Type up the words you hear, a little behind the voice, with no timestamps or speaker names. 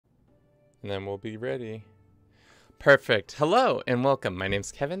and then we'll be ready. Perfect. Hello and welcome. My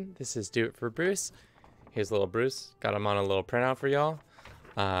name's Kevin. This is Do It for Bruce. Here's little Bruce. Got him on a little printout for y'all.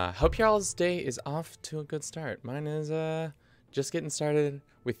 Hope y'all's day is off to a good start. Mine is just getting started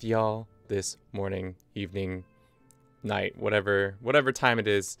with y'all this morning, evening, night, whatever time it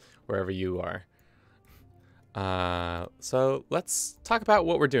is, wherever you are. So let's talk about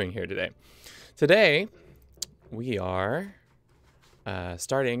what we're doing here today. Today, we are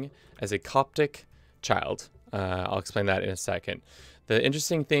starting as a Coptic child. I'll explain that in a second. The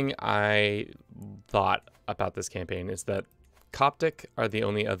interesting thing I thought about this campaign is that Coptic are the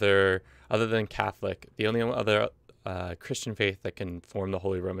only other than Catholic, the only other Christian faith that can form the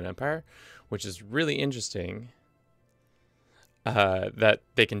Holy Roman Empire, which is really interesting that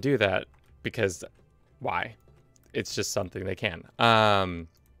they can do that, because why? It's just something they can.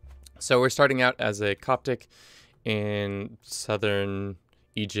 So we're starting out as a Coptic in southern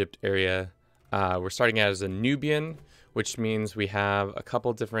Egypt area. We're starting out as a Nubian, which means we have a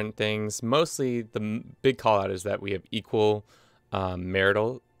couple different things. Mostly the big call out is that we have equal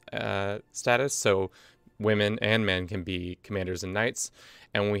marital status. So women and men can be commanders and knights.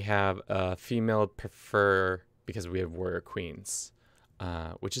 And we have a female prefer because we have warrior queens,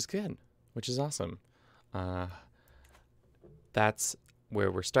 which is good, which is awesome. That's where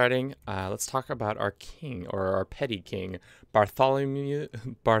we're starting. Let's talk about our king, or our petty king, Bartholomeus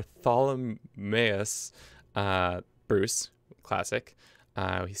Bruce, classic.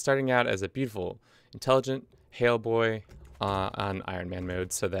 He's starting out as a beautiful, intelligent Hale boy on Iron Man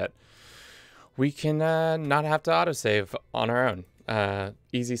mode, so that we can not have to autosave on our own.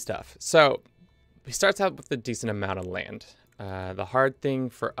 Easy stuff. So he starts out with a decent amount of land. The hard thing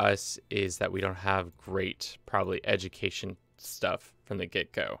for us is that we don't have great, probably, education stuff from the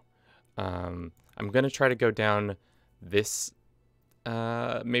get-go. I'm going to try to go down this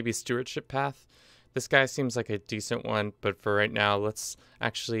maybe stewardship path. This guy seems like a decent one, but for right now, let's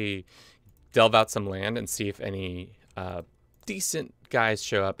actually delve out some land and see if any decent guys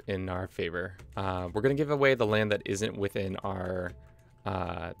show up in our favor. We're going to give away the land that isn't within our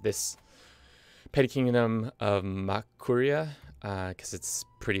this petty kingdom of Makuria, because it's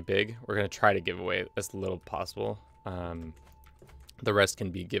pretty big. We're going to try to give away as little possible. The rest can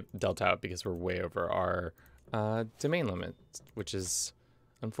be dealt out because we're way over our domain limit, which is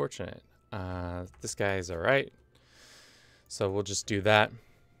unfortunate. This guy is all right, so we'll just do that.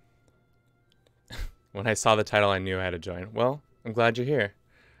 When I saw the title, I knew I had to join. Well, I'm glad you're here.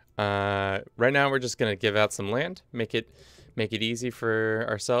 Right now, we're just gonna give out some land, make it easy for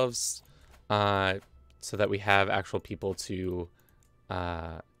ourselves, so that we have actual people to,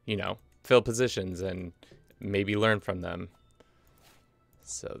 fill positions and maybe learn from them.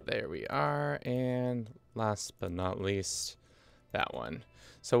 So there we are, and last but not least, that one.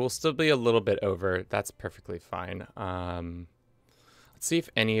 So we'll still be a little bit over. That's perfectly fine. Let's see if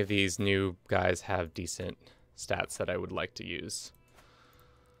any of these new guys have decent stats that I would like to use.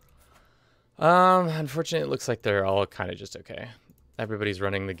 Unfortunately, it looks like they're all kind of just okay. Everybody's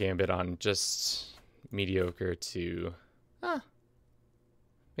running the gambit on just mediocre to...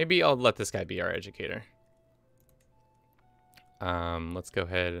 maybe I'll let this guy be our educator. Let's go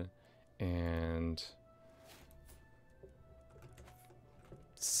ahead and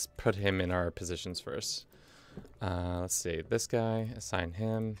put him in our positions first. Let's see, this guy, assign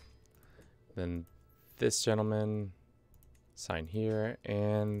him. Then this gentleman, assign here.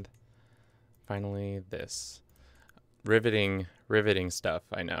 And finally this. Riveting stuff,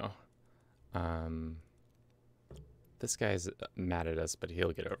 I know. This guy's mad at us, but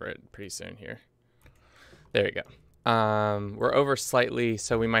he'll get over it pretty soon here. There you go. We're over slightly,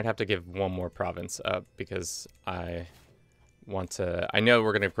 so we might have to give one more province up because I know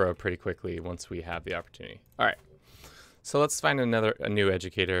we're going to grow pretty quickly once we have the opportunity. All right. So let's find a new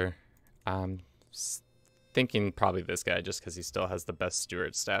educator. Thinking probably this guy just because he still has the best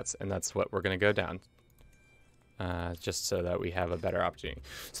steward stats, and that's what we're going to go down. Just so that we have a better opportunity.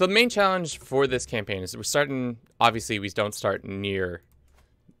 So the main challenge for this campaign is obviously we don't start near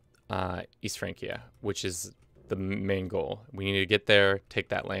East Francia, which is the main goal. We need to get there, take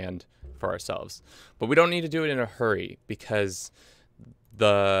that land for ourselves. But we don't need to do it in a hurry because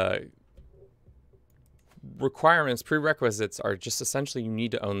the prerequisites are just essentially you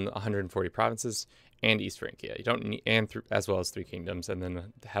need to own 140 provinces and East Francia. You don't need, as well as 3 kingdoms, and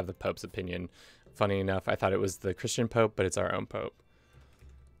then have the Pope's opinion. Funny enough, I thought it was the Christian Pope, but it's our own Pope.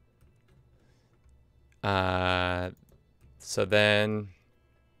 So then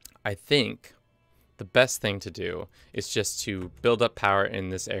I think the best thing to do is just to build up power in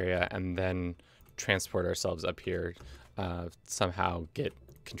this area and then transport ourselves up here, somehow get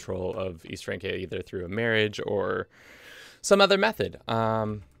control of East Francia either through a marriage or some other method.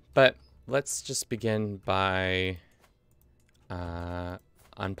 But let's just begin by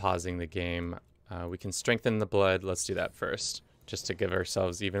unpausing the game. We can strengthen the blood. Let's do that first, just to give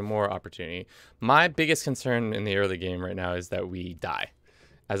ourselves even more opportunity. My biggest concern in the early game right now is that we die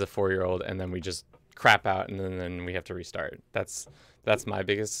as a 4-year-old and then we just crap out and then we have to restart. That's my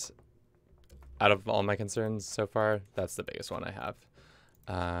biggest, out of all my concerns so far, that's the biggest one I have.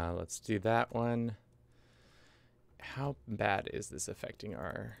 Let's do that one. How bad is this affecting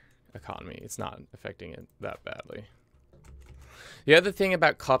our economy? It's not affecting it that badly. The other thing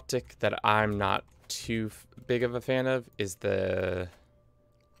about Coptic that I'm not too big of a fan of is the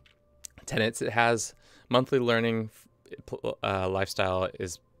tenets it has. Monthly learning lifestyle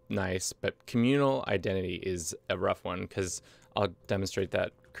is nice, but communal identity is a rough one, because I'll demonstrate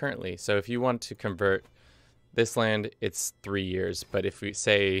that currently. So if you want to convert this land, it's 3 years, but if we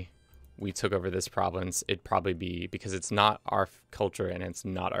say we took over this province, it'd probably be, because it's not our culture and it's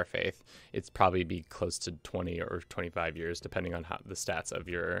not our faith, it's probably be close to 20 or 25 years, depending on how the stats of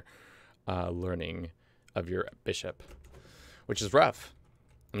your learning of your bishop, which is rough.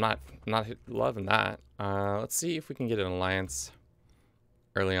 I'm not loving that. Let's see if we can get an alliance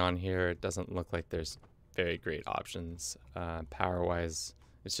early on here. It doesn't look like there's very great options. Power-wise,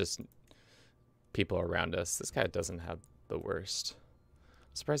 it's just people around us. This guy doesn't have the worst.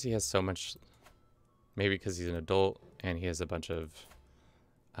 I'm surprised he has so much, maybe because he's an adult and he has a bunch of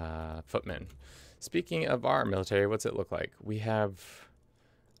footmen. Speaking of our military, what's it look like? We have,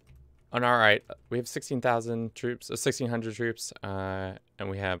 on our right, we have 16,000 troops, 1,600 troops, and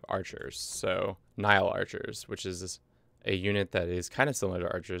we have archers. So Nile archers, which is a unit that is kind of similar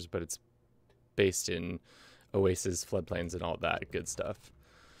to archers, but it's based in oasis, floodplains, and all that good stuff.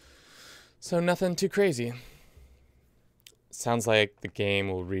 So nothing too crazy. Sounds like the game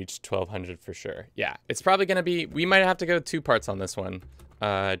will reach 1,200 for sure. Yeah, it's probably going to be, we might have to go 2 parts on this one,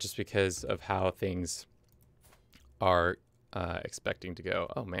 just because of how things are expecting to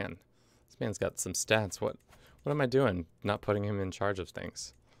go. Oh man, this man's got some stats. What am I doing? Not putting him in charge of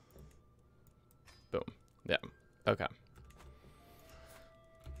things. Boom. Yeah. Okay.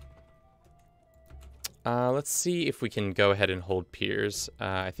 Let's see if we can go ahead and hold peers.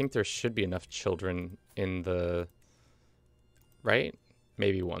 I think there should be enough children in the... Right?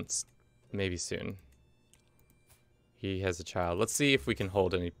 Maybe once. Maybe soon. He has a child. Let's see if we can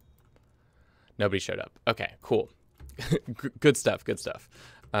hold any... Nobody showed up. Okay, cool. Good stuff, good stuff.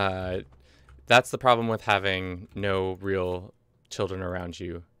 That's the problem with having no real children around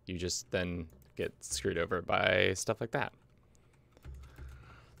you. You just then get screwed over by stuff like that.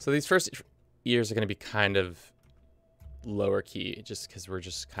 So these first years are going to be kind of lower key, just because we're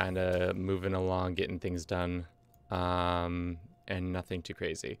just kind of moving along, getting things done. And nothing too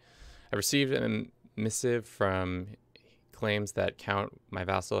crazy. I received a missive from claims that Count, my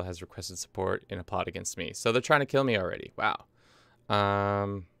vassal, has requested support in a plot against me. So they're trying to kill me already.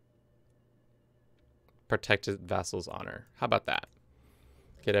 Wow. Protected vassal's honor. How about that?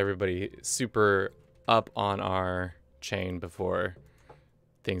 Get everybody super up on our chain before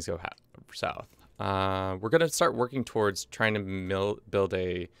things go south. We're going to start working towards trying to build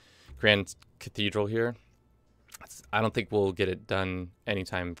a grand cathedral here. I don't think we'll get it done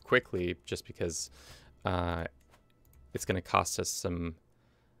anytime quickly, just because it's going to cost us some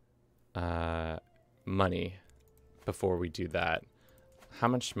money before we do that. How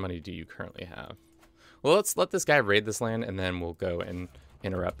much money do you currently have? Well, let's let this guy raid this land, and then we'll go and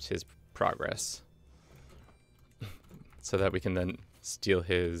interrupt his progress so that we can then steal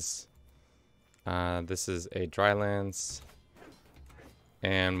his... this is a dry lands,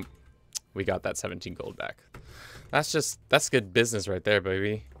 and we got that 17 gold back. That's good business right there,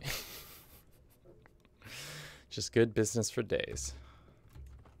 baby. Just good business for days.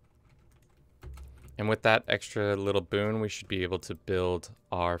 And with that extra little boon, we should be able to build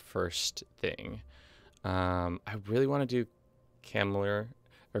our first thing. I really want to do camelry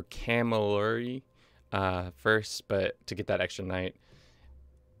first, but to get that extra knight.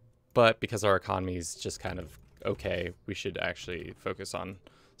 But because our economy is just kind of okay, we should actually focus on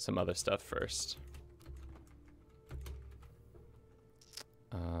some other stuff first.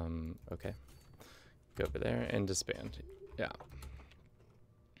 Okay. Go over there and disband. Yeah.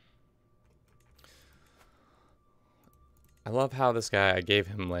 I love how this guy, I gave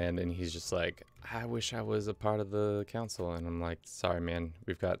him land and he's just like, I wish I was a part of the council. And I'm like, sorry, man,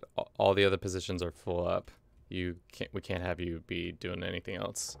 we've got all the other positions are full up. We can't have you be doing anything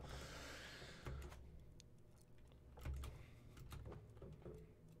else.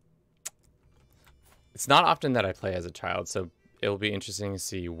 It's not often that I play as a child, so it'll be interesting to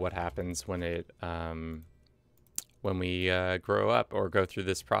see what happens when we grow up or go through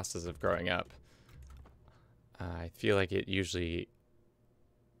this process of growing up. I feel like it's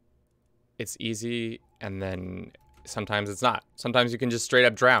easy, and then sometimes it's not. Sometimes you can just straight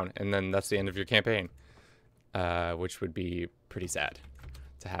up drown, and then that's the end of your campaign, which would be pretty sad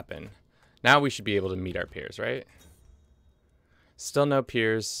to happen. Now we should be able to meet our peers, right? Still no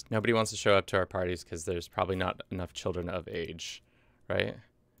peers. Nobody wants to show up to our parties because there's probably not enough children of age, right?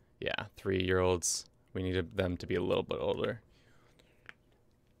 Yeah, 3-year-olds. We needed them to be a little bit older.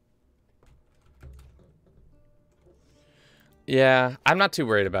 Yeah, I'm not too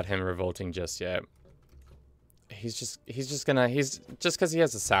worried about him revolting just yet. He's just because he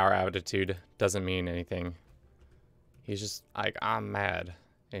has a sour attitude doesn't mean anything. He's just like, I'm mad.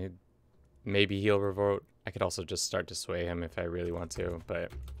 And maybe he'll revolt. I could also just start to sway him if I really want to,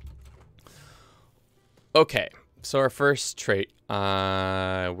 but okay. So our first trait,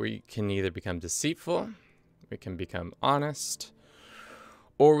 we can either become deceitful, we can become honest,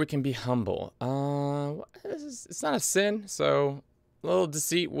 or we can be humble. It's not a sin, so a little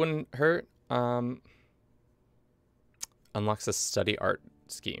deceit wouldn't hurt. Unlocks a study art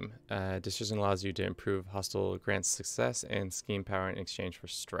scheme. Decision allows you to improve hostile grants success and scheme power in exchange for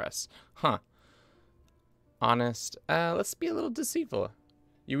stress. Huh. Honest. Let's be a little deceitful.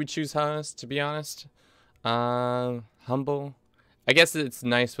 You would choose honest, to be honest. Humble. I guess it's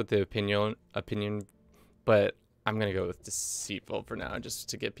nice with the opinion, but I'm gonna go with deceitful for now, just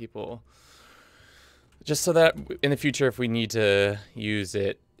to get people, just so that in the future, if we need to use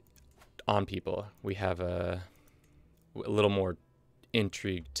it on people, we have a little more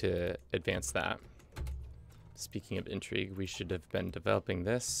intrigue to advance that. Speaking of intrigue, we should have been developing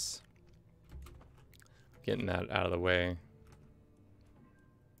this. Getting that out of the way.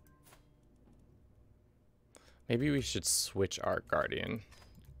 Maybe we should switch our guardian.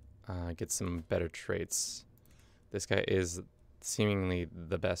 Get some better traits. This guy is seemingly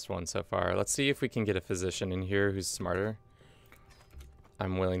the best one so far. Let's see if we can get a physician in here who's smarter.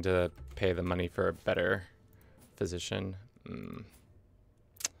 I'm willing to pay the money for a better physician.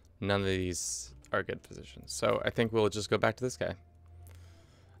 None of these are good physicians. So I think we'll just go back to this guy.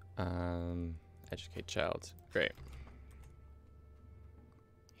 Educate child. Great.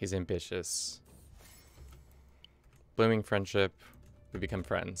 He's ambitious. Blooming friendship. We become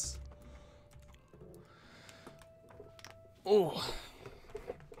friends. Oh.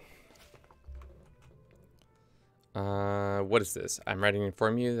 What is this? I'm writing to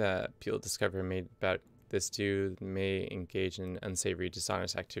inform you that people discovery made about this dude may engage in unsavory,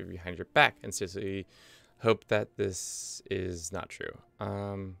 dishonest activity behind your back, and seriously hope that this is not true.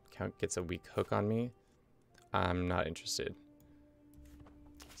 Count gets a weak hook on me. I'm not interested.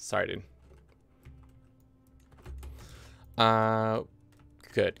 Sorry, dude.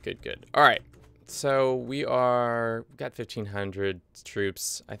 Good. All right. So we've got 1,500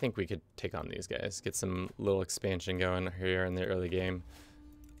 troops. I think we could take on these guys. Get some little expansion going here in the early game,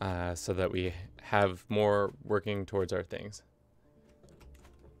 so that we have more working towards our things.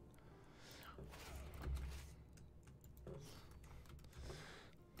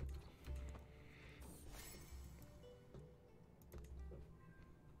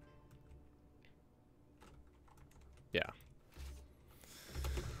 Yeah.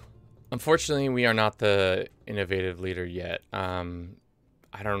 Unfortunately, we are not the innovative leader yet. I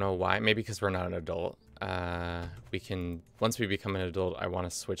don't know why. Maybe because we're not an adult. Once we become an adult, I want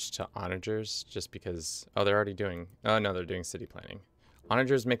to switch to onagers just because, they're already doing, no, they're doing city planning.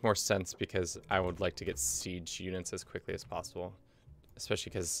 Onagers make more sense because I would like to get siege units as quickly as possible, especially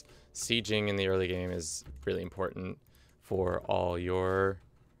because sieging in the early game is really important for all your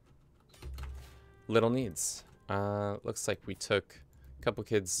little needs. Looks like we took a couple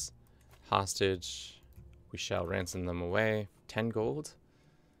kids hostage. We shall ransom them away. 10 gold?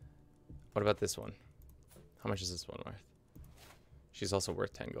 What about this one? How much is this one worth? She's also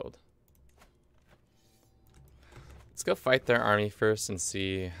worth 10 gold. Let's go fight their army first and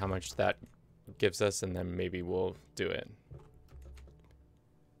see how much that gives us, and then maybe we'll do it.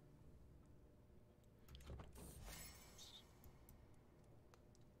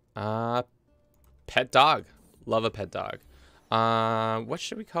 Pet dog. Love a pet dog. What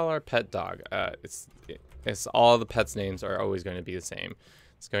should we call our pet dog? It's all the pets' names are always going to be the same.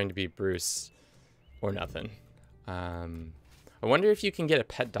 It's going to be Bruce or nothing. I wonder if you can get a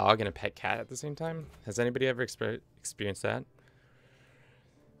pet dog and a pet cat at the same time. Has anybody ever experienced that?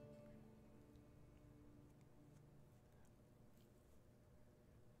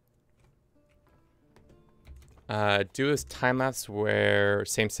 Do a time lapse where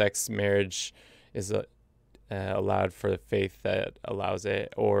same-sex marriage is allowed for the faith that allows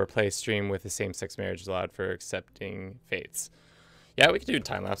it, or play a stream with the same-sex marriage is allowed for accepting faiths. Yeah, we could do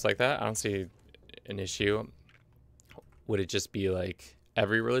time lapse like that. I don't see an issue. Would it just be like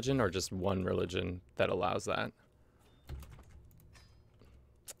every religion or just one religion that allows that?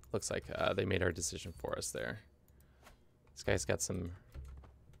 Looks like they made our decision for us there. This guy's got some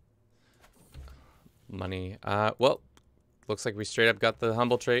money. Well, looks like we straight up got the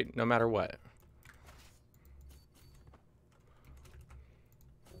humble trait no matter what.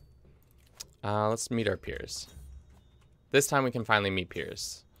 Let's meet our peers. This time we can finally meet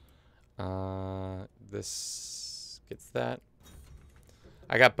peers. This gets that.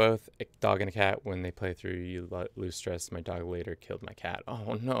 I got both a dog and a cat. When they play through, you lose stress. My dog later killed my cat.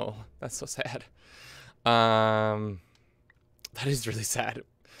 Oh no, that's so sad. That is really sad.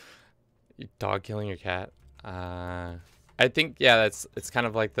 Your dog killing your cat. I think, yeah, it's kind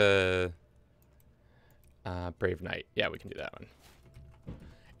of like the Brave Knight. Yeah, we can do that one.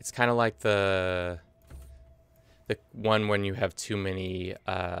 It's kind of like the one when you have too many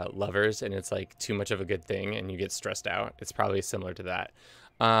lovers and it's like too much of a good thing and you get stressed out. It's probably similar to that.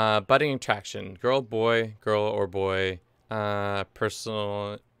 Budding attraction. Girl, boy, girl or boy.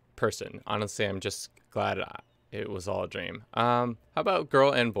 Person. Honestly, I'm just glad it was all a dream. How about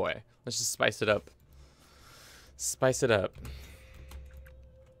girl and boy? Let's just spice it up. Spice it up.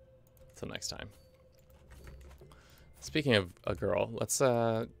 Till next time. Speaking of a girl, let's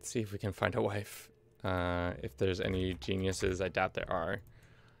see if we can find a wife. If there's any geniuses, I doubt there are.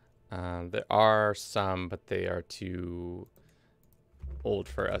 There are some, but they are too old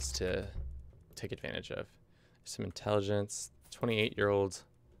for us to take advantage of. Some intelligence. 28-year-old.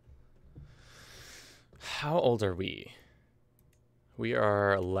 How old are we? We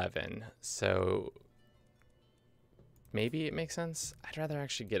are 11, so maybe it makes sense. I'd rather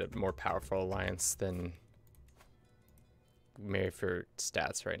actually get a more powerful alliance than marry for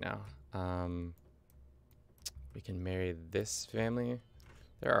stats right now. We can marry this family.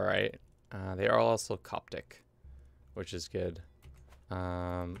 They're all right. They are also Coptic, which is good.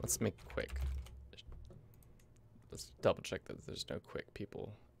 Let's make quick. Let's double check that there's no quick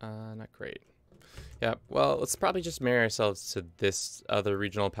people. Not great. Yeah, well, let's probably just marry ourselves to this other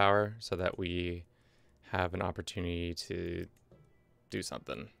regional power so that we have an opportunity to do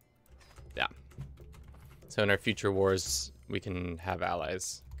something. Yeah. So in our future wars, we can have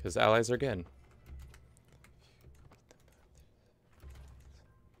allies, because allies are good.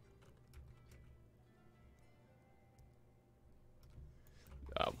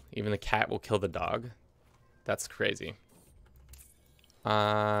 Oh, even the cat will kill the dog. That's crazy.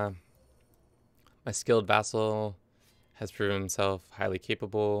 My skilled vassal has proven himself highly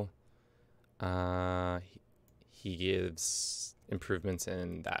capable. He gives improvements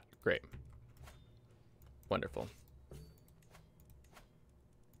in that. Great. Wonderful.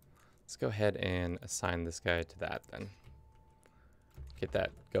 Let's go ahead and assign this guy to that then. Get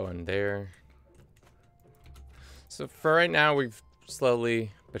that going there. So for right now, we've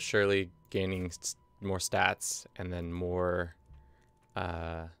slowly but surely gaining more stats and then more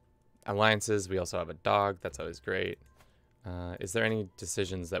alliances. We also have a dog. That's always great. Is there any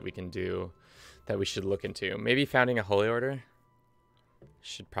decisions that we can do that we should look into? Maybe founding a holy order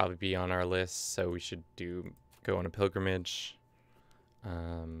should probably be on our list. So we should go on a pilgrimage.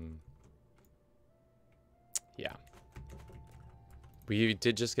 Yeah. We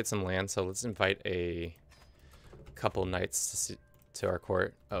did just get some land, so let's invite a couple knights to our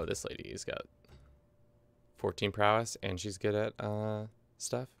court. Oh, this lady's got 14 prowess, and she's good at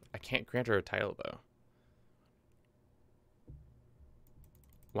stuff. I can't grant her a title, though.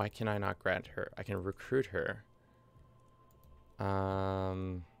 Why can I not grant her? I can recruit her.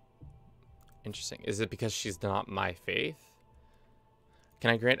 Interesting. Is it because she's not my faith? Can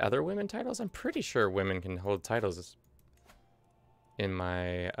I grant other women titles? I'm pretty sure women can hold titles in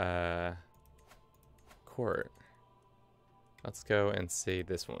my court. Let's go and see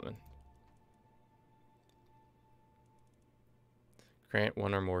this woman. Grant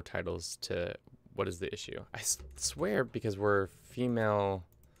one or more titles to... What is the issue? I swear because we're female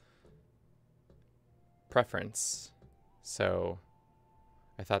preference. So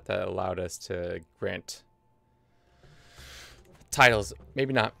I thought that allowed us to grant titles.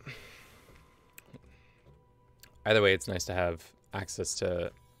 Maybe not. Either way, it's nice to have access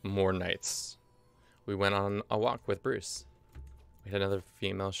to more knights. We went on a walk with Bruce. We had another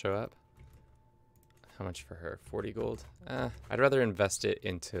female show up. How much for her? 40 gold? I'd rather invest it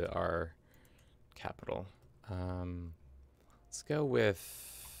into our capital. Let's go with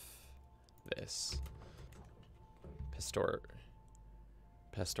this.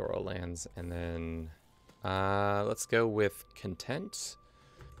 Pastoral lands, and then Let's go with content.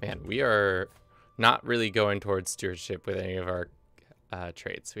 Man, we are not really going towards stewardship with any of our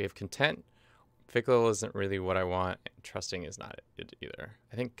traits. We have content. Fickle isn't really what I want. Trusting is not it either.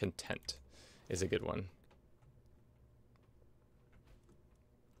 I think content is a good one.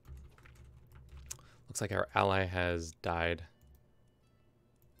 Looks like our ally has died.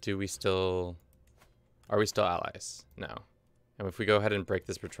 Are we still allies? No. And if we go ahead and break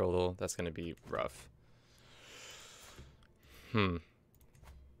this betrothal, that's going to be rough. How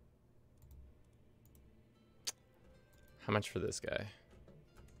much for this guy?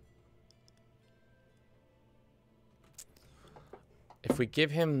 If we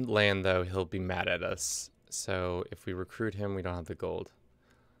give him land, though, he'll be mad at us. So if we recruit him, we don't have the gold.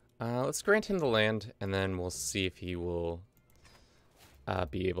 Let's grant him the land, and then we'll see if he will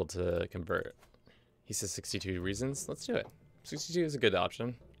be able to convert. He says 62 reasons. Let's do it. 62 is a good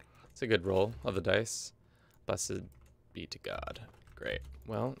option. It's a good roll of the dice. Blessed be to God. Great.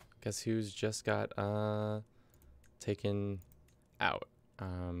 Well, guess who's just got taken out?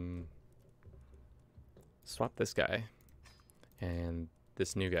 Swap this guy. And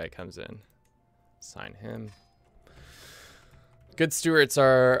this new guy comes in. Sign him. Good stewards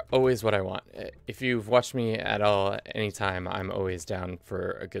are always what I want. If you've watched me at all, anytime, I'm always down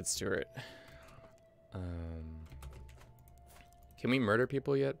for a good steward. Can we murder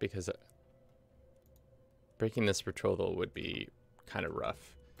people yet? Because breaking this betrothal would be kind of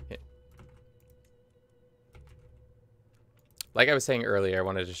rough. Like I was saying earlier, I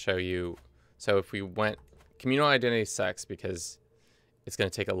wanted to show you. So if we went communal identity sex, because it's going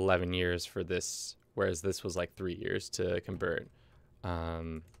to take 11 years for this, whereas this was like 3 years to convert.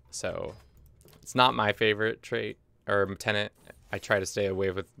 So it's not my favorite trait or tenet. I try to stay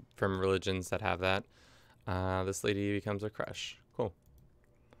away from religions that have that. This lady becomes a crush. Cool.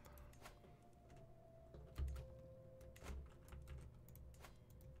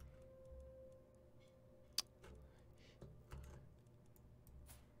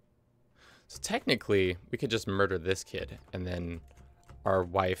 So technically, we could just murder this kid and then our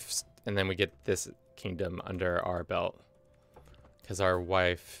wife, and then we get this kingdom under our belt. Because our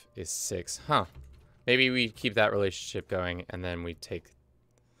wife is 6. Huh. Maybe we keep that relationship going and then we take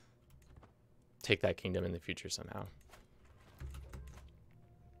that kingdom in the future somehow.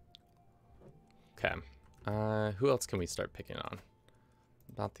 Okay. Who else can we start picking on?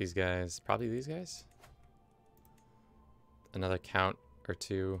 Not these guys. Probably these guys? Another count or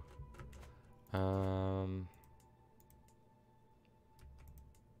two.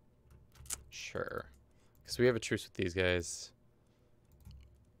 Sure. Because we have a truce with these guys.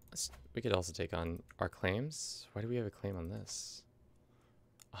 We could also take on our claims. Why do we have a claim on this?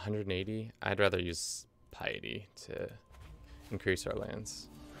 180? I'd rather use piety to increase our lands.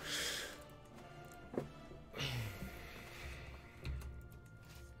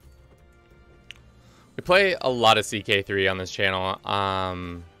 We play a lot of CK3 on this channel.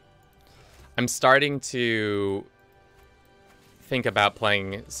 I'm starting to think about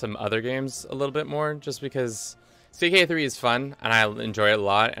playing some other games a little bit more, just because CK3 is fun and I enjoy it a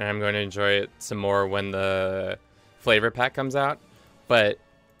lot, and I'm going to enjoy it some more when the flavor pack comes out. But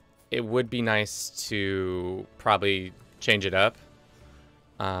it would be nice to probably change it up.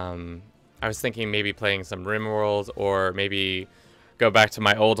 I was thinking maybe playing some RimWorld, or maybe go back to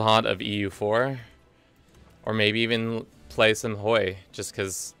my old haunt of EU4, or maybe even play some Hoi, just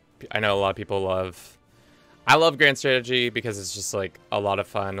because I know a lot of people love. I love Grand Strategy because it's just like a lot of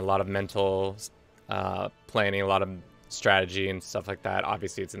fun, a lot of mental planning, a lot of strategy and stuff like that.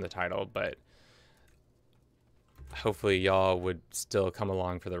 Obviously, it's in the title, but hopefully y'all would still come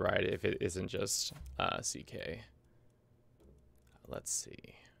along for the ride if it isn't just CK. Let's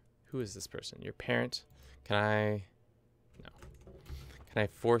see. Who is this person? Your parent? Can I... No. Can I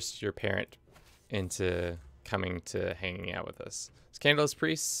force your parent into coming to hanging out with us? Scandalous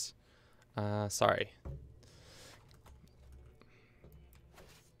priests? Sorry.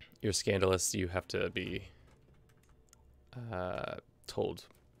 You're scandalous. You have to be told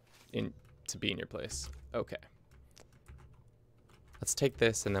to be in your place. Okay. Let's take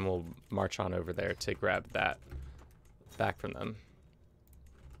this and then we'll march on over there to grab that back from them.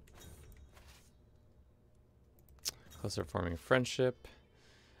 Closer forming a friendship.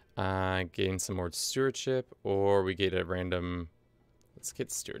 Gain some more stewardship, or we get a random... Let's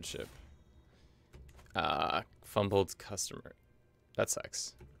get stewardship. Fumbled customer. That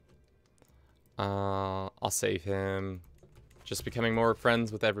sucks. I'll save him. Just becoming more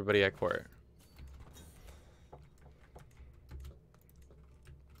friends with everybody at court.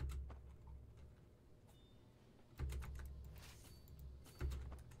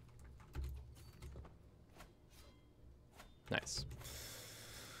 Nice.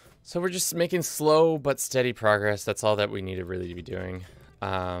 So we're just making slow but steady progress. That's all that we need to really be doing.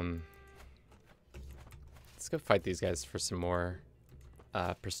 Let's go fight these guys for some more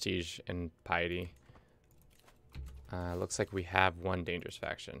prestige and piety. Looks like we have one dangerous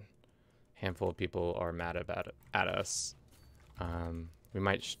faction. Handful of people are mad about it at us. We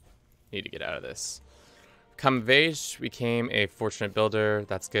might need to get out of this. Come of age, became a fortunate builder.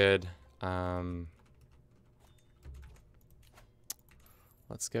 That's good.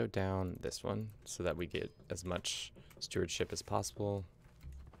 Let's go down this one so that we get as much stewardship as possible.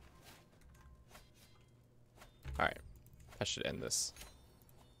 All right, that should end this.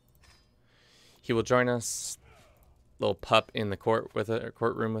 He will join us. Little pup in the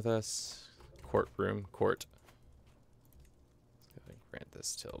courtroom with us. Court. Let's go grant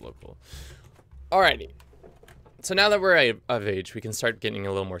this to a local. Alrighty. So now that we're of age, we can start getting a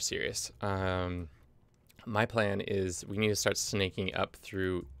little more serious. My plan is we need to start snaking up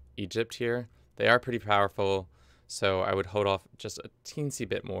through Egypt here. They are pretty powerful, so I would hold off just a teensy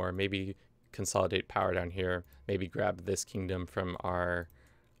bit more. Maybe consolidate power down here. Maybe grab this kingdom from our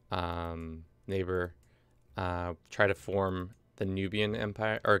neighbor. Try to form the Nubian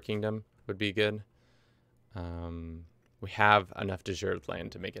empire or kingdom would be good. We have enough deserted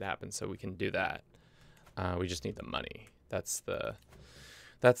land to make it happen, so we can do that. We just need the money. That's the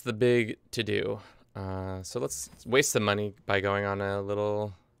big to do. So let's waste the money by going on a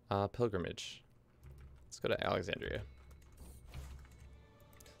little pilgrimage. Let's go to Alexandria.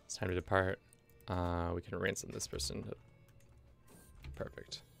 It's time to depart. We can ransom this person.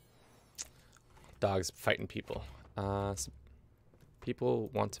 Perfect. Dogs fighting people. People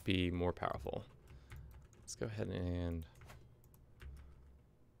want to be more powerful. Let's go ahead and...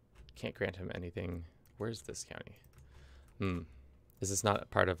 Can't grant him anything. Where's this county? Is this not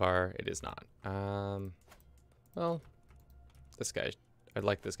part of our... It is not. Well, this guy... I'd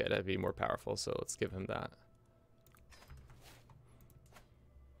like this guy to be more powerful, so let's give him that.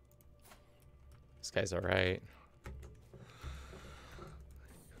 This guy's alright.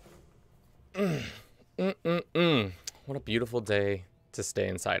 What a beautiful day to stay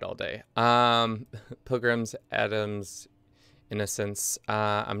inside all day. Pilgrims, Adams, innocence.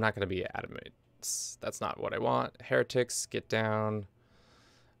 I'm not going to be Adamites. That's not what I want. Heretics, get down.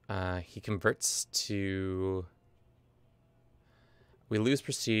 He converts to... We lose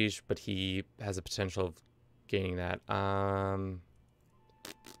prestige, but he has a potential of gaining that.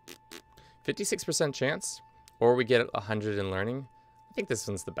 56% chance, or we get 100 in learning. I think this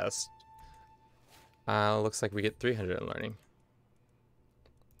one's the best. Looks like we get 300 in learning.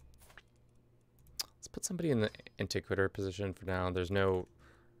 Let's put somebody in the antiquator position for now. There's no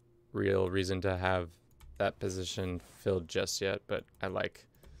real reason to have that position filled just yet, but I like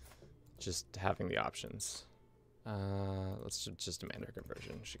just having the options. Let's just demand her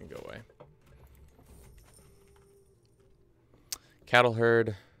conversion. She can go away. Cattle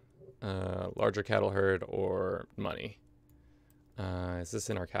herd, larger cattle herd, or money. Is this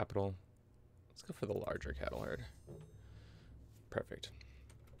in our capital? Let's go for the larger cattle herd. Perfect.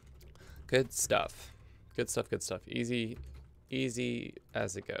 Good stuff. Good stuff, good stuff. Easy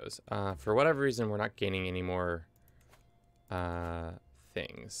as it goes. For whatever reason, we're not gaining any more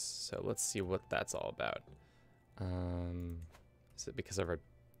things. So let's see what that's all about. Is it because of our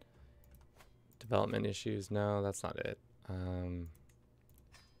development issues? No, that's not it.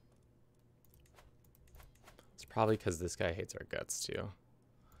 It's probably because this guy hates our guts too.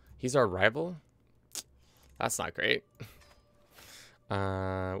 He's our rival? That's not great.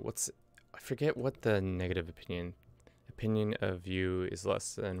 I forget what the negative opinion of you is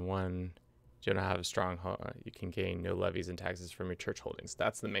less than 1. Do not have a strong you can gain no levies and taxes from your church holdings.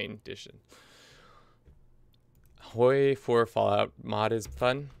 That's the main addition. Hoi for Fallout mod is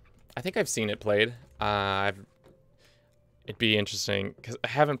fun. I think I've seen it played. It'd be interesting because I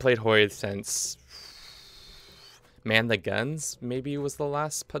haven't played Hoi since Man the Guns maybe was the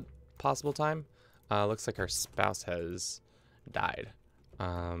last possible time. Looks like our spouse has died.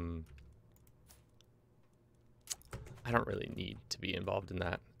 I don't really need to be involved in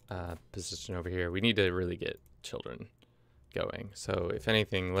that position over here. We need to really get children going. So if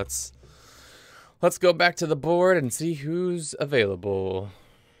anything, let's go back to the board and see who's available.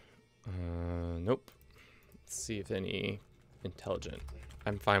 Nope. Let's see if any intelligent.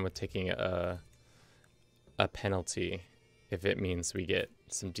 I'm fine with taking a penalty if it means we get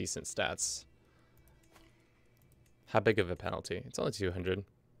some decent stats. How big of a penalty? It's only 200.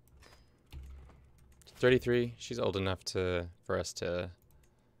 33. She's old enough for us to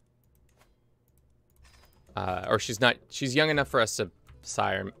or she's young enough for us to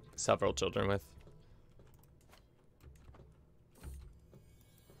sire several children with.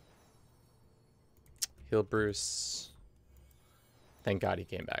 Heal Bruce. Thank God he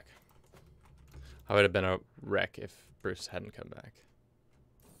came back. I would have been a wreck if Bruce hadn't come back.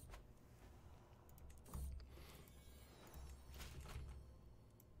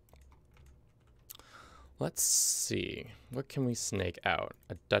 Let's see. What can we snake out?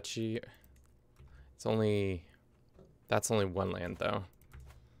 A duchy. It's only... That's only one land, though.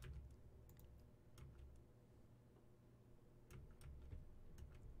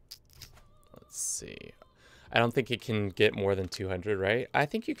 Let's see. I don't think it can get more than 200, right? I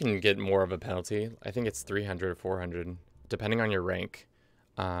think you can get more of a penalty. I think it's 300 or 400. Depending on your rank,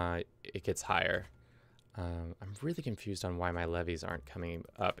 it gets higher. I'm really confused on why my levies aren't coming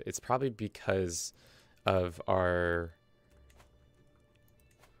up. It's probably because of our...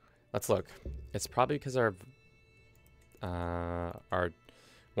 Let's look. It's probably because our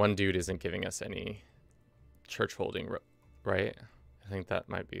one dude isn't giving us any church holding, right? I think that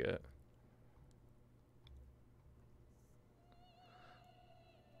might be it.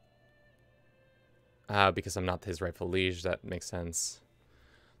 Because I'm not his rightful liege, that makes sense.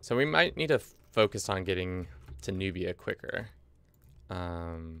 So we might need to focus on getting to Nubia quicker.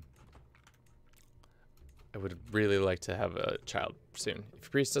 I would really like to have a child soon. If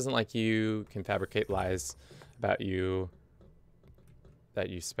your priest doesn't like you, can fabricate lies about you, that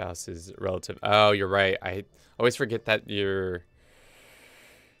you spouse is relative. Oh, you're right. I always forget that your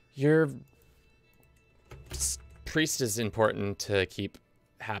priest is important to keep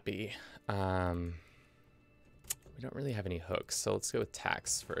happy. We don't really have any hooks, so let's go with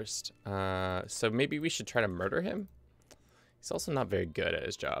tax first. So maybe we should try to murder him. He's also not very good at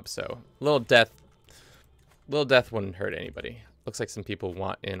his job, so little death wouldn't hurt anybody. Looks like some people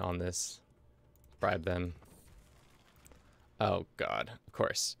want in on this. Bribe them. Oh God, of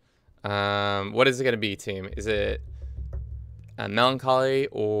course. What is it gonna be, team? Is it melancholy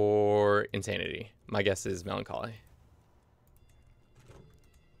or insanity? My guess is melancholy.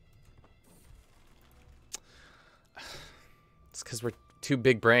 It's because we're too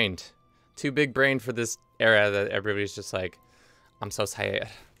big-brained. Too big-brained for this era that everybody's just like, I'm so tired.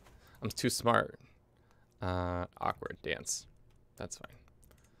 I'm too smart. Awkward dance. That's fine.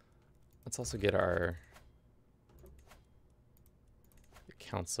 Let's also get our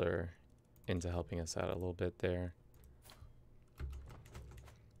counselor into helping us out a little bit there.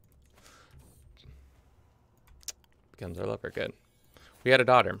 Becomes our lover. Good. We had a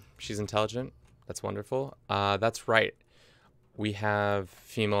daughter. She's intelligent. That's wonderful. That's right. We have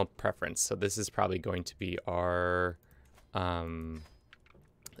female preference, so this is probably going to be our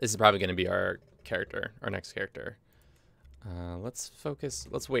character, our next character. Let's focus.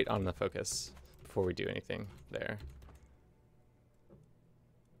 Let's wait on the focus before we do anything there.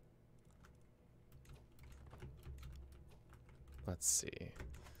 Let's see.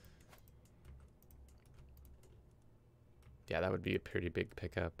 Yeah, that would be a pretty big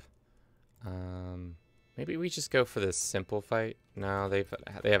pickup. Maybe we just go for this simple fight. No, they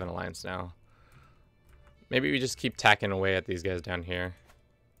have an alliance now. Maybe we just keep tacking away at these guys down here.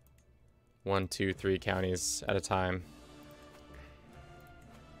 1, 2, 3 counties at a time.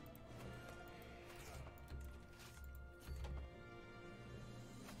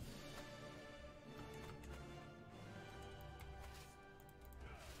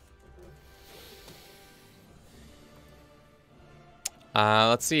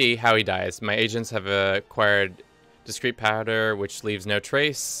 Let's see how he dies. My agents have acquired discreet powder, which leaves no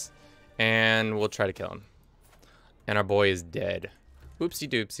trace, and we'll try to kill him. And our boy is dead. Oopsie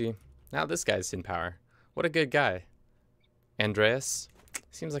doopsie. Now this guy's in power. What a good guy. Andreas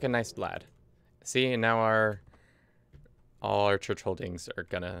seems like a nice lad. See, and now all our church holdings are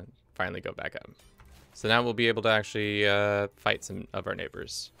gonna finally go back up. So now we'll be able to actually fight some of our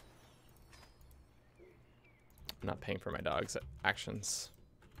neighbors. I'm not paying for my dog's actions.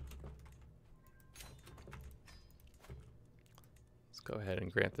 Let's go ahead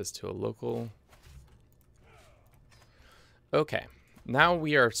and grant this to a local. Okay, now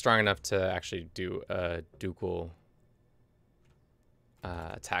we are strong enough to actually do a ducal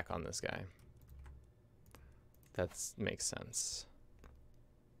attack on this guy. That makes sense.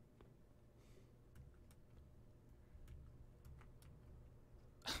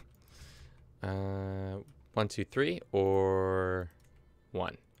 One, two, three, or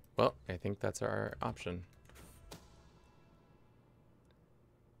 1. Well, I think that's our option.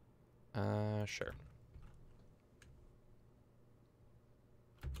 Sure.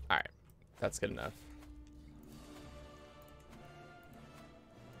 All right, that's good enough.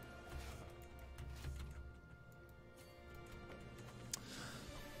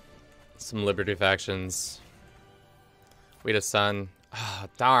 Some Liberty factions. We had a son. Ah, oh,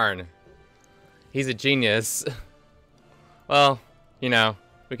 darn. He's a genius. Well, you know,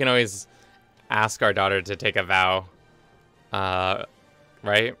 we can always ask our daughter to take a vow.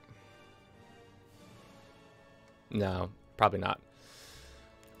 Right? No, probably not.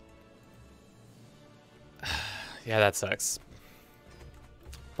 Yeah, that sucks.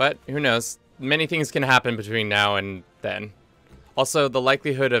 But who knows? Many things can happen between now and then. Also, the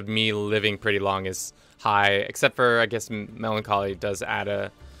likelihood of me living pretty long is high, except for, I guess, melancholy does add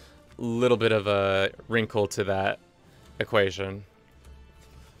a little bit of a wrinkle to that equation.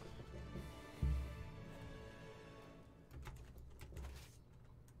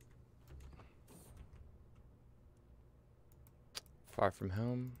 Far from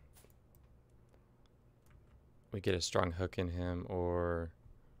home. We get a strong hook in him, or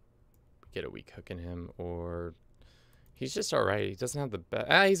we get a weak hook in him, or he's just alright. He doesn't have the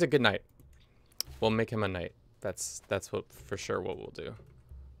best. He's a good knight. We'll make him a knight. That's what for sure what we'll do.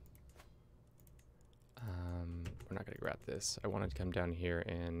 We're not gonna grab this. I wanted to come down here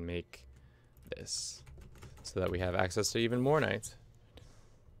and make this so that we have access to even more knights.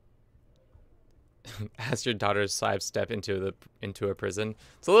 Ask your daughter's sidestep into a prison.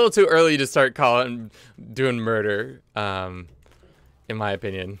 It's a little too early to start doing murder, in my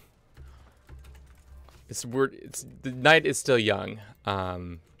opinion. The night is still young,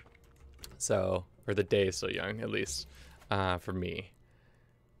 or the day is still young, at least, for me.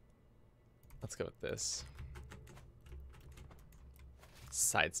 Let's go with this.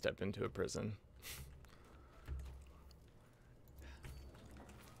 Sidestep into a prison.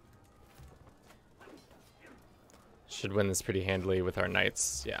 Should win this pretty handily with our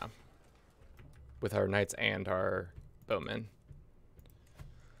knights, yeah. With our knights and our bowmen.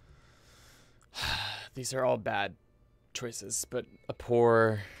 These are all bad choices, but a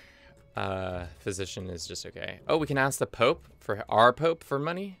poor physician is just okay. Oh, we can ask the Pope for our Pope for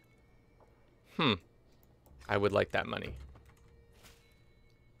money? I would like that money.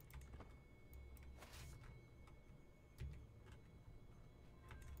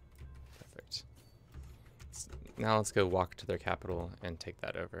 Perfect. Now let's go walk to their capital and take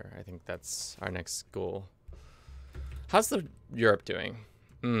that over. I think that's our next goal. How's the Europe doing?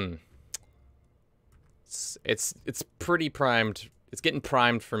 It's pretty primed. It's getting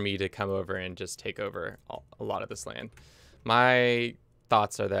primed for me to come over and just take over a lot of this land. My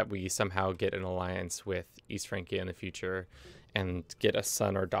thoughts are that we somehow get an alliance with East Francia in the future and get a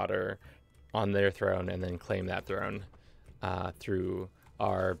son or daughter on their throne and then claim that throne through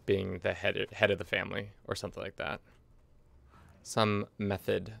our being the head of the family or something like that. Some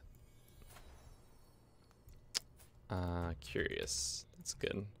method. Curious. That's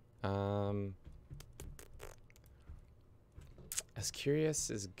good. As curious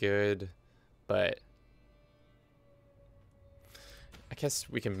is good, but I guess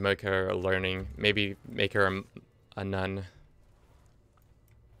we can make her a learning. Maybe make her a nun.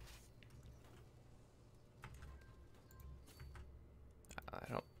 I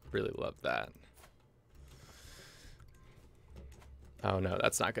don't really love that. Oh no,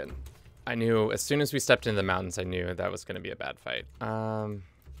 that's not good. I knew as soon as we stepped into the mountains, I knew that was going to be a bad fight.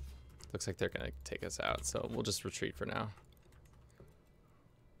 Looks like they're going to take us out, so we'll just retreat for now.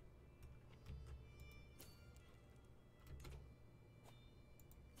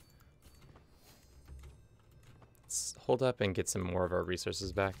 Let's hold up and get some more of our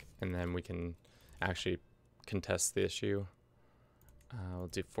resources back, and then we can actually contest the issue. We'll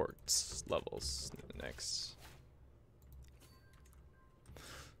do fort levels next.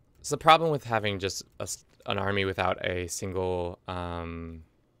 So the problem with having just an army without a single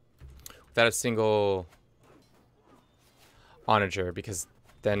onager, because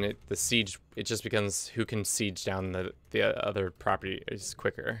then the siege, it just becomes who can siege down the other property is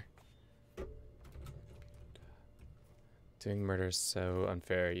quicker. Doing murder is so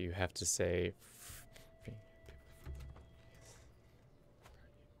unfair. You have to say.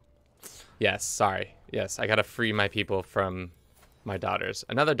 Yes, sorry. Yes, I gotta free my people from my daughters.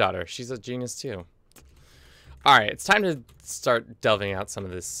 Another daughter. She's a genius too. All right, it's time to start delving out some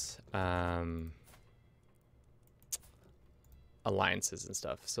of this alliances and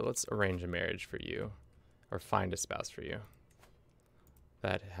stuff. So let's arrange a marriage for you, or find a spouse for you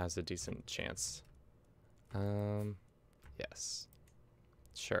that has a decent chance. Yes,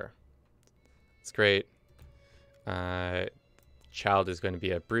 sure. It's great. Child is going to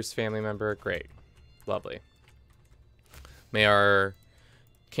be a Bruce family member. Great, lovely. May our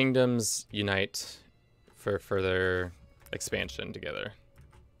kingdoms unite for further expansion together.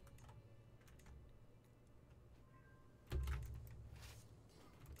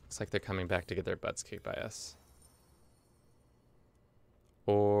 Looks like they're coming back to get their butts kicked by us.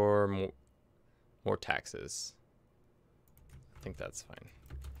 Or more. More taxes. I think that's fine.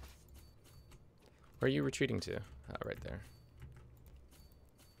 Where are you retreating to? Oh, right there.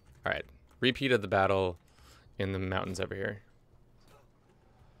 All right. Repeat of the battle in the mountains over here.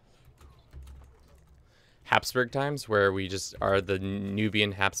 Habsburg times, where we just are the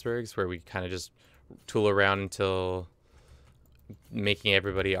Nubian Habsburgs, where we kind of just tool around until making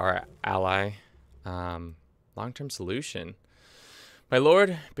everybody our ally. Long-term solution. My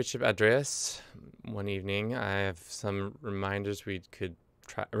lord, Bishop Andreas, one evening, I have some reminders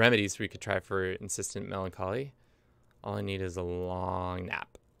remedies we could try for insistent melancholy. All I need is a long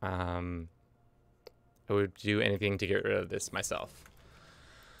nap. I would do anything to get rid of this myself.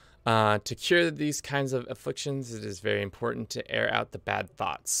 To cure these kinds of afflictions, it is very important to air out the bad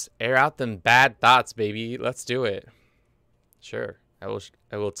thoughts. Air out them bad thoughts, baby. Let's do it. Sure, I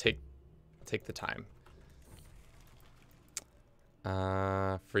will take the time.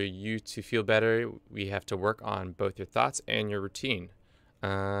 For you to feel better, we have to work on both your thoughts and your routine.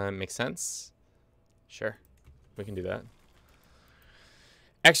 Makes sense? Sure, we can do that.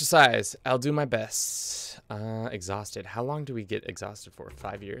 Exercise. I'll do my best. Exhausted. How long do we get exhausted for?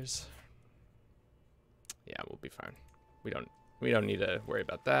 5 years? Yeah, we'll be fine. We don't need to worry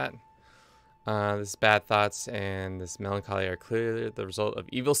about that. This bad thoughts and this melancholy are clearly the result of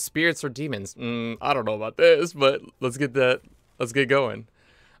evil spirits or demons. I don't know about this, but let's get going.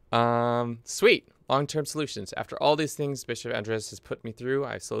 Sweet. Long-term solutions. After all these things Bishop Andres has put me through,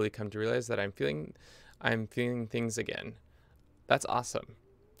 I've slowly come to realize that I'm feeling things again. That's awesome.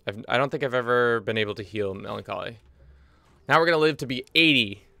 I don't think I've ever been able to heal melancholy. Now we're going to live to be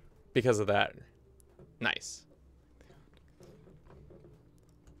 80 because of that. Nice.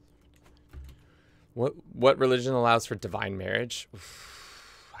 What religion allows for divine marriage?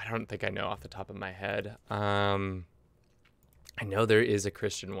 I don't think I know off the top of my head. I know there is a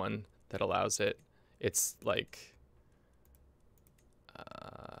Christian one that allows it. It's like,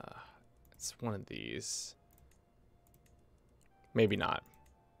 it's one of these. Maybe not.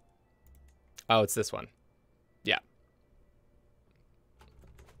 Oh, it's this one. Yeah.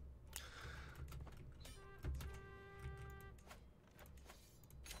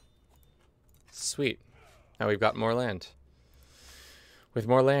 Sweet. Now we've got more land. With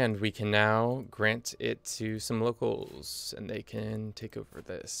more land, we can now grant it to some locals, and they can take over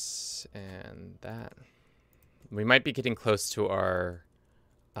this and that. We might be getting close to our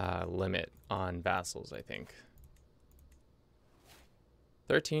limit on vassals, I think.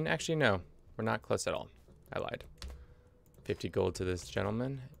 13? Actually, no. We're not close at all. I lied. 50 gold to this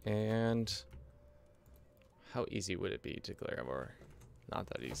gentleman. And how easy would it be to declare war? Not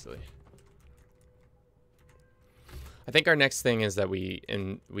that easily. I think our next thing is that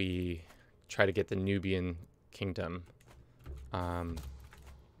we try to get the Nubian kingdom.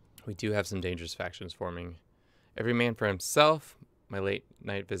 We do have some dangerous factions forming. Every man for himself. My late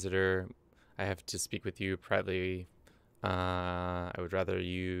night visitor. I have to speak with you privately. I would rather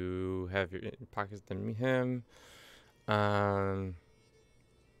you have your pockets than him. How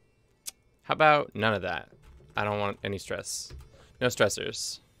about none of that? I don't want any stress. No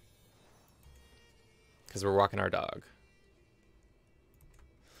stressors. Because we're walking our dog.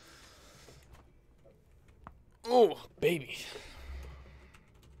 Oh, baby.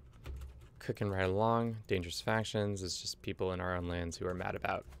 Cooking right along. Dangerous factions. It's just people in our own lands who are mad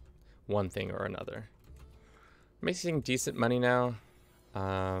about one thing or another. Making decent money now.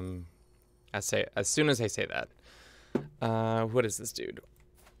 As soon as I say that. What is this dude?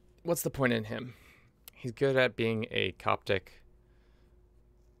 What's the point in him? He's good at being a Coptic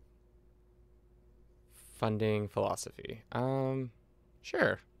funding philosophy.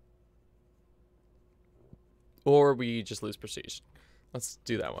 Sure. Or we just lose prestige. Let's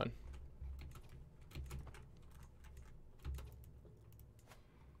do that one.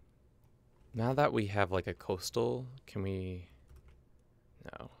 Now that we have like a coastal, can we...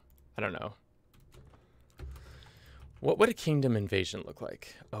 No, I don't know. What would a kingdom invasion look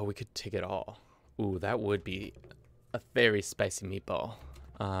like? Oh, we could take it all. Ooh, that would be a very spicy meatball.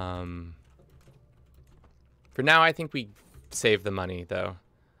 For now, I think we save the money, though.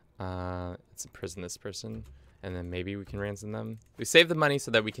 Let's imprison this person, and then maybe we can ransom them. We save the money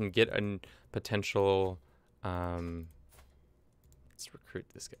so that we can get a potential... let's recruit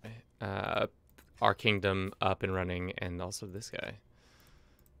this guy. Our kingdom up and running, and also this guy.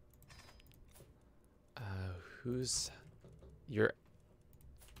 Who's your...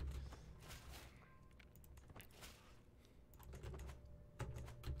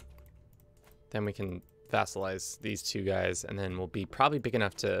 Then we can vassalize these two guys, and then we'll be probably big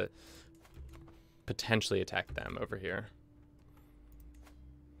enough to potentially attack them over here.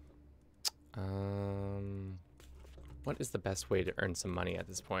 What is the best way to earn some money at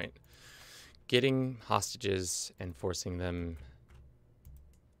this point? Getting hostages and forcing them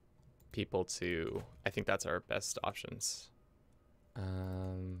people to... I think that's our best options.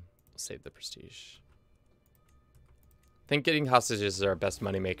 Save the prestige. I think getting hostages is our best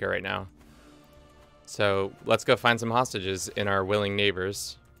moneymaker right now. So let's go find some hostages in our willing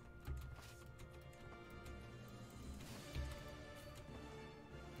neighbors.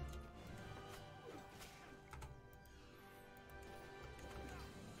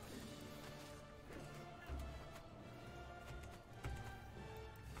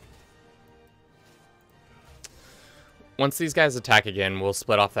 Once these guys attack again, we'll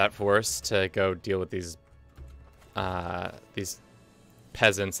split off that force to go deal with these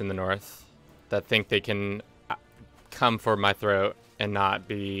peasants in the north that think they can come for my throat and not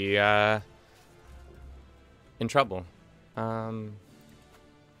be in trouble.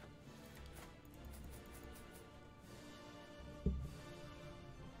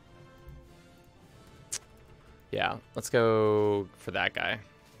 Yeah, let's go for that guy.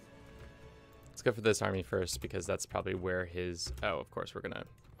 Let's go for this army first because that's probably where his... Oh, of course, we're gonna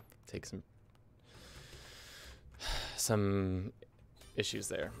take some issues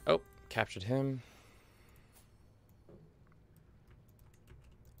there. Oh, captured him.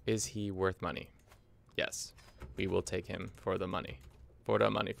 Is he worth money? Yes, we will take him for the money. For the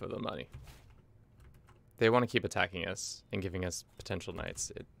money, for the money. They want to keep attacking us and giving us potential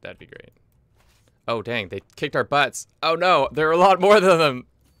knights. That'd be great. Oh, dang, they kicked our butts. Oh, no, there are a lot more than them.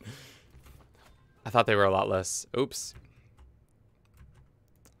 I thought they were a lot less. Oops.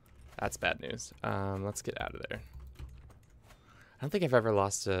 That's bad news. Let's get out of there. I don't think I've ever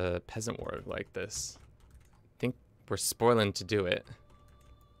lost a peasant war like this. I think we're spoiling to do it.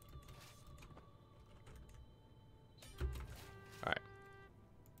 Alright.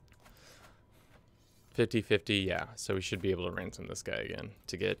 50-50, yeah. So we should be able to ransom this guy again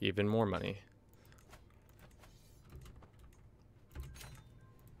to get even more money.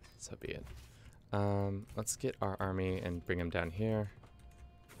 So be it. Let's get our army and bring him down here.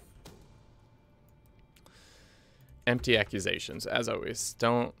 Empty accusations, as always.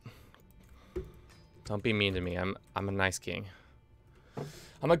 Don't be mean to me. I'm a nice king.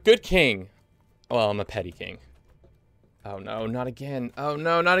 I'm a good king. Well, I'm a petty king. Oh no, not again. Oh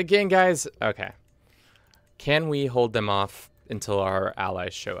no, not again, guys. Okay. Can we hold them off until our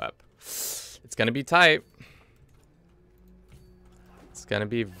allies show up? It's gonna be tight. It's gonna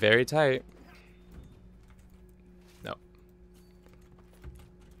be very tight. No.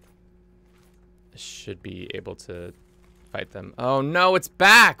 I should be able to fight them. Oh no, it's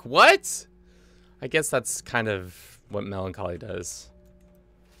back! What? I guess that's kind of what melancholy does.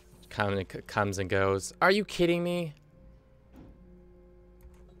 Comes and goes. Are you kidding me?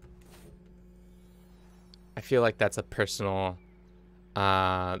 I feel like that's a personal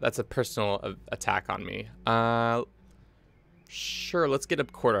attack on me. Sure, let's get a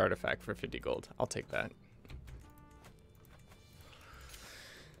court artifact for 50 gold. I'll take that.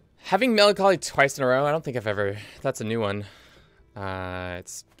 Having melancholy twice in a row, I don't think I've ever... That's a new one.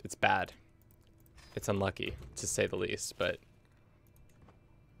 It's bad. It's unlucky, to say the least, but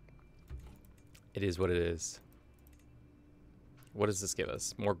it is what it is. What does this give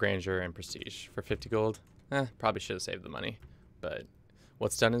us? More grandeur and prestige for 50 gold? Probably should have saved the money, but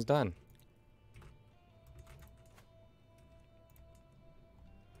what's done is done.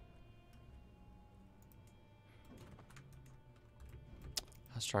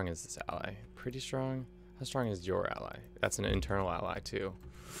 How strong is this ally? Pretty strong. How strong is your ally? That's an internal ally too.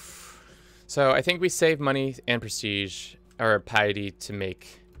 So I think we save money and prestige or piety to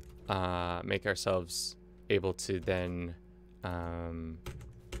make ourselves able to then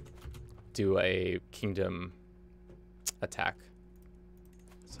do a kingdom attack.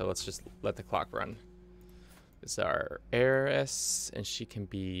 So let's just let the clock run. This is our heiress, and she can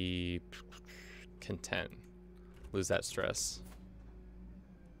be content. Lose that stress.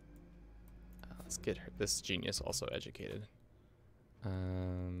 Let's get her, this genius also educated.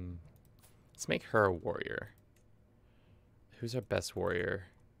 Let's make her a warrior. Who's our best warrior?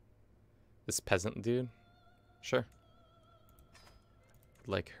 This peasant dude? Sure. I'd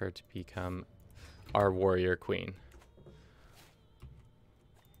like her to become our warrior queen.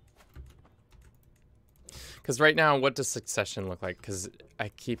 Because right now, what does succession look like? Because I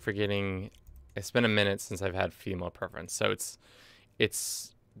keep forgetting. It's been a minute since I've had female preference. So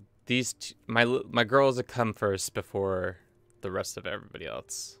it's these two, my girls that come first before the rest of everybody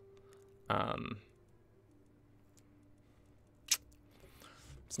else.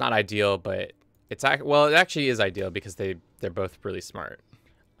 It's not ideal, but it actually is ideal because they're both really smart.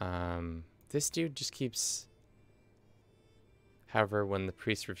 This dude just keeps However, when the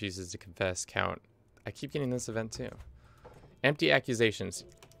priest refuses to confess, count. I keep getting this event too. Empty accusations.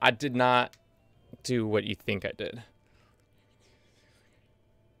 I did not do what you think I did.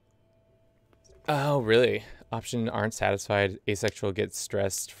 Oh, really? Option aren't satisfied. Asexual gets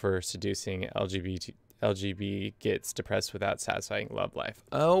stressed for seducing. LGB gets depressed without satisfying love life.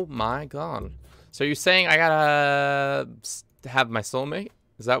 Oh my god. So you're saying I gotta have my soulmate?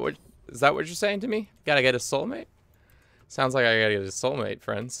 Is that what you're saying to me? Gotta get a soulmate? Sounds like I gotta get a soulmate,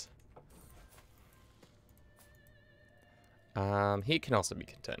 friends. He can also be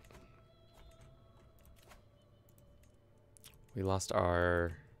content. We lost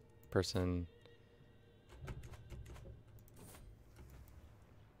our person.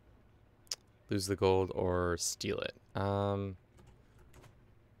 Lose the gold or steal it.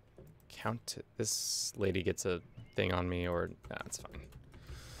 Count it. This lady gets a thing on me, or nah, it's fine.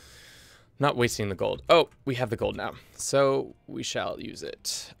 Not wasting the gold. Oh, we have the gold now, so we shall use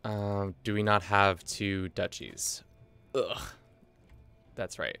it. Do we not have 2 duchies? Ugh.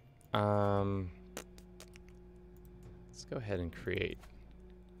 That's right. Let's go ahead and create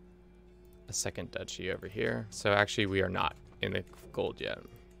a second duchy over here. So actually, we are not in the gold yet.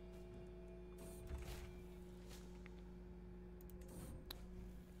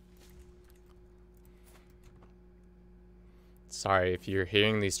 Sorry if you're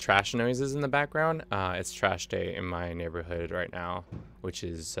hearing these trash noises in the background. It's trash day in my neighborhood right now, which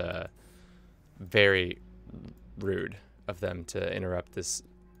is very rude of them to interrupt this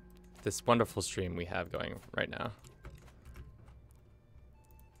wonderful stream we have going right now.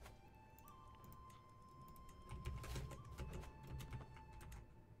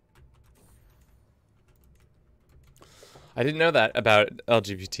 I didn't know that about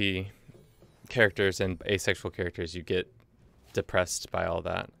LGBT characters and asexual characters. You get depressed by all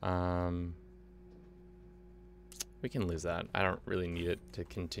that. We can lose that. I don't really need it to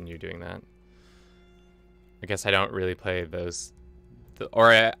continue doing that. I guess I don't really play those,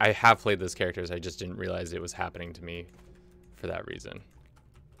 or I have played those characters. I just didn't realize it was happening to me for that reason.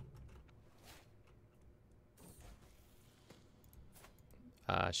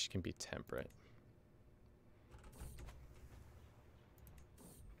 She can be temperate.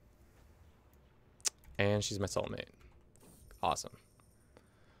 And she's my soulmate. Awesome.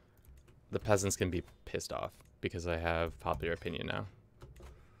 The peasants can be pissed off because I have popular opinion now.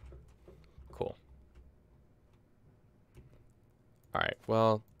 Cool. Alright,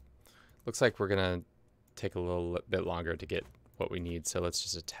 well, looks like we're gonna take a little bit longer to get what we need, so let's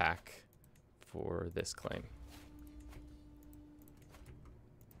just attack for this claim.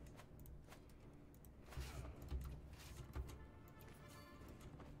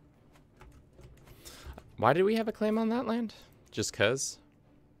 Why did we have a claim on that land? Just cause?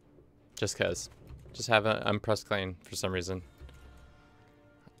 Just cause. Just have an unpressed claim for some reason.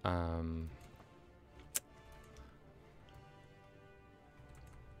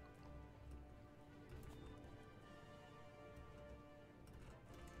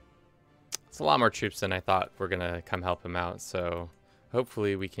 It's a lot more troops than I thought were gonna come help him out, so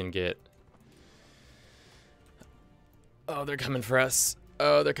hopefully we can get... Oh, they're coming for us.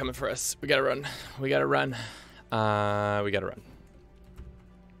 Oh, they're coming for us. We gotta run. We gotta run. We gotta run.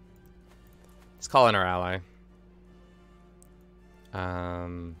 Let's call in our ally.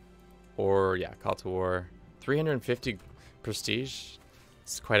 Or, yeah, call to war. 350 prestige.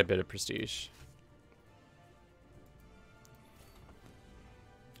 It's quite a bit of prestige.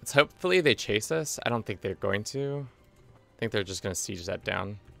 It's hopefully they chase us. I don't think they're going to. I think they're just going to siege that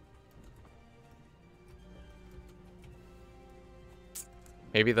down.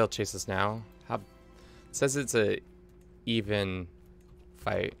 Maybe they'll chase us now. It says it's a even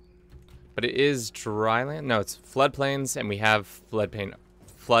fight. But it is dry land? No, it's floodplains, and we have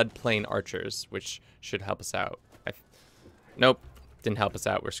floodplain archers, which should help us out. Nope, didn't help us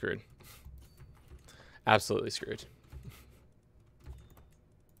out. We're screwed. Absolutely screwed.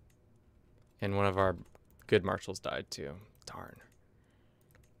 And one of our good marshals died too. Darn.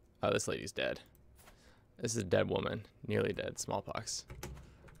 Oh, this lady's dead. This is a dead woman. Nearly dead. Smallpox.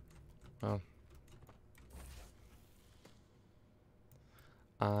 Well.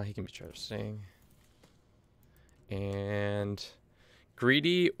 He can be trusting. And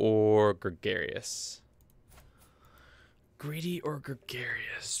greedy or gregarious? Greedy or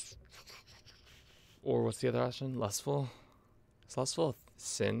gregarious? Or what's the other option? Lustful? Is lustful a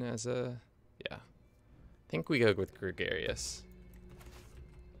sin as a... Yeah. I think we go with gregarious.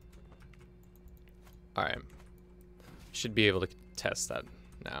 Alright. Should be able to test that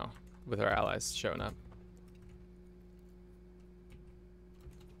now with our allies showing up.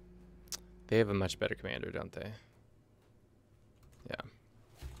 They have a much better commander, don't they?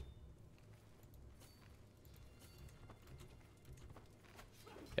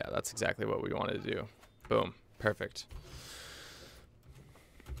 Yeah, that's exactly what we wanted to do. Boom. Perfect.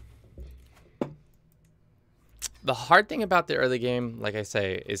 The hard thing about the early game, like I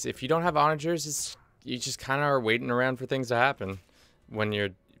say, is if you don't have onagers, you just kind of are waiting around for things to happen. When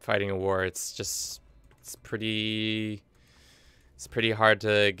you're fighting a war, it's pretty hard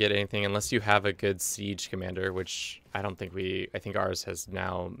to get anything unless you have a good siege commander, which I don't think I think ours has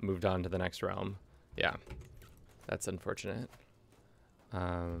now moved on to the next realm. Yeah, that's unfortunate.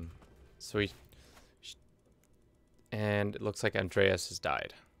 And it looks like Andreas has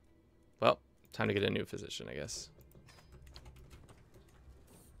died. Well, time to get a new physician, I guess.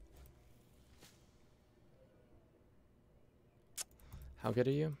 How good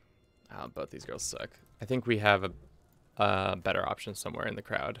are you? Oh, both these girls suck. I think we have a better option somewhere in the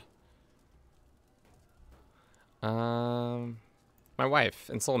crowd. My wife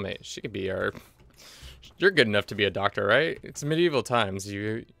and soulmate. She could be our... You're good enough to be a doctor, right? It's medieval times.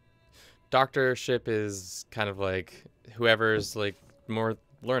 Doctorship is kind of like whoever's like more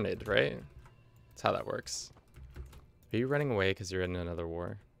learned, right? That's how that works. Are you running away because you're in another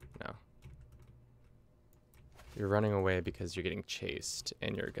war? No. You're running away because you're getting chased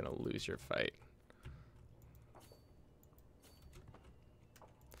and you're gonna lose your fight.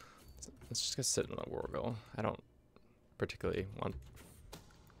 Let's just go sit in a wargle. I don't particularly want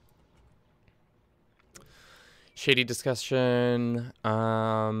shady discussion.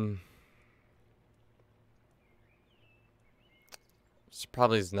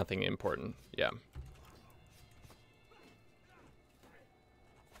 Probably is nothing important. Yeah.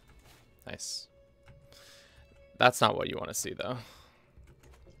 Nice. That's not what you want to see, though.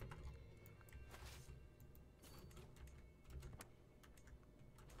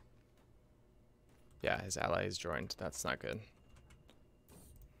 Yeah, his ally is joined. That's not good.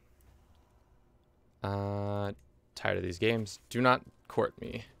 Tired of these games. Do not court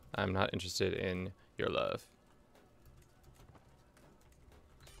me. I'm not interested in your love.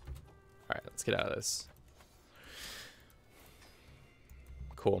 Alright, let's get out of this.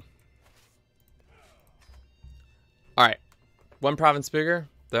 Cool. Alright. One province bigger.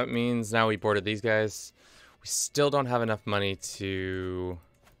 That means now we boarded these guys. We still don't have enough money to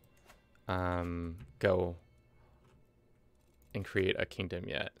go and create a kingdom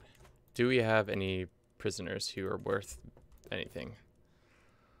yet. Do we have any prisoners who are worth anything?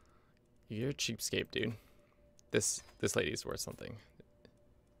 You're a cheapskate, dude. This lady's worth something.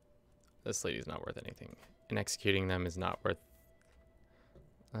 This lady's not worth anything. And executing them is not worth...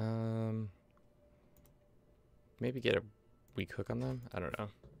 maybe get a weak hook on them? I don't know.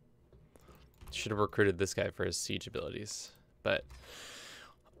 Should have recruited this guy for his siege abilities. But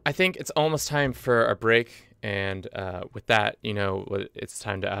I think it's almost time for a break. And with that, you know, it's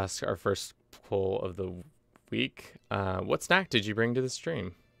time to ask our first poll of the week. What snack did you bring to the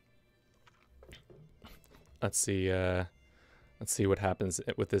stream? Let's see what happens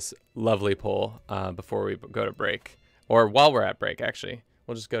with this lovely poll before we go to break. Or while we're at break, actually.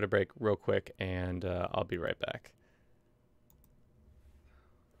 We'll just go to break real quick, and I'll be right back.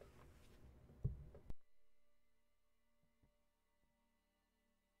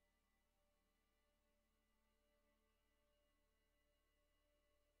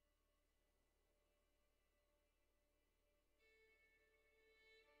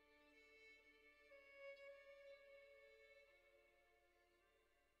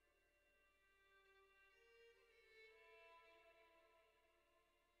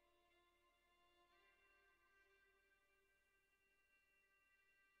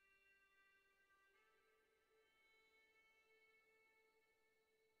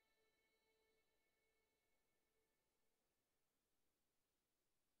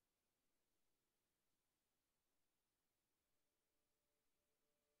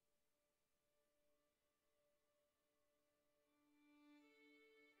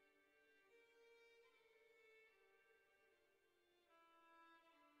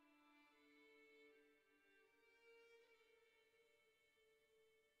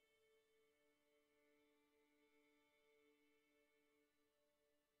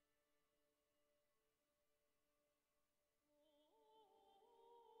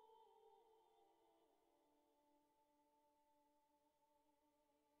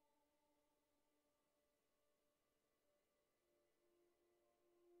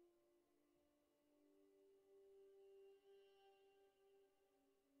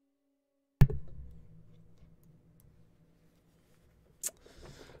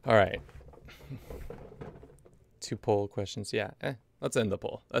 All right. 2 poll questions. Yeah, let's end the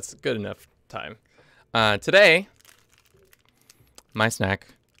poll. That's good enough time. Today, my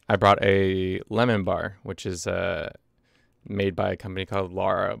snack, I brought a lemon bar, which is made by a company called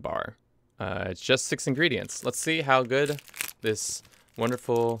Lara Bar. It's just 6 ingredients. Let's see how good this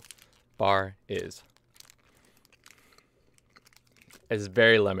wonderful bar is. It's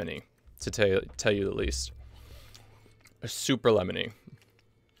very lemony, to tell you the least. It's super lemony.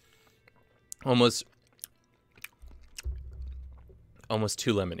 Almost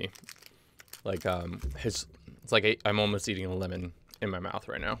too lemony. Like it's like I'm almost eating a lemon in my mouth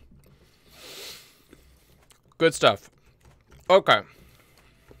right now. Good stuff. Okay.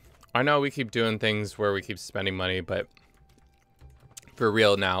 I know we keep doing things where we keep spending money, but for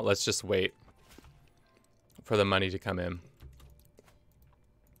real now, let's just wait for the money to come in.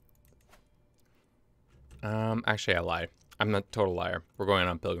 Actually, I lied. I'm a total liar. We're going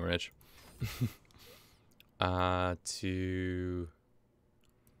on pilgrimage.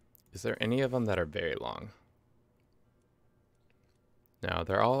 Is there any of them that are very long? No,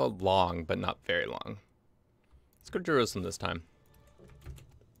 they're all long, but not very long. Let's go to Jerusalem this time.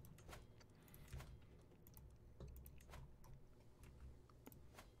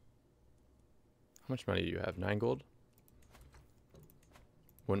 How much money do you have? 9 gold?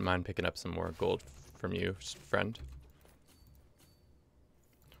 Wouldn't mind picking up some more gold from you, friend.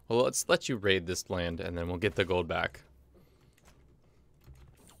 Well, let's let you raid this land, and then we'll get the gold back.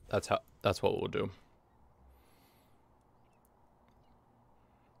 That's what we'll do.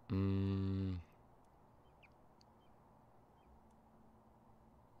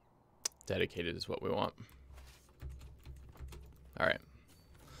 Dedicated is what we want. All right,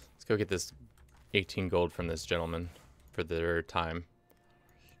 let's go get this 18 gold from this gentleman for their time.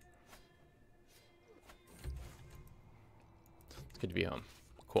 It's good to be home.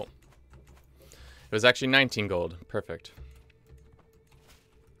 Cool. It was actually 19 gold. Perfect.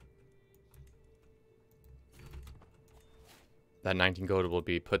 That 19 gold will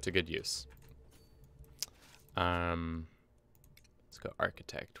be put to good use. Let's go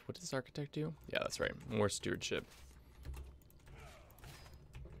architect. What does architect do? Yeah, that's right. More stewardship.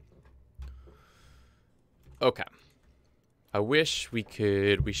 Okay. I wish we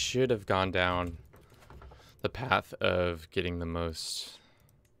should have gone down the path of getting the most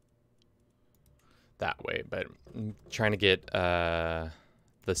that way, but I'm trying to get the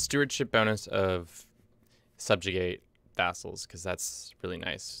stewardship bonus of subjugate vassals, because that's really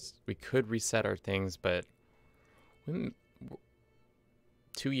nice. We could reset our things, but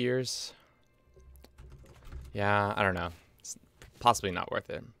 2 years, yeah, I don't know. It's possibly not worth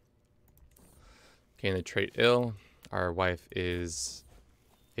it. Okay, the trait ill. Our wife is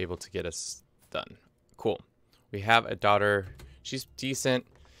able to get us done. Cool. We have a daughter. She's decent.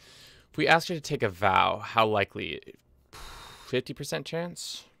 If we ask her to take a vow, how likely? 50%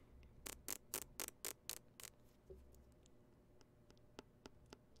 chance?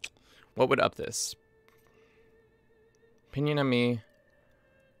 What would up this? Opinion on me.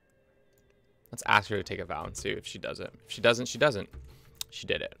 Let's ask her to take a vow and see if she does it. If she doesn't, she doesn't. She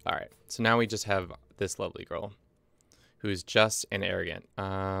did it. All right. So now we just have this lovely girl who's just and arrogant.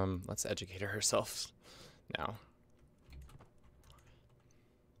 Let's educate her herself now.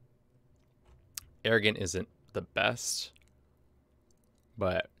 Arrogant isn't the best,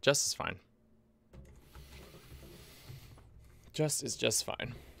 but just is fine. Just is just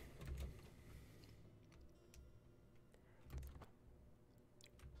fine.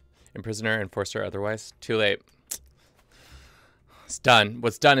 Imprison her and force her otherwise. Too late. It's done.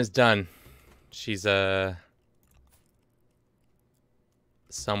 What's done is done. She's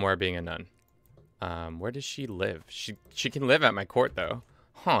somewhere being a nun. Where does she live? She can live at my court though.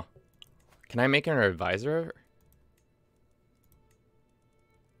 Huh. Can I make her an advisor?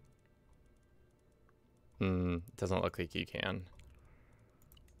 Doesn't look like you can.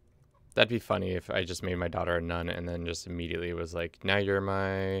 That'd be funny if I just made my daughter a nun and then just immediately was like, now you're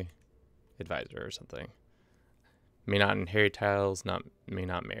my advisor or something. May not inherit titles, may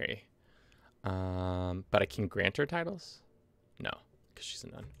not marry. But I can grant her titles? No, because she's a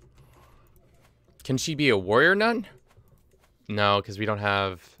nun. Can she be a warrior nun? No, because we don't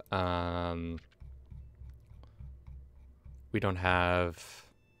have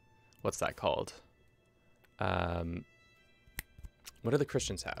what's that called? What do the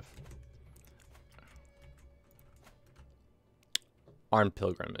Christians have? Armed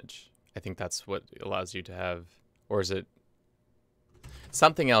pilgrimage. I think that's what allows you to have, or is it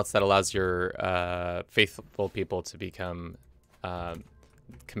something else that allows your faithful people to become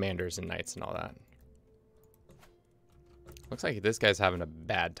commanders and knights and all that? Looks like this guy's having a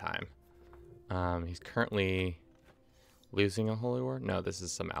bad time. He's currently losing a holy war. No, this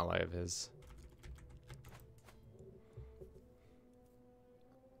is some ally of his.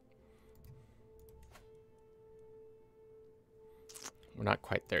 We're not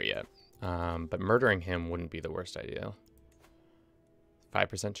quite there yet. But murdering him wouldn't be the worst idea.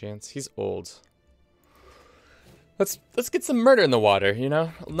 5% chance. He's old. Let's get some murder in the water, you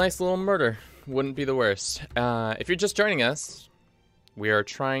know? A nice little murder wouldn't be the worst. If you're just joining us, we are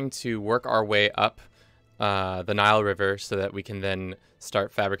trying to work our way up the Nile River so that we can then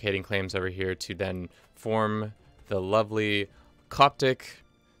start fabricating claims over here to then form the lovely Coptic,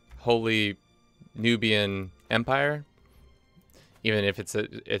 holy Nubian empire. Even if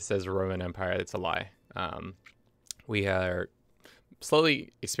it says Roman Empire, it's a lie. We are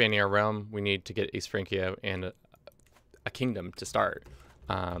slowly expanding our realm. We need to get East Francia and a kingdom to start.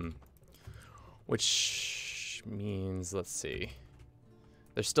 Which means, let's see.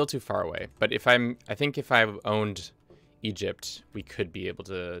 They're still too far away. But I think if I owned Egypt, we could be able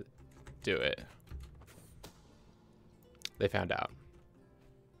to do it. They found out.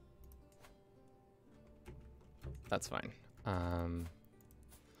 That's fine.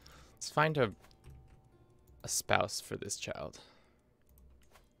 Let's find a spouse for this child.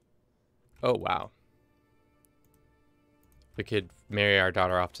 Oh, wow. We could marry our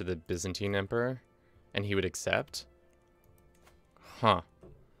daughter off to the Byzantine emperor, and he would accept? Huh.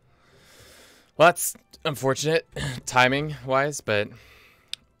 Well, that's unfortunate, timing-wise, but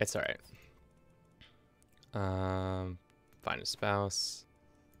it's alright. Find a spouse.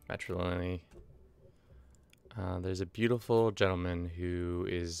 Matrimony. There's a beautiful gentleman who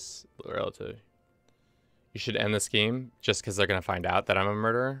is relative. You should end this game just because they're going to find out that I'm a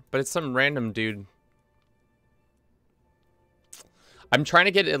murderer. But it's some random dude. I'm trying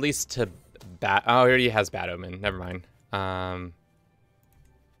to get at least to Bat. Oh, he already has Bad Omen. Never mind.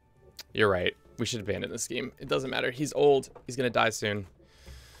 You're right. We should abandon this game. It doesn't matter. He's old. He's going to die soon.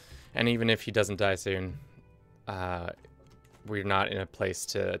 And even if he doesn't die soon, we're not in a place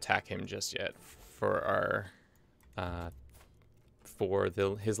to attack him just yet for our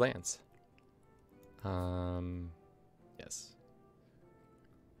his lands. Yes.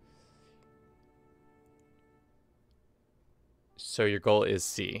 So your goal is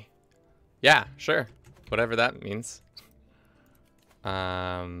C. Yeah, sure. Whatever that means. We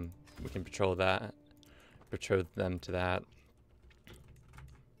can patrol that. Betroth them to that.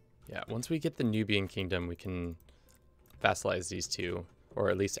 Yeah, once we get the Nubian kingdom, we can vassalize these two, or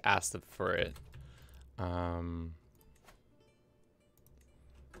at least ask them for it.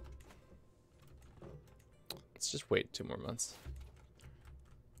 Let's just wait 2 more months.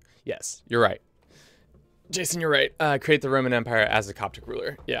 Yes, you're right. Jason, you're right. Create the Roman Empire as a Coptic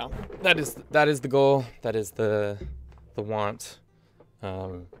ruler. Yeah, that is the goal. That is the want.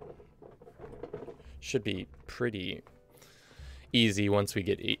 Should be pretty easy once we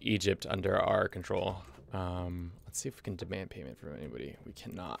get Egypt under our control. Let's see if we can demand payment from anybody. We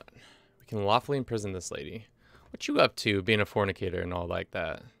cannot. We can lawfully imprison this lady. What you up to, being a fornicator and all like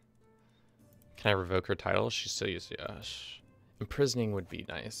that? Can I revoke her title? She's still used to us. Imprisoning would be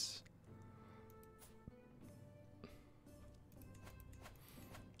nice.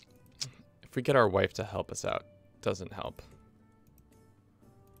 If we get our wife to help us out, doesn't help.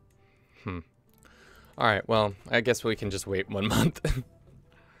 Alright, well, I guess we can just wait 1 month.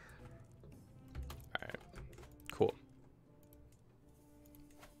 Alright, cool.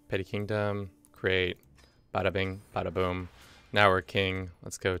 Petty Kingdom, create, bada bing, bada boom. Now we're king.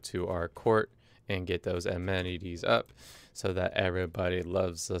 Let's go to our court and get those amenities up so that everybody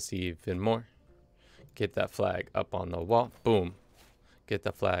loves us even more. Get that flag up on the wall, boom. Get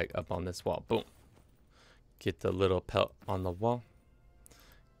the flag up on this wall, boom. Get the little pelt on the wall.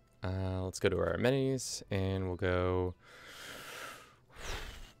 Let's go to our amenities and we'll go.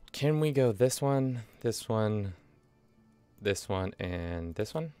 Can we go this one, this one, this one, and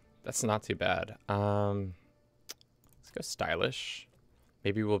this one? That's not too bad. Let's go stylish.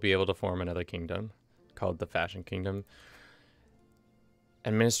 Maybe we'll be able to form another kingdom called the Fashion Kingdom.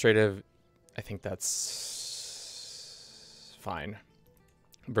 Administrative, I think that's fine.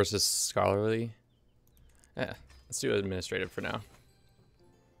 Versus scholarly. Yeah, let's do administrative for now.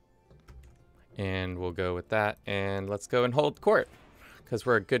 And we'll go with that. And let's go and hold court. Because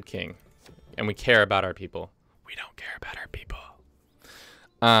we're a good king. And we care about our people. We don't care about our people.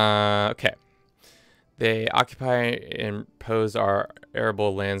 Okay. They occupy and impose our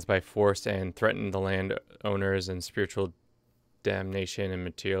arable lands by force and threaten the landowners and spiritual damnation and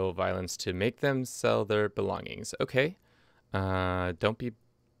material violence to make them sell their belongings. Okay. Don't be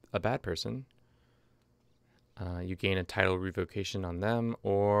a bad person. You gain a title revocation on them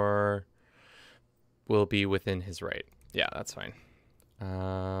or will be within his right. Yeah, that's fine.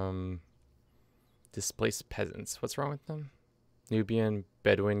 Displaced peasants. What's wrong with them? Nubian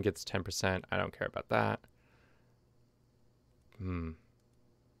Bedouin gets 10%. I don't care about that.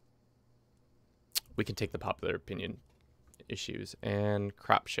 We can take the popular opinion issues and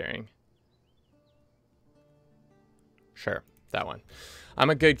crop sharing. Sure, that one. I'm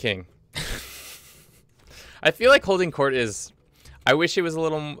a good king. I feel like holding court is... I wish it was a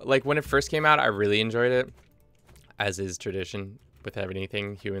little... Like, when it first came out, I really enjoyed it. As is tradition with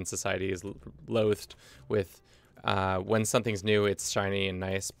anything. Human society is loathed with... when something's new, it's shiny and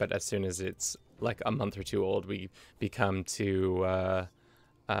nice. But as soon as it's, like, a month or two old, we become too...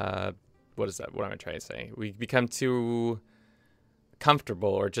 what is that? What am I trying to say? We become too comfortable,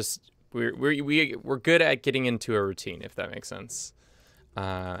 or just... We're good at getting into a routine, if that makes sense.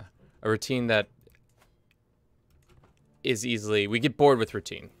 A routine that is easily... We get bored with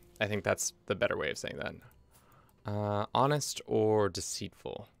routine. I think that's the better way of saying that. Honest or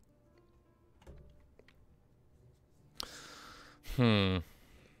deceitful? Can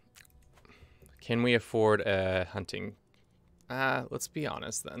we afford a hunting? Let's be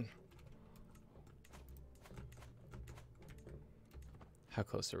honest then. How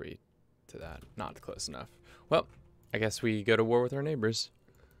close are we to that? Not close enough. Well, I guess we go to war with our neighbors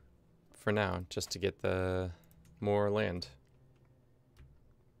for now, just to get the more land.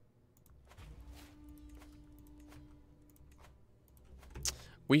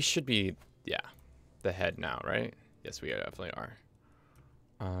 We should be, yeah, the head now, right? Yes, we definitely are.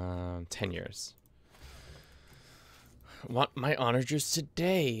 10 years. I want my onagers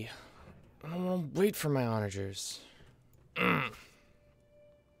today. I don't want to wait for my onagers.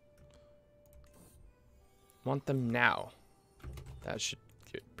 Want them now. That should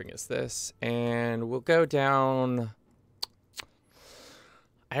bring us this. And we'll go down.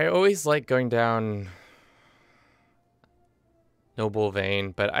 I always like going down Noble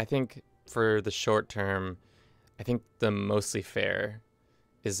Vein, but I think for the short term, I think the Mostly Fair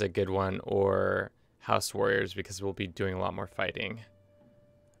is a good one, or House Warriors, because we'll be doing a lot more fighting.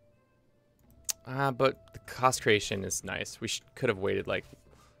 But the cost creation is nice. We could have waited like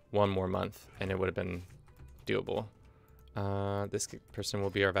 1 more month and it would have been doable. This person will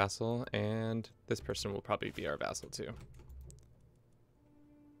be our vassal, and this person will probably be our vassal too.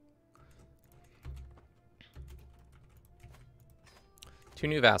 Two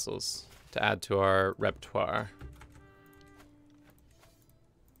new vassals to add to our repertoire.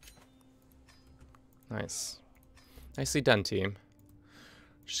 Nice. Nicely done, team.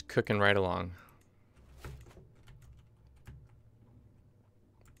 Just cooking right along.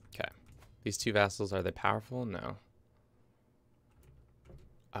 Okay. These two vassals, are they powerful? No.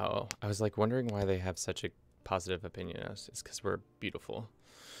 Oh, I was like wondering why they have such a positive opinion of us. It's because we're beautiful.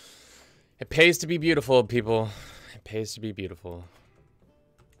 It pays to be beautiful, people. It pays to be beautiful.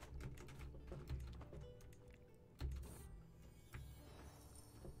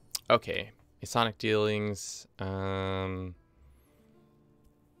 Okay. Masonic dealings.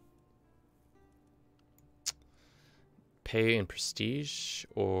 Pay and prestige,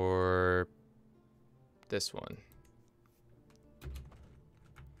 or this one?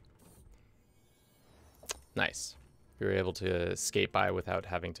 Nice. We were able to skate by without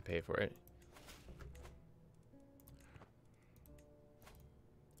having to pay for it.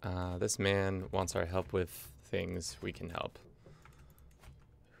 This man wants our help with things we can help.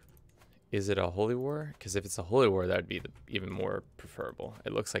 Is it a holy war? Because if it's a holy war, that would be even more preferable.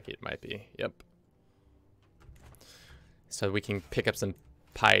 It looks like it might be. Yep. So we can pick up some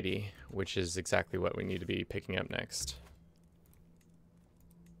piety, which is exactly what we need to be picking up next.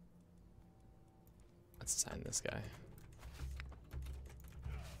 Let's assign this guy.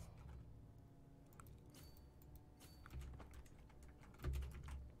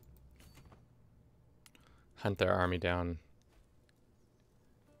 Hunt their army down.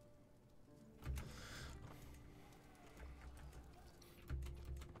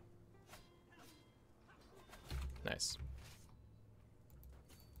 Nice.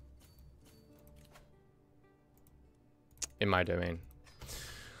 In my domain.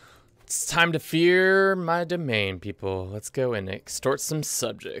 It's time to fear my domain, people. Let's go and extort some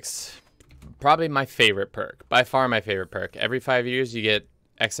subjects. Probably my favorite perk. By far my favorite perk. Every 5 years you get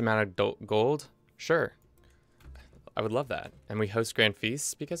X amount of gold. Sure. I would love that. And we host grand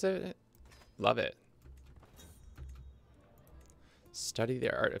feasts because of it. Love it. Study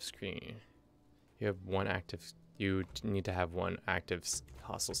the art of screen. You have one active... You need to have one active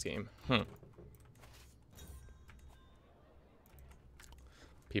hostile scheme.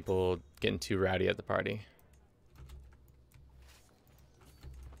 People getting too rowdy at the party.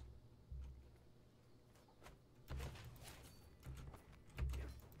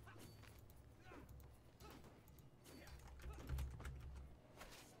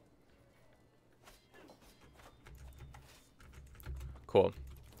 Cool.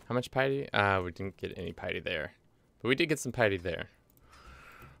 How much piety? We didn't get any piety there. But we did get some piety there.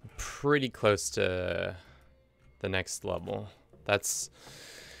 Pretty close to the next level. That's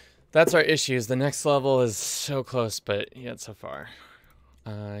our issues. The next level is so close, but yet so far.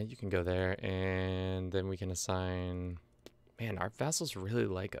 You can go there, and then we can assign... Man, our vassals really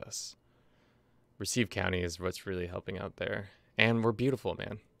like us. Receive County is what's really helping out there. And we're beautiful,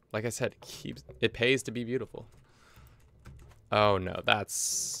 man. Like I said, it pays to be beautiful. Oh no,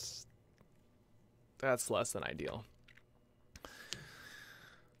 that's less than ideal.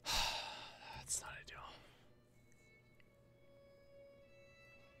 That's not ideal.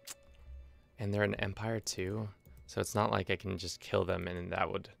 And they're an empire too, so it's not like I can just kill them and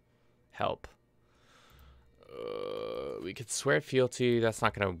that would help. We could swear fealty. That's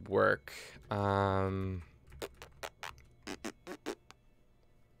not gonna work. Oh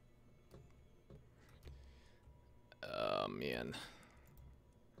man,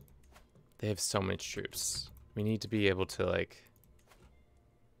 they have so much troops. We need to be able to like.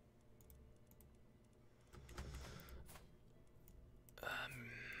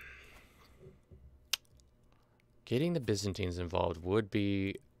 Getting the Byzantines involved would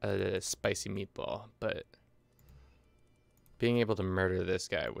be a spicy meatball, but being able to murder this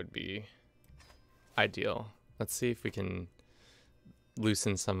guy would be ideal. Let's see if we can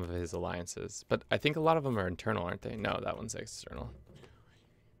loosen some of his alliances. But I think a lot of them are internal, aren't they? No, that one's external.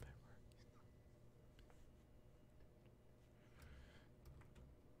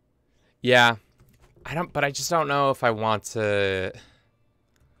 Yeah, but I just don't know if I want to.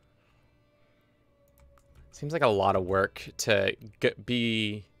 Seems like a lot of work to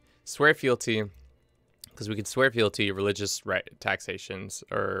swear fealty, because we could swear fealty, religious taxations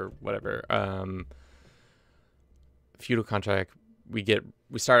or whatever. Feudal contract, we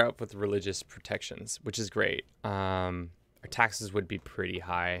start out with religious protections, which is great. Our taxes would be pretty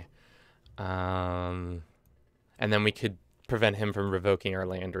high, and then we could prevent him from revoking our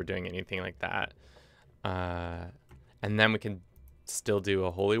land or doing anything like that. And then we can still do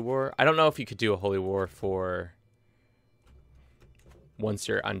a holy war. I don't know if you could do a holy war for once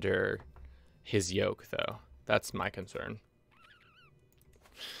you're under his yoke, though. That's my concern.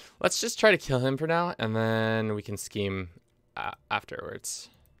 Let's just try to kill him for now, and then we can scheme afterwards.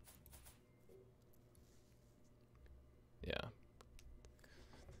 Yeah.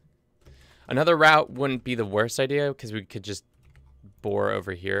 Another route wouldn't be the worst idea, because we could just bore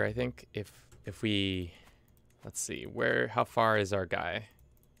over here, I think. If we... Let's see, how far is our guy?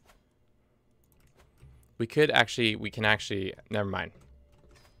 We can actually, never mind.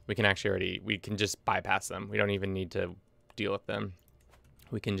 We can just bypass them. We don't even need to deal with them.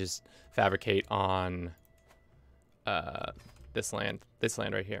 We can just fabricate on this land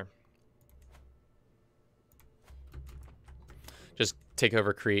right here. Just take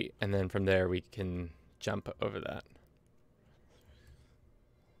over Crete, and then from there we can jump over that.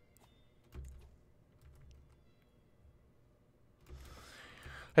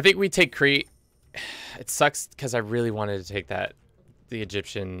 I think we take Crete. It sucks because I really wanted to take the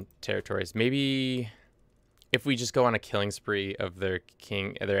Egyptian territories. Maybe if we just go on a killing spree of their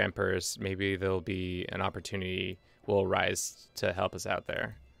emperors, maybe there'll be an opportunity will arise to help us out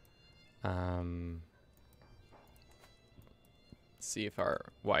there. See if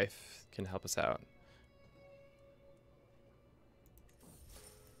our wife can help us out.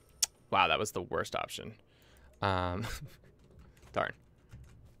 Wow, that was the worst option. Darn.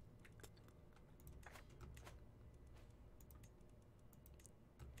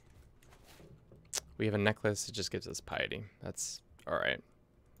 We have a necklace. It just gives us piety. That's all right.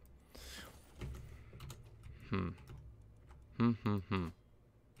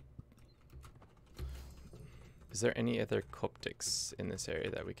 Is there any other Coptics in this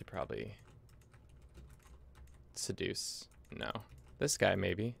area that we could probably seduce? No. This guy,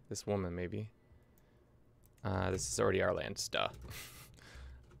 maybe. This woman, maybe. This is already our land. Duh.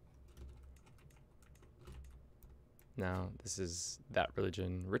 No, this is that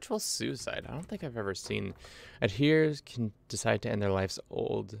religion. Ritual suicide. I don't think I've ever seen. Adherers can decide to end their lives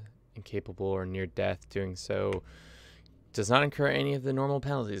old, incapable, or near death. Doing so does not incur any of the normal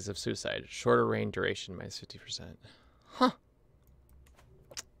penalties of suicide. Shorter reign duration, -50%. Huh.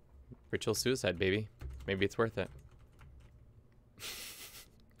 Ritual suicide, baby. Maybe it's worth it.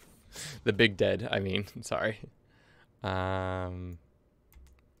 The big dead, I mean. Sorry. We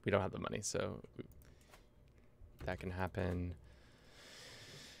don't have the money, so... that can happen.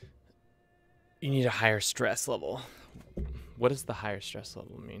 You need a higher stress level. What does the higher stress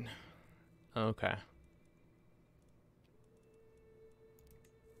level mean? Okay.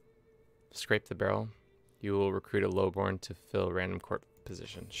 Scrape the barrel. You will recruit a lowborn to fill a random court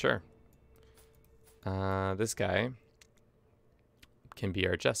position. Sure. This guy can be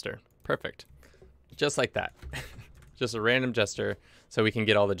our jester. Perfect. Just like that. Just a random jester, so we can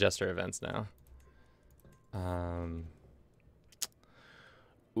get all the jester events now.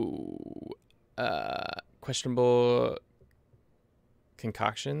 Questionable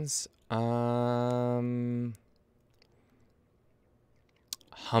concoctions.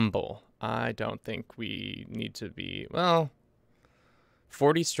 Humble. I don't think we need to be, well,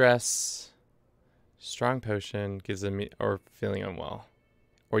 40 stress, strong potion gives them, or feeling unwell,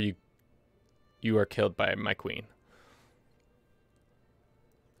 or you are killed by my queen.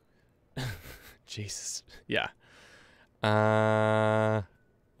 Jesus. Yeah.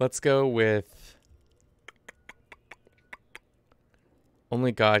 Let's go with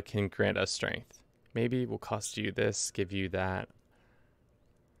only God can grant us strength. Maybe we'll cost you this, give you that.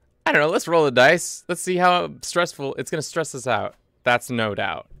 I don't know. Let's roll the dice. Let's see how stressful it's gonna stress us out. That's no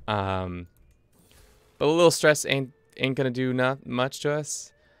doubt. But a little stress ain't gonna do not much to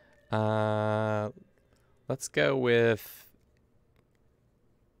us. Let's go with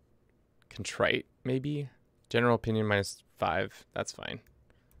contrite, maybe. General opinion -5. That's fine.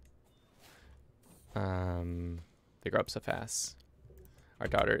 They grow up so fast. Our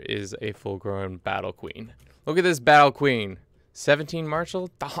daughter is a full-grown battle queen. Look at this battle queen. 17 martial?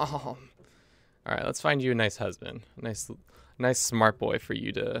 All right, let's find you a nice husband. Nice smart boy for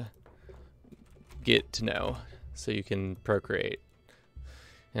you to get to know so you can procreate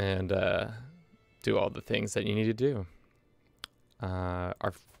and do all the things that you need to do.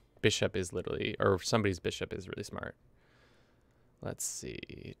 Our bishop is literally, or somebody's bishop is really smart. Let's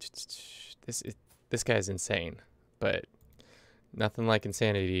see. This guy's insane, but nothing like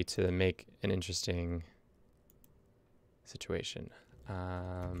insanity to make an interesting situation.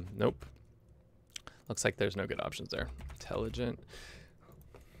 Nope. Looks like there's no good options there. Intelligent.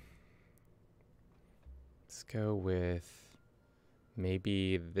 Let's go with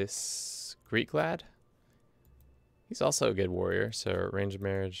maybe this Greek lad. He's also a good warrior, so arranged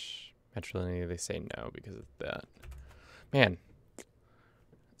marriage, matrilineal, they say no because of that. Man,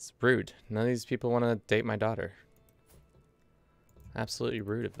 it's rude. None of these people want to date my daughter. Absolutely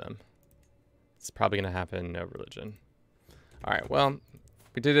rude of them. It's probably going to happen, no religion. All right, well,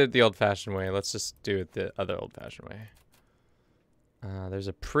 we did it the old-fashioned way. Let's just do it the other old-fashioned way. There's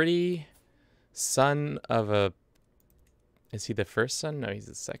a pretty son of a... Is he the first son? No, he's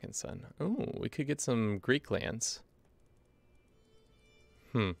the second son. Oh, we could get some Greek lands.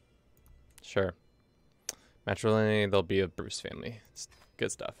 Sure. Matrilineal, they'll be a Bruce family. It's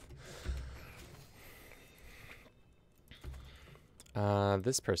good stuff.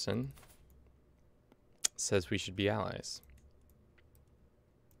 This person says we should be allies.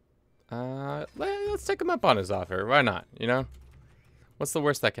 Let's take him up on his offer. Why not? You know, what's the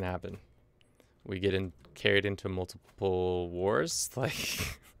worst that can happen? We get carried into multiple wars,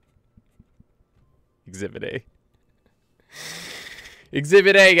 like Exhibit A.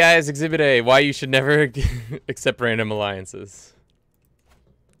 Exhibit A, guys. Exhibit A. Why you should never accept random alliances.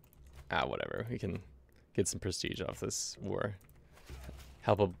 Whatever. We can get some prestige off this war.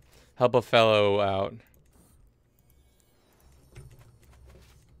 Help a fellow out.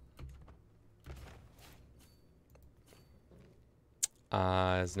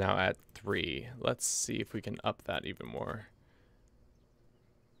 Is now at 3. Let's see if we can up that even more.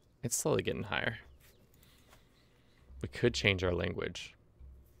 It's slowly getting higher. We could change our language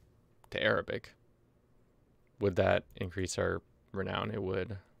to Arabic. Would that increase our renown? It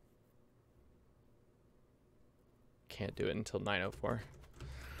would. Can't do it until 9:04.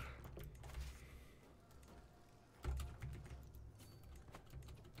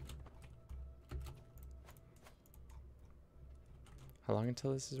 How long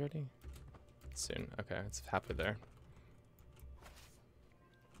until this is ready? Soon. Okay, it's halfway there.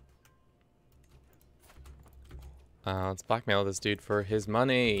 Let's blackmail this dude for his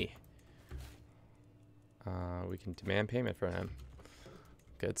money. We can demand payment from him.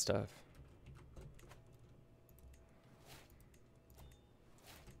 Good stuff.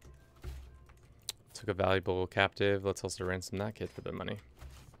 Took a valuable captive. Let's also ransom that kid for the money.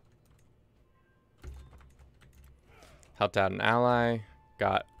 Helped out an ally.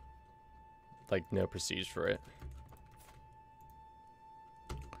 Got, like, no prestige for it.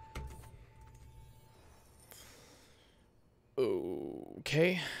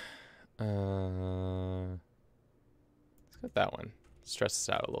 Okay. Let's go with that one. Stress us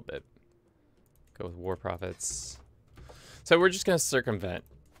out a little bit. Go with war profits. So we're just going to circumvent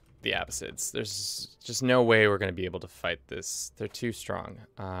the Abbasids. There's just no way we're going to be able to fight this. They're too strong.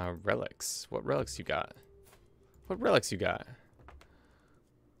 Relics. What relics you got? What relics you got?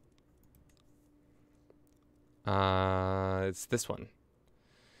 It's this one.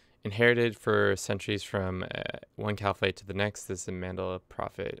 Inherited for centuries from one caliphate to the next. This is a Mandela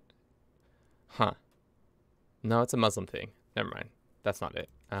prophet. Huh. No, it's a Muslim thing. Never mind. That's not it.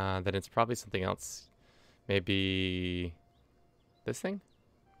 Then it's probably something else. Maybe this thing?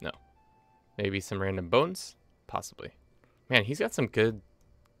 No. Maybe some random bones? Possibly. Man, he's got some good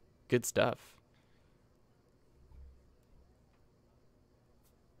stuff.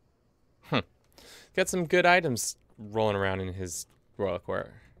 Got some good items rolling around in his royal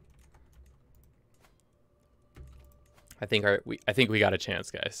court. I think we got a chance,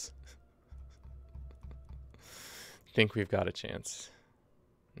 guys. I think we've got a chance.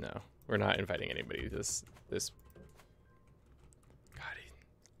 No, we're not inviting anybody. This God, he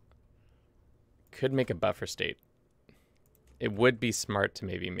could make a buffer state. It would be smart to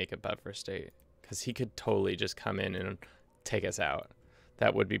maybe make a buffer state, because he could totally just come in and take us out.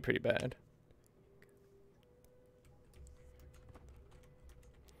 That would be pretty bad.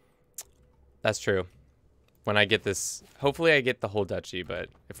 That's true. When I get this, hopefully I get the whole duchy, but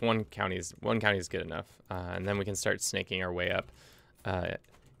if one county is good enough, and then we can start snaking our way up.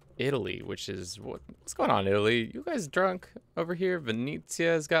 Italy, which is what's going on, Italy? You guys drunk over here?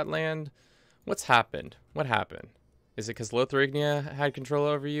 Venezia's got land. What's happened? What happened? Is it because Lotharingia had control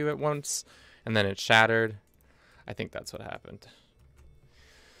over you at once, and then it shattered? I think that's what happened.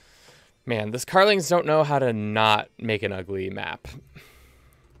 Man, this Carlings don't know how to not make an ugly map.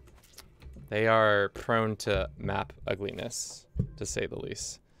 They are prone to map ugliness, to say the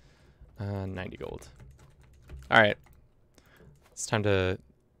least. 90 gold. All right. It's time to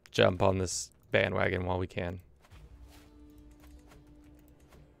jump on this bandwagon while we can.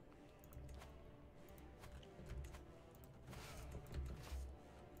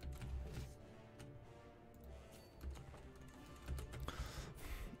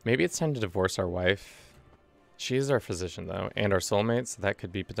 Maybe it's time to divorce our wife. She is our physician, though, and our soulmate, so that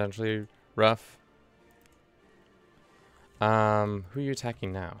could be potentially rough. Who are you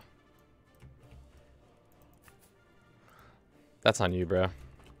attacking now? That's on you, bro.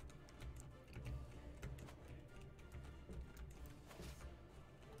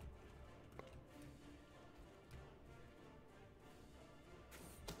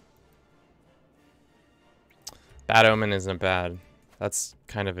 Bad Omen isn't bad. That's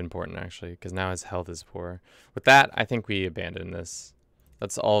kind of important, actually, because now his health is poor. With that, I think we abandon this.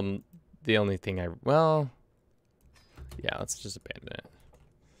 That's all. The only thing well, yeah, let's just abandon it.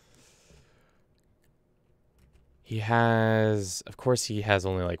 He has, of course, he has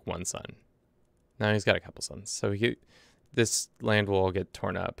only like one son. Now he's got a couple sons, so this land will all get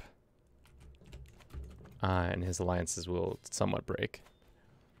torn up, and his alliances will somewhat break.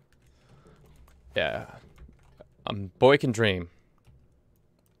 Yeah, boy can dream.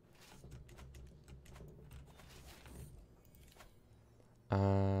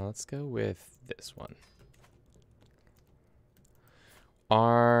 Let's go with this one.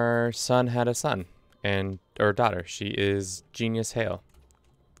 Our son had a son or daughter. She is Genius Hale.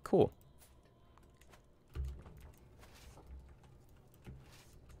 Cool.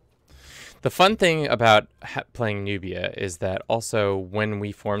 The fun thing about playing Nubia is that also when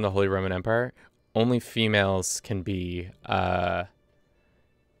we form the Holy Roman Empire, only females can be the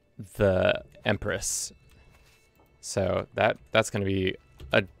Empress. So that's going to be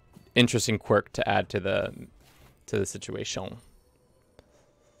an interesting quirk to add to the situation.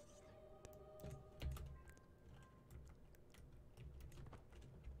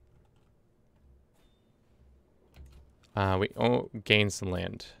 We gain some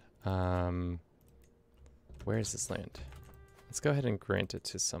land. Where is this land? Let's go ahead and grant it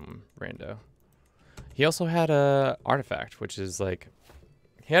to some rando. He also had a artifact, which is like,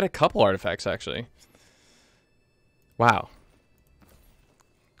 he had a couple artifacts actually. Wow.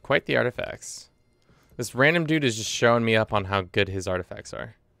 Quite the artifacts. This random dude is just showing me up on how good his artifacts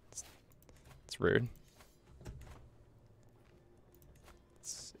are. It's rude.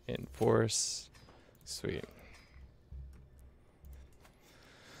 Let's enforce. Sweet.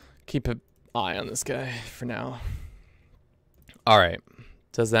 Keep an eye on this guy for now. All right.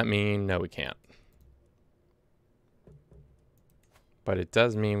 Does that mean no, we can't? But it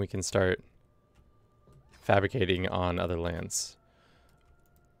does mean we can start fabricating on other lands.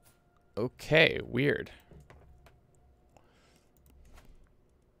 Okay, weird.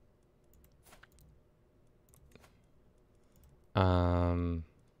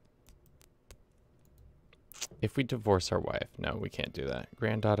 If we divorce our wife, no, we can't do that.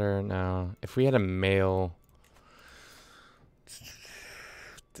 Granddaughter, no. If we had a male,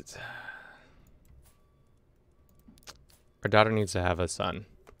 Our daughter needs to have a son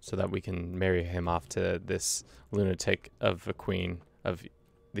so that we can marry him off to this lunatic of a queen of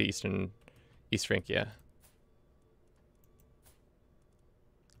the East Francia.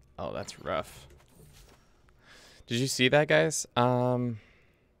 Oh, that's rough. Did you see that, guys? Yeah,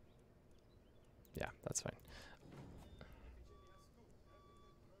 that's fine.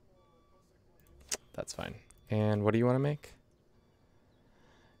 That's fine. And what do you want to make?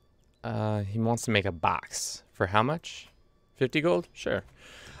 He wants to make a box. For how much? 50 gold? Sure.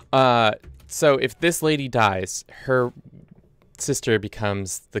 So if this lady dies, her sister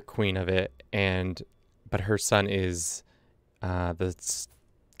becomes the queen of it, but her son is the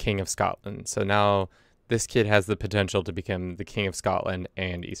king of Scotland. So now this kid has the potential to become the king of Scotland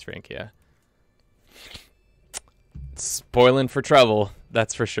and East Francia. Spoiling for trouble,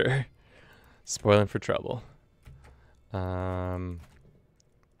 that's for sure. Spoiling for trouble. Man.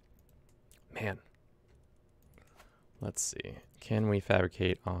 Let's see. Can we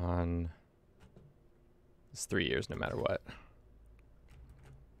fabricate on... It's 3 years no matter what.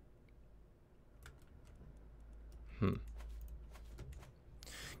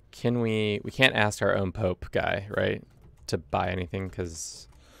 Can we can't ask our own Pope guy, right, to buy anything, because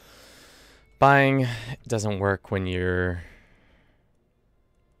buying doesn't work when you're...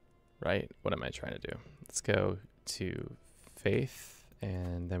 Right? What am I trying to do? Let's go to faith,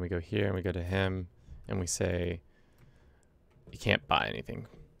 and then we go here, and we go to him, and we say, you can't buy anything.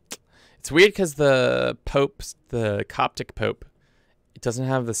 It's weird because the Coptic Pope, it doesn't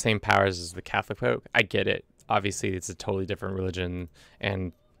have the same powers as the Catholic Pope. I get it. Obviously, it's a totally different religion,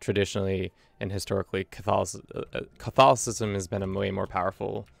 and traditionally and historically, Catholicism has been a way more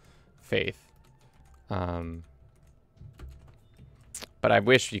powerful faith. But I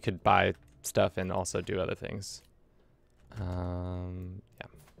wish you could buy stuff and also do other things. Yeah.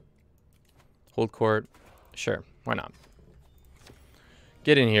 Hold court. Sure. Why not?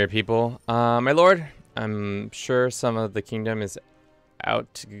 Get in here, people. My lord, I'm sure some of the kingdom is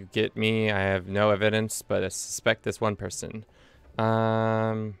out to get me. I have no evidence, but I suspect this one person.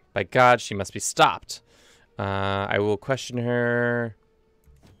 By God, she must be stopped. I will question her.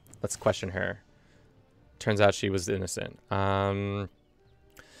 Let's question her. Turns out she was innocent.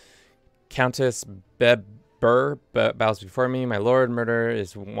 Countess Beber bows before me. My lord, murder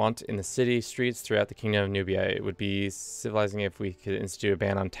is wont in the city streets throughout the kingdom of Nubia. It would be civilizing if we could institute a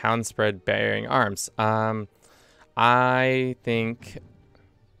ban on town spread bearing arms. I think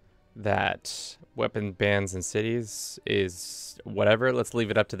that weapon bans in cities is whatever. Let's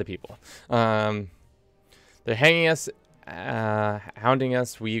leave it up to the people. They're hanging us, hounding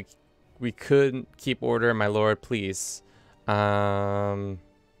us. We couldn't keep order, my lord, please.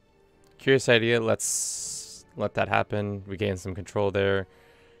 Curious idea. Let's let that happen. We gain some control there.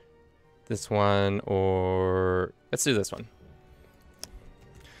 This one, or let's do this one.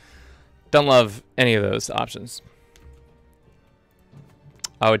 Don't love any of those options.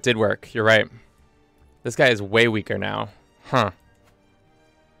 Oh, it did work. You're right. This guy is way weaker now. Huh.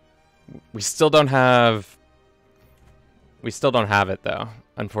 We still don't have it though,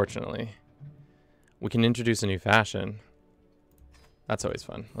 unfortunately. We can introduce a new fashion. That's always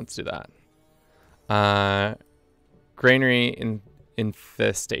fun. Let's do that. Granary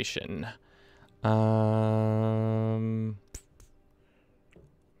infestation.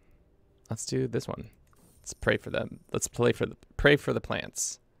 Let's do this one. Let's pray for them. Let's pray for the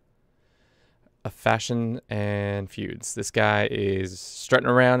plants. A fashion and feuds. This guy is strutting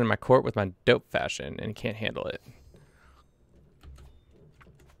around in my court with my dope fashion, and he can't handle it.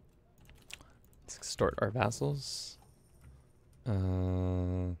 Let's extort our vassals. Let's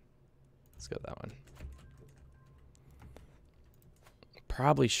go with that one.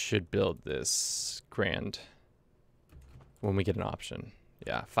 Probably should build this grand when we get an option.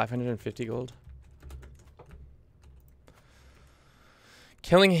 Yeah, 550 gold.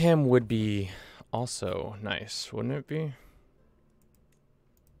 Killing him would be also nice, wouldn't it be?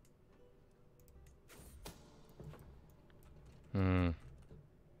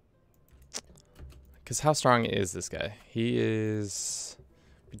 Because how strong is this guy? He is...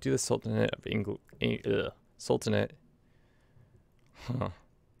 We do the Sultanate of England. Sultanate. Huh.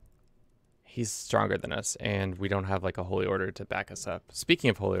 He's stronger than us, and we don't have like a holy order to back us up. Speaking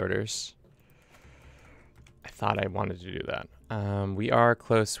of holy orders, I thought I wanted to do that. We are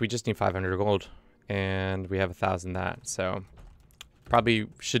close. We just need 500 gold, and we have 1,000 that. So probably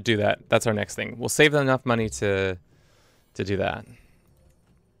should do that. That's our next thing. We'll save enough money to do that.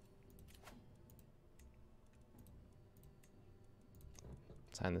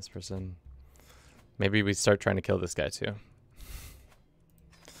 Sign this person. Maybe we start trying to kill this guy too.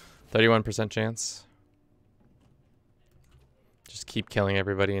 31% chance. keep killing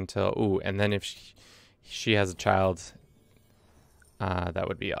everybody until... Ooh, and then if she has a child, that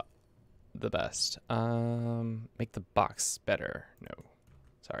would be the best. Make the box better. No.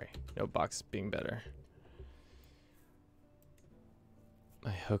 Sorry. No box being better.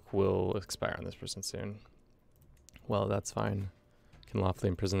 My hook will expire on this person soon. Well, that's fine. Can lawfully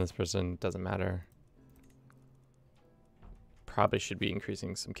imprison this person. Doesn't matter. Probably should be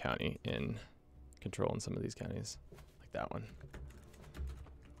increasing some county in control in some of these counties. Like that one.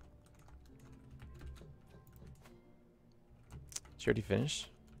 Did you already finish?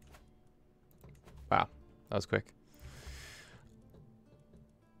 Wow. That was quick.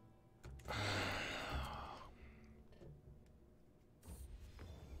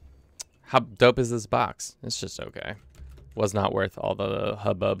 How dope is this box? It's just okay. Was not worth all the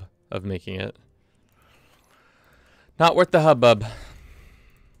hubbub of making it. Not worth the hubbub.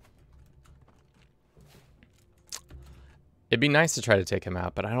 It'd be nice to try to take him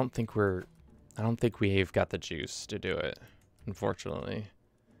out, but I don't think we've got the juice to do it, unfortunately.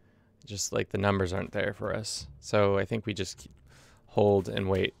 Just like the numbers aren't there for us. So I think we just hold and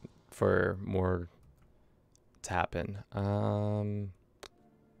wait for more to happen.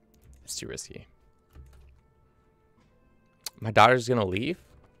 It's too risky. My daughter's gonna leave?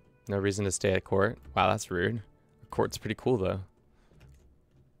 No reason to stay at court? Wow, that's rude. Court's pretty cool though.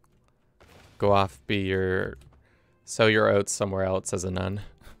 Go off, sow your oats somewhere else as a nun.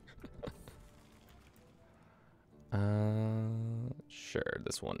 Sure,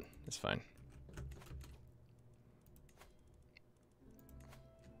 this one is fine.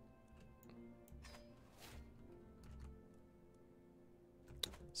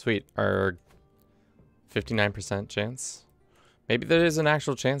 Sweet, our 59% chance. Maybe there is an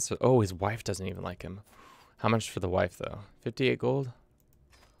actual chance. Oh, his wife doesn't even like him. How much for the wife though? 58 gold?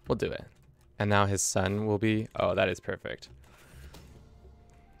 We'll do it. And now his son will be... Oh, that is perfect.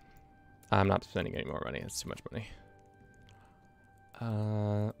 I'm not spending any more money. It's too much money.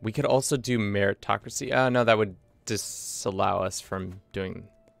 We could also do meritocracy. No, that would disallow us from doing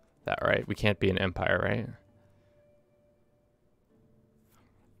that, right? We can't be an empire, right?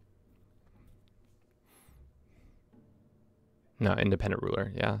 No, independent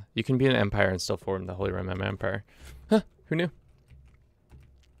ruler. Yeah, you can be an empire and still form the Holy Roman Empire. Huh, who knew?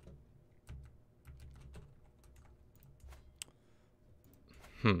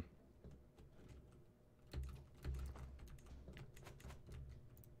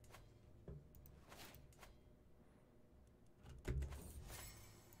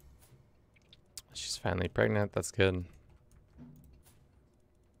 She's finally pregnant. That's good.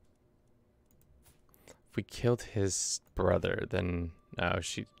 If we killed his brother, then no,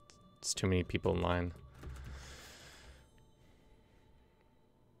 it's too many people in line.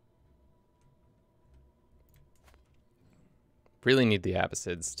 Really need the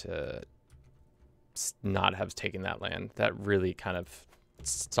Abbasids to not have taken that land. That really kind of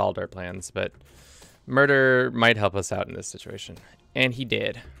stalled our plans, but murder might help us out in this situation. And he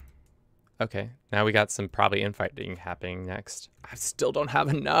did. Okay, now we got some probably infighting happening next. I still don't have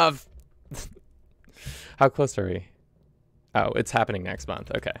enough. How close are we? Oh, it's happening next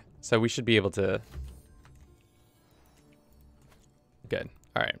month. Okay, so we should be able to... Good.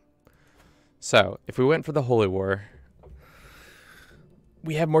 All right. So if we went for the Holy War,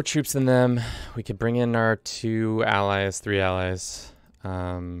 we have more troops than them. We could bring in our 2 allies, 3 allies.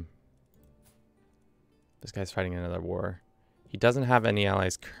 This guy's fighting another war. He doesn't have any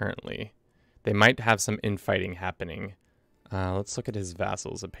allies currently. They might have some infighting happening. Let's look at his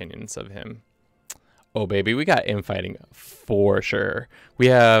vassals' opinions of him. Oh, baby, we got infighting for sure. We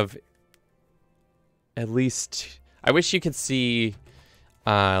have at least... I wish you could see,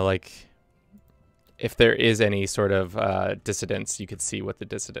 like, if there is any sort of dissidence, you could see what the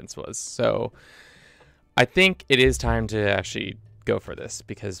dissidence was. So I think it is time to actually go for this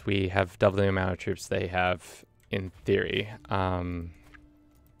because we have double the amount of troops they have in theory.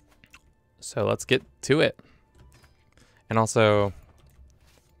 So let's get to it. And also,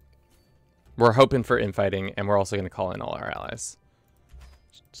 we're hoping for infighting, and we're also going to call in all our allies.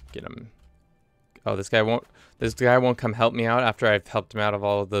 Just get them. Oh, this guy won't come help me out after I've helped him out of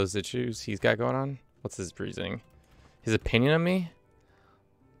all of those issues he's got going on. What's his reasoning? His opinion of me?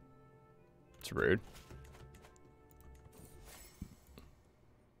 It's rude.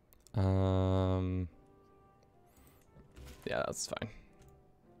 Yeah, that's fine.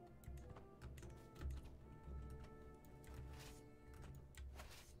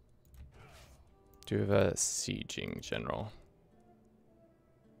 Do we have a sieging general?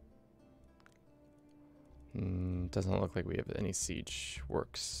 Doesn't look like we have any siege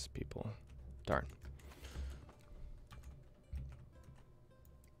works people. Darn.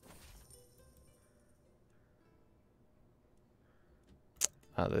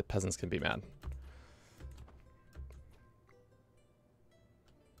 The peasants can be mad.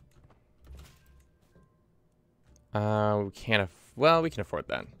 We can't. Well, we can afford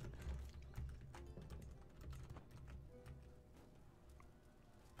that.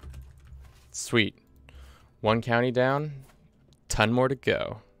 Sweet. 1 county down. Ton more to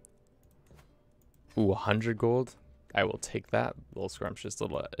go. Ooh, 100 gold. I will take that. Little scrumptious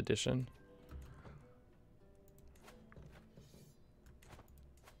little addition.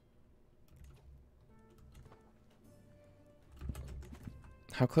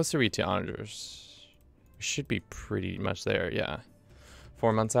 How close are we to honors? We should be pretty much there, yeah.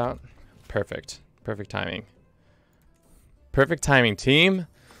 4 months out. Perfect. Perfect timing. Perfect timing, team.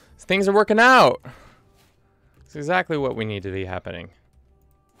 Things are working out. It's exactly what we need to be happening.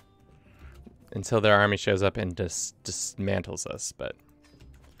 Until their army shows up and dismantles us, but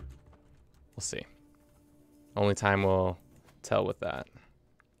we'll see. Only time will tell with that.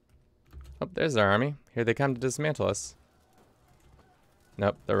 Oh, there's our army. Here they come to dismantle us.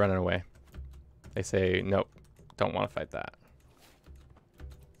 Nope, they're running away. They say, nope, don't want to fight that.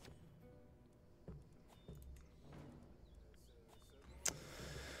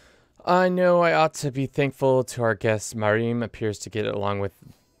 I know I ought to be thankful to our guest. Marim appears to get along with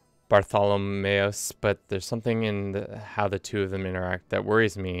Bartholomeus, but there's something in how the two of them interact that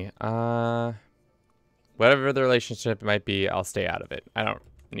worries me. Whatever the relationship might be, I'll stay out of it. I don't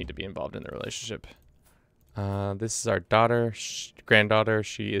need to be involved in the relationship. This is our daughter, granddaughter.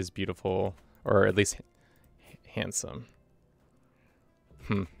 She is beautiful, or at least handsome.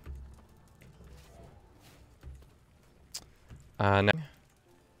 No.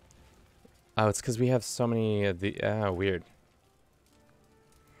 Oh, it's because we have so many of the... weird.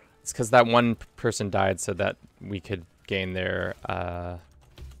 It's because that one person died so that we could gain their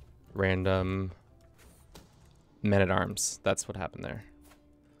random men-at-arms. That's what happened there.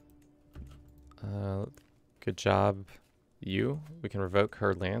 Good job, you. We can revoke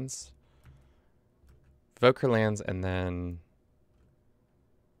her lands. Revoke her lands and then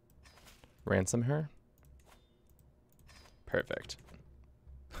ransom her. Perfect.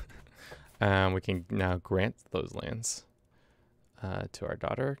 We can now grant those lands to our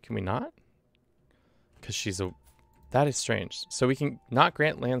daughter. Can we not? Because she's a... That is strange. So we can not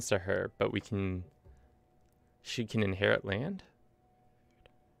grant lands to her, but we can... She can inherit land?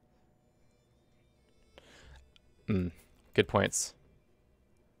 Good points.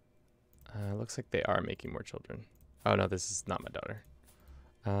 Looks like they are making more children. Oh no, this is not my daughter.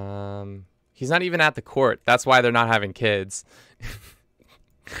 He's not even at the court. That's why they're not having kids.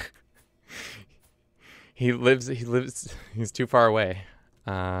 He's too far away.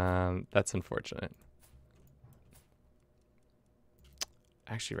 That's unfortunate.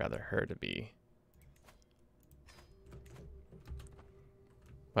 I'd actually rather her to be.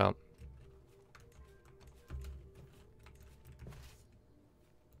 Well.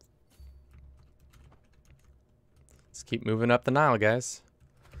 Let's keep moving up the Nile, guys.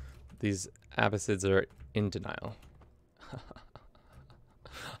 These Abbasids are in denial.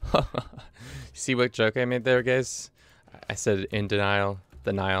 See what joke I made there, guys? I said in denial,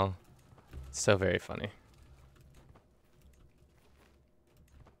 the Nile. So very funny.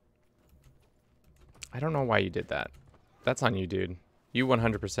 I don't know why you did that. That's on you, dude. You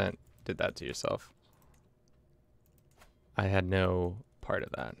 100% did that to yourself. I had no part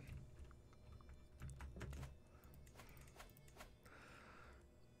of that.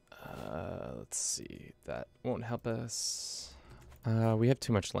 Let's see. That won't help us. We have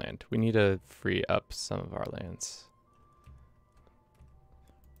too much land. We need to free up some of our lands.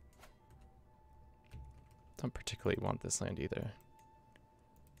 Don't particularly want this land either.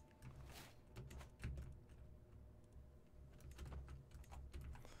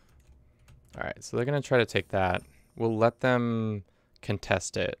 Alright, so they're going to try to take that. We'll let them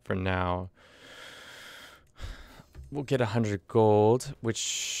contest it for now. We'll get 100 gold,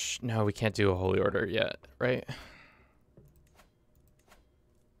 which... No, we can't do a holy order yet, right?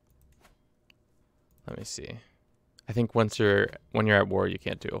 Let me see. I think when you're at war, you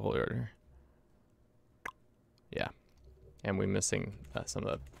can't do a holy order. Yeah. And we're missing some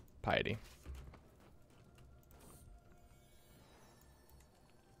of the piety.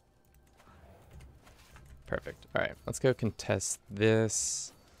 Perfect. All right, let's go contest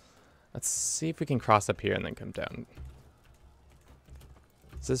this. Let's see if we can cross up here and then come down.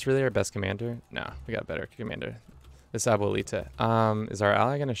 Is this really our best commander? No, we got a better commander. This Abuelita. Is our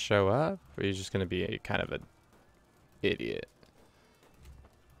ally going to show up? Or are you just going to be a kind of an idiot?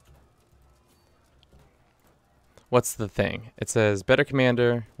 What's the thing? It says better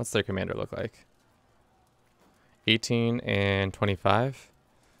commander. What's their commander look like? 18 and 25.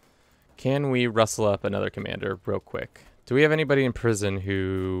 Can we rustle up another commander real quick? Do we have anybody in prison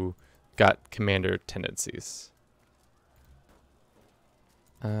who got commander tendencies?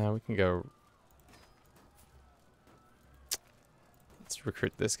 We can go. Let's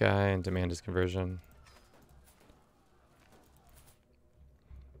recruit this guy and demand his conversion.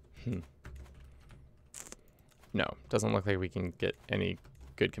 No, doesn't look like we can get any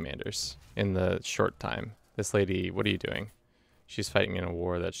good commanders in the short time. This lady, what are you doing? She's fighting in a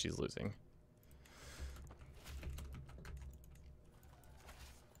war that she's losing.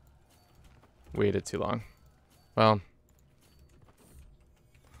 Waited too long. Well,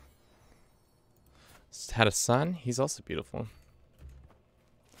 had a son. He's also beautiful.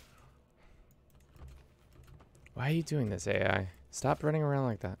 Why are you doing this, AI? Stop running around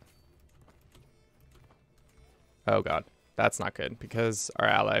like that. Oh god, that's not good because our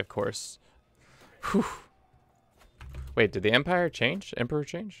ally, of course. Whew. Wait, did the Empire change? Emperor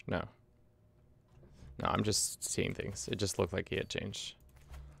change? No. No, I'm just seeing things. It just looked like he had changed.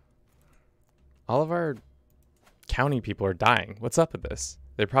 All of our county people are dying. What's up with this?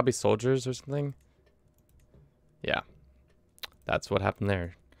 They're probably soldiers or something. Yeah, that's what happened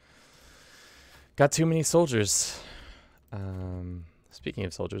there. Got too many soldiers. Speaking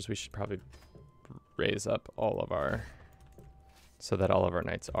of soldiers, we should probably raise up all of our, so that all of our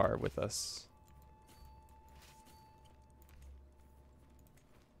knights are with us.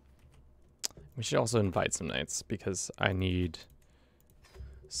 We should also invite some knights because I need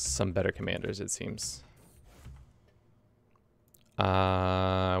some better commanders, it seems.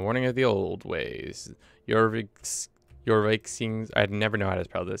 Warning of the old ways. Vikings, I'd never know how to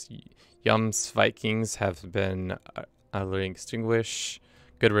spell this. Yum's Vikings have been extinguished.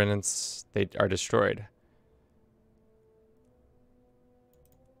 Good riddance. They are destroyed.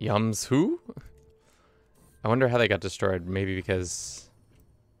 Yums who? I wonder how they got destroyed. Maybe because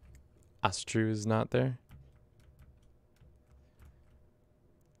Astru's not there.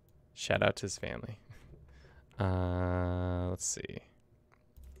 Shout out to his family. Let's see.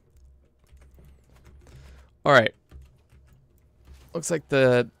 All right. Looks like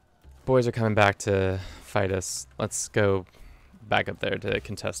the boys are coming back to fight us. Let's go back up there to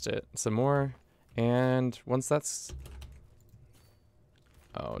contest it some more. And once that's...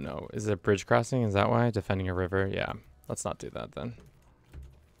 Oh no, is it a bridge crossing? Is that why? Defending a river? Yeah, let's not do that then.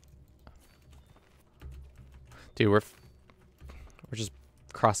 Dude, we're just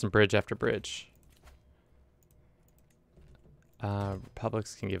crossing bridge after bridge.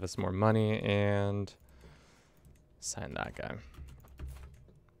 Republics can give us more money and sign that guy.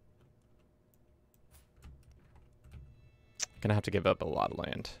 Gonna have to give up a lot of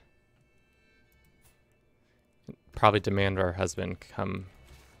land. Probably demand our husband come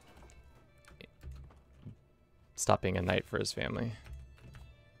stop being a knight for his family.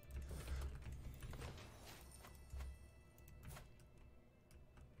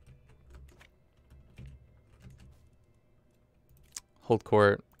 Hold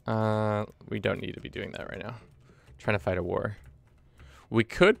court. We don't need to be doing that right now. Trying to fight a war. We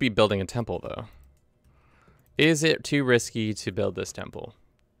could be building a temple though. Is it too risky to build this temple?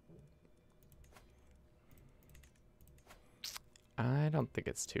 I don't think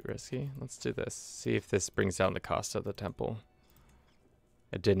it's too risky. Let's do this. See if this brings down the cost of the temple.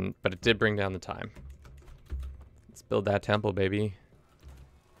 It didn't, but it did bring down the time. Let's build that temple, baby.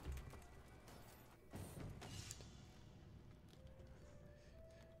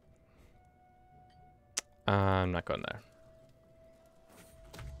 I'm not going there.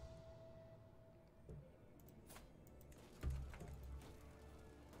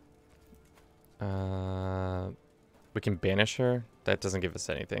 We can banish her. That doesn't give us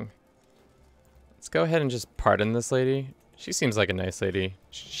anything. Let's go ahead and just pardon this lady. She seems like a nice lady.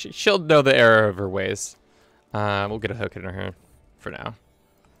 She'll know the error of her ways. We'll get a hook in her for now.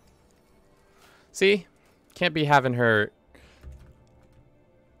 See? Can't be having her...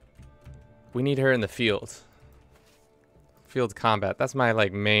 We need her in the field. Field combat. That's my,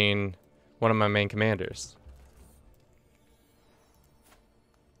 like, main... One of my main commanders.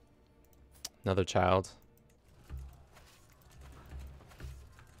 Another child.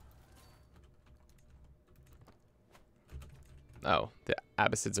 Oh, the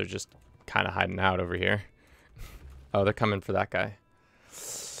Abbasids are just kind of hiding out over here. Oh, they're coming for that guy.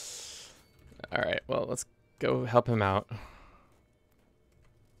 All right, well, let's go help him out.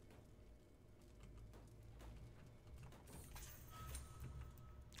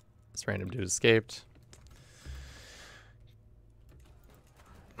 This random dude escaped.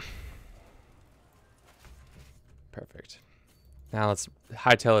 Perfect. Now let's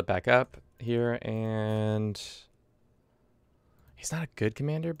hightail it back up here and... He's not a good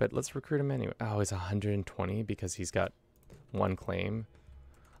commander, but let's recruit him anyway. Oh, he's 120 because he's got one claim.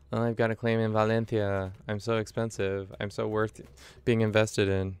 Oh, I've got a claim in Valencia. I'm so expensive. I'm so worth being invested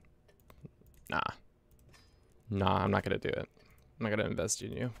in. Nah. Nah, I'm not gonna do it. I'm not gonna invest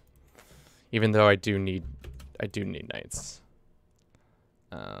in you. Even though I do need knights.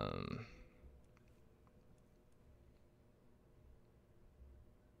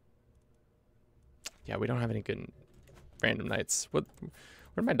 Yeah, we don't have any good random knights. What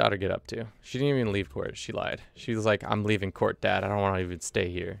did my daughter get up to? She didn't even leave court. She lied. She was like, I'm leaving court, Dad. I don't want to even stay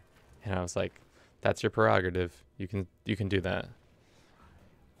here. And I was like, that's your prerogative. You can do that.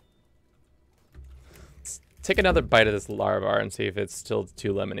 Let's take another bite of this larabar and see if it's still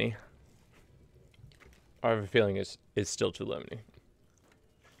too lemony. I have a feeling it's still too lemony.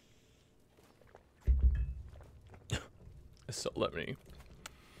 It's so lemony.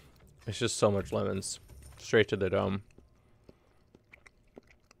 It's just so much lemons. Straight to the dome.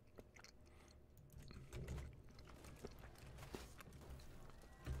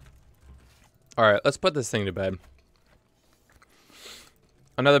 Alright, let's put this thing to bed.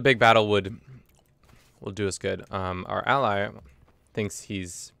 Another big battle will do us good. Our ally thinks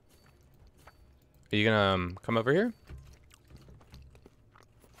he's... Are you gonna come over here?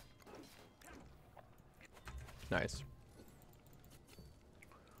 Nice.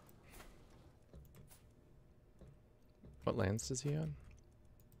 What lands does he own?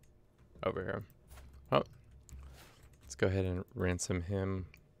 Over here. Oh. Let's go ahead and ransom him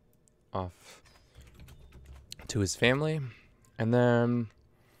off to his family. And then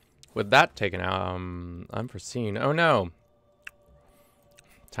with that taken out, unforeseen. Oh no.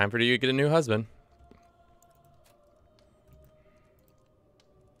 Time for you to get a new husband.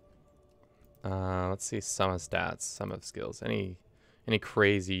 Let's see some of stats, some of skills. Any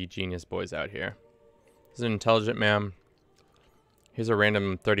crazy genius boys out here? This is an intelligent man. Here's a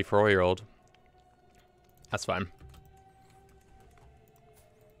random 34-year-old. That's fine.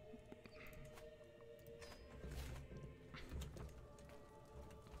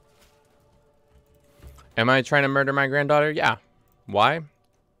 Am I trying to murder my granddaughter? Yeah. Why?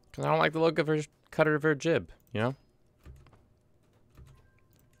 Because I don't like the look of her cut of her jib, you know?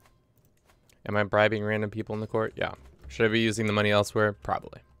 Am I bribing random people in the court? Yeah. Should I be using the money elsewhere?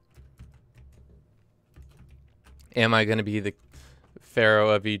 Probably. Am I going to be the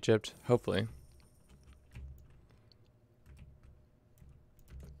Pharaoh of Egypt? Hopefully.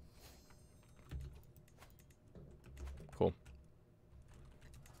 Cool.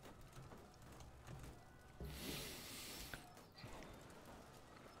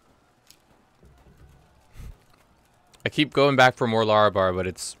 I keep going back for more larabar, but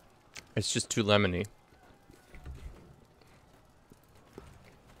it's just too lemony.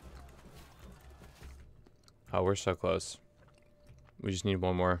 Oh, we're so close. We just need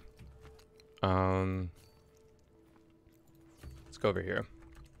one more. Let's go over here.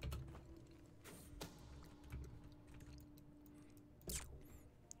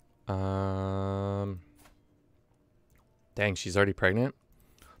 Dang, she's already pregnant?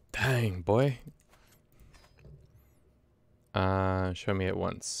 Dang, boy. Show me at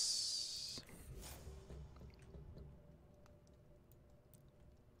once.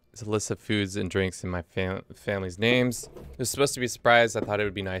 It's a list of foods and drinks in my family's names. It was supposed to be a surprise. I thought it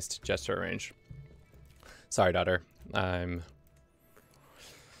would be nice to gesture arrange. Sorry, daughter. I'm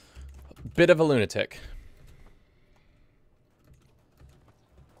a bit of a lunatic.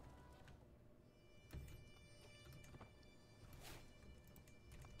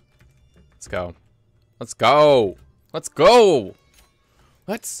 Let's go. Let's go. Let's go.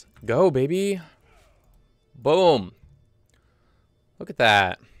 Let's go, baby. Boom. Look at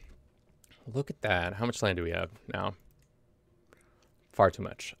that. Look at that. How much land do we have now? Far too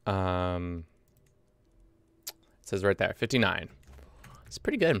much. It says right there, 59. It's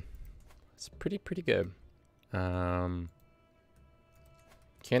pretty good. It's pretty good. Can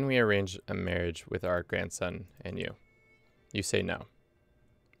we arrange a marriage with our grandson and you? You say no.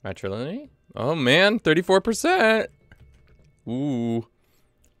 Matrimony? Oh man, 34%. Ooh.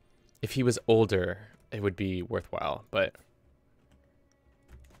 If he was older, it would be worthwhile, but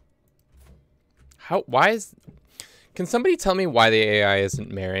can somebody tell me why the AI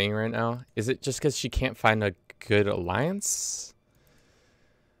isn't marrying right now? Is it just because she can't find a good alliance?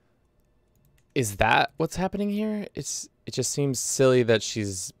 Is that what's happening here? It just seems silly that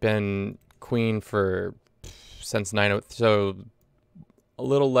she's been queen since 9, so a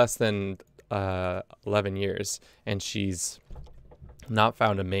little less than 11 years, and she's not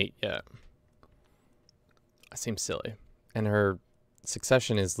found a mate yet. That seems silly. And her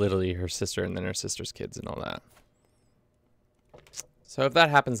succession is literally her sister and then her sister's kids and all that. So if that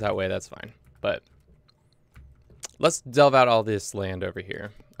happens that way, that's fine. But let's delve out all this land over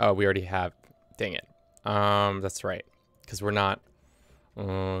here. Oh, we already have. Dang it. That's right. Because we're not.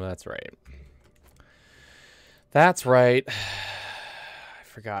 Oh, that's right. That's right. I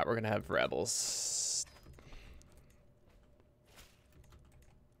forgot we're gonna have rebels.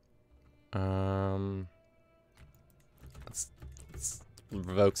 Let's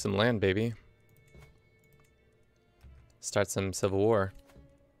revoke some land, baby. Start some civil war.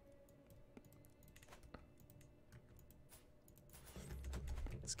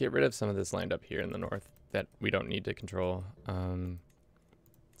 Let's get rid of some of this land up here in the north that we don't need to control.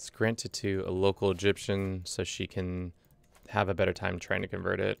 Let's grant it to a local Egyptian so she can have a better time trying to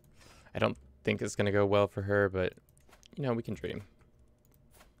convert it. I don't think it's going to go well for her, but, you know, we can dream.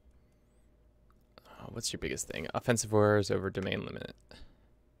 Oh, what's your biggest thing? Offensive wars over domain limit.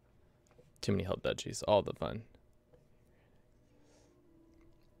 Too many held duchies. All the fun.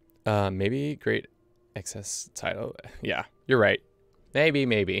 Maybe great excess title. Yeah, you're right. Maybe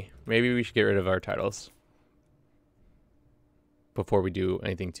we should get rid of our titles before we do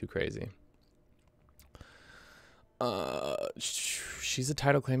anything too crazy. She's a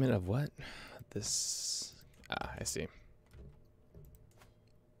title claimant of what? This. I see.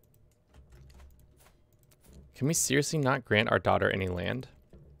 Can we seriously not grant our daughter any land?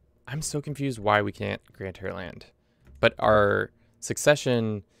 I'm so confused why we can't grant her land. But our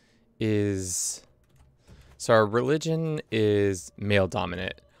succession is... So our religion is male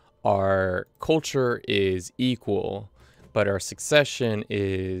dominant. Our culture is equal, but our succession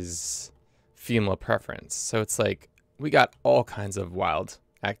is female preference. So it's like we got all kinds of wild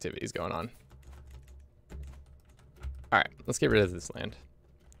activities going on. All right, let's get rid of this land.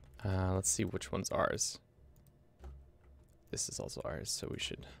 Let's see which one's ours. This is also ours, so we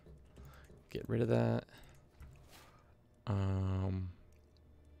should get rid of that.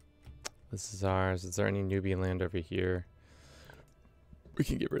 This is ours. Is there any Nubian land over here? We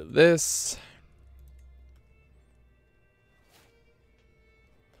can get rid of this.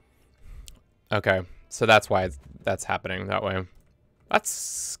 Okay, so that's why that's happening that way.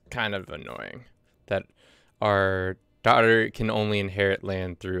 That's kind of annoying that our daughter can only inherit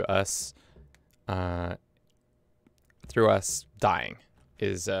land through us dying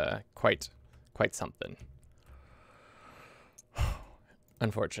is quite something.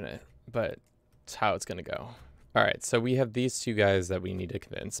 Unfortunate, but it's how it's gonna go. All right, so we have these two guys that we need to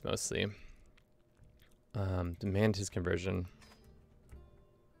convince mostly. Demand his conversion.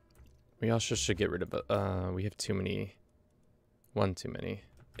 We also should get rid of we have too many. One too many.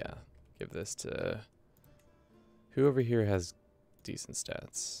 Yeah, give this to who over here has decent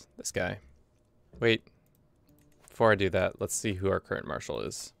stats. This guy. Wait, before I do that, let's see who our current marshal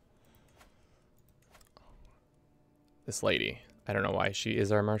is. This lady. I don't know why she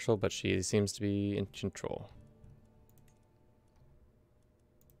is our marshal, but she seems to be in control.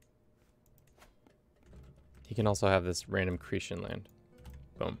 He can also have this random Cretan land.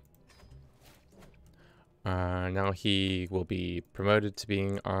 Boom. Now he will be promoted to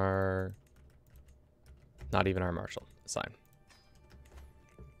being our... Not even our marshal. Sign.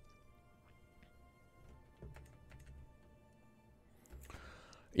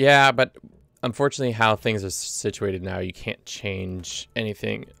 Yeah, but unfortunately how things are situated now, you can't change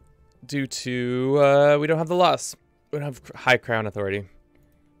anything due to we don't have the laws. We don't have high crown authority.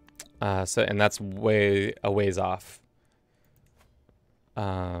 And that's a ways off.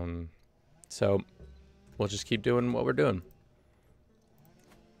 So we'll just keep doing what we're doing.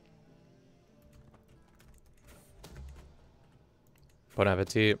 Bon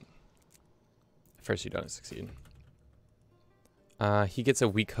appetit. First, you don't succeed. He gets a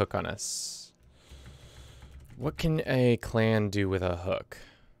weak hook on us. What can a clan do with a hook?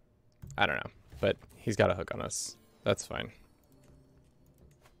 I don't know, but he's got a hook on us. That's fine.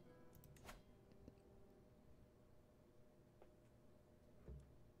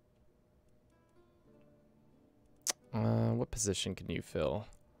 What position can you fill?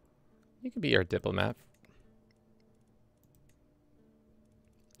 You can be our diplomat.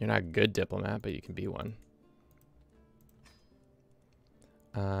 You're not a good diplomat, but you can be one.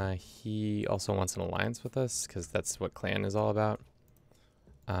 He also wants an alliance with us, because that's what clan is all about.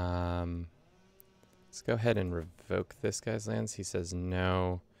 Let's go ahead and revoke this guy's lands. He says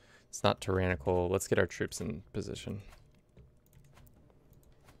no, it's not tyrannical. Let's get our troops in position.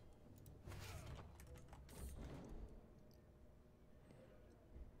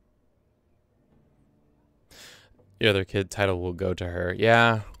 The other kid title will go to her.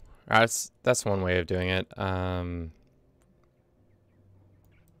 Yeah, that's one way of doing it.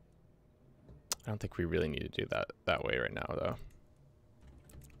 I don't think we really need to do that way right now, though.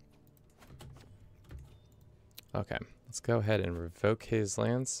 Okay, let's go ahead and revoke his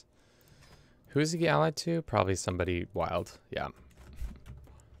lands. Who is he allied to? Probably somebody wild. Yeah.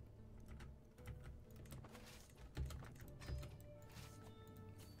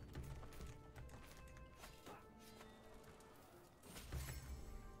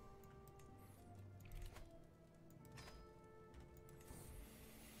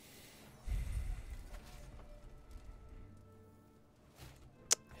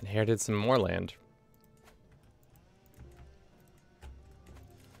 Inherited some more land.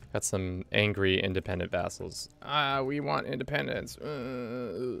 Got some angry independent vassals. Ah, we want independence.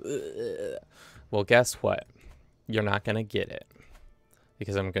 Well, guess what? You're not going to get it.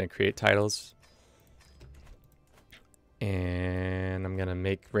 Because I'm going to create titles. And I'm going to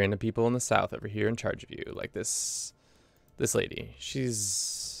make random people in the south over here in charge of you. Like this lady.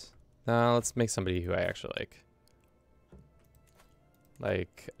 She's... let's make somebody who I actually like.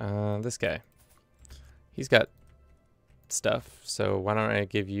 Like, this guy. He's got stuff, so why don't I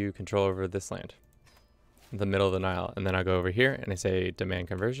give you control over this land? The middle of the Nile. And then I'll go over here and I say demand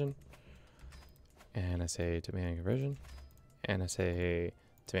conversion. And I say demand conversion. And I say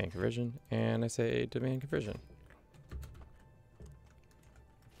demand conversion. And I say demand conversion.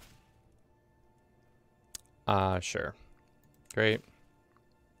 Sure. Great.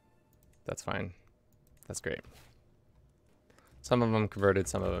 That's fine. That's great. Some of them converted,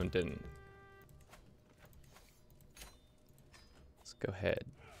 some of them didn't. Let's go ahead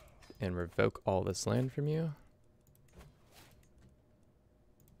and revoke all this land from you.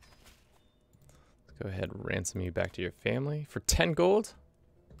 Let's go ahead and ransom you back to your family for 10 gold.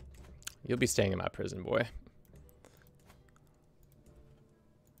 You'll be staying in my prison, boy.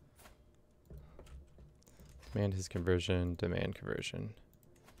 Demand his conversion, demand conversion.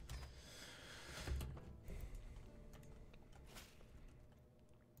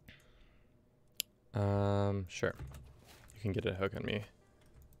 Sure. You can get a hook on me.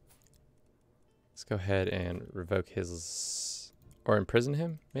 Let's go ahead and revoke his... or imprison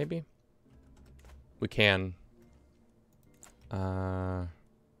him, maybe? We can.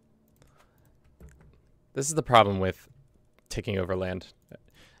 This is the problem with taking over land.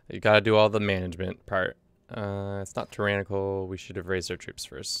 You gotta do all the management part. It's not tyrannical. We should have raised our troops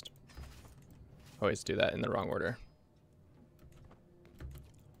first. Always do that in the wrong order.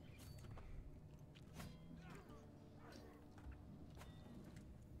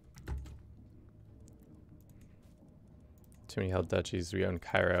 Too many held duchies. We own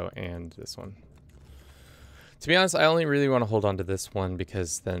Cairo and this one. To be honest, I only really want to hold on to this one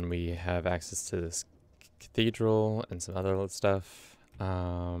because then we have access to this cathedral and some other stuff. We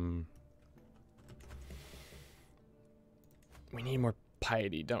need more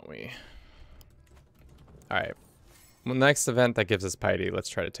piety, don't we? Alright. Well, next event that gives us piety, let's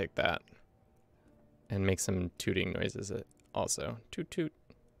try to take that. And make some tooting noises also. Toot toot.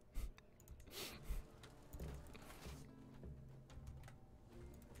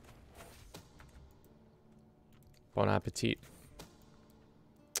 Bon appetit.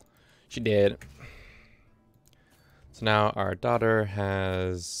 She did. So now our daughter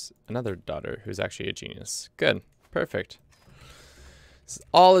has another daughter who's actually a genius. Good. Perfect.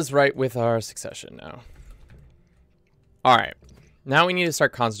 All is right with our succession now. Alright. Now we need to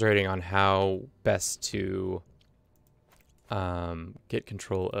start concentrating on how best to get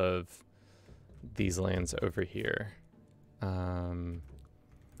control of these lands over here. So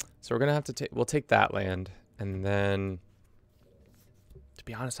we're going to have to take... We'll take that land. And then, to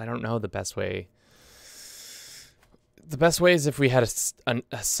be honest, I don't know the best way. The best way is if we had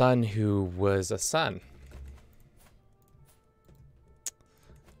a son who was a son.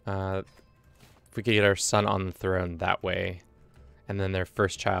 If we could get our son on the throne that way, and then their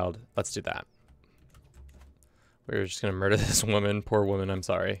first child, let's do that. We're just going to murder this woman. Poor woman, I'm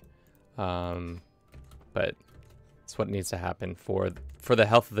sorry. But it's what needs to happen for the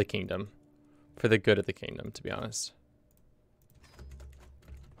health of the kingdom. For the good of the kingdom, to be honest.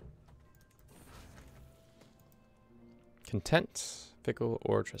 Content, fickle,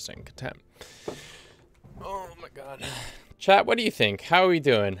 or trusting. Content. Oh my god. Chat, what do you think? How are we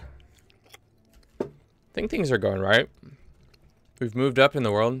doing? I think things are going right. We've moved up in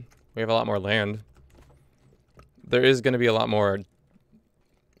the world. We have a lot more land. There is going to be a lot more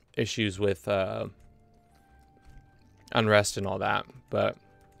issues with unrest and all that, but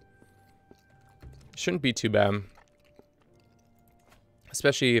shouldn't be too bad.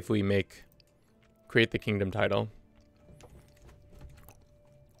 Especially if we create the kingdom title.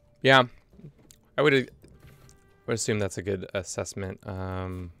 Yeah, I would assume that's a good assessment.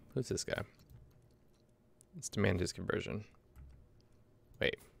 Who's this guy? Let's demand his conversion.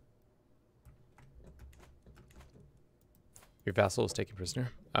 Wait. Your vassal is taken prisoner.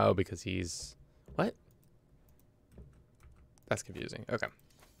 Oh, because he's... What? That's confusing. Okay.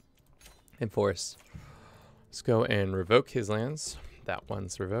 Enforce. Let's go and revoke his lands. That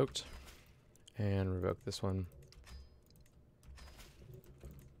one's revoked. And revoke this one.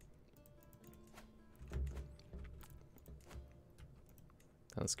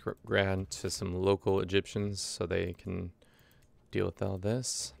 Let's grant to some local Egyptians so they can deal with all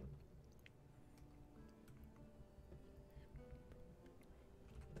this.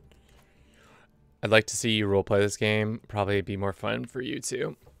 I'd like to see you roleplay this game. Probably be more fun for you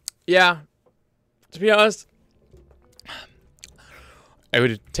too. Yeah, to be honest, it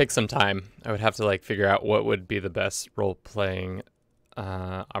would take some time. I would have to like figure out what would be the best role-playing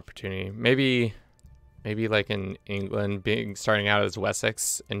opportunity. Maybe like in England, starting out as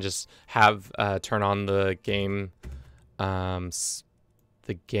Wessex and just have turn on the game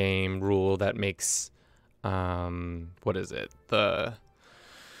rule that makes what is it, the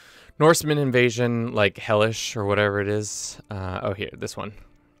Norseman invasion like hellish or whatever it is. Oh, here, this one.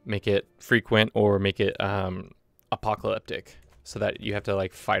 Make it frequent or make it apocalyptic, so that you have to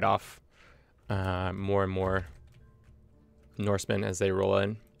like fight off more and more Norsemen as they roll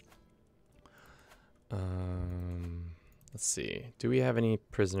in. Let's see. Do we have any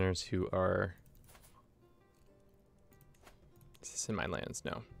prisoners who are... Is this in my lands?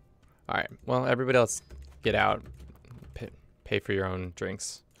 No. All right. Well, everybody else get out. Pay for your own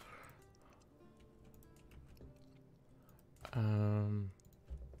drinks. Go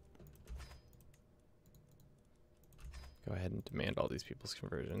ahead and demand all these people's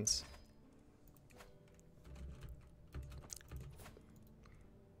conversions.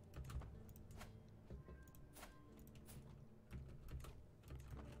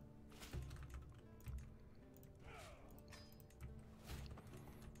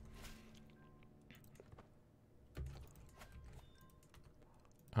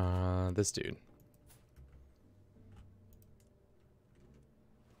 This dude.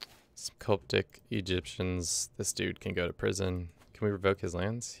 Some Coptic Egyptians. This dude can go to prison. Can we revoke his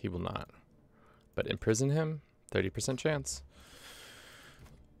lands? He will not. But imprison him? 30% chance.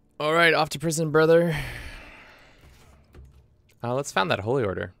 All right, off to prison, brother. Let's found that holy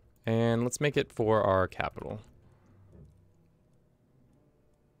order. And let's make it for our capital.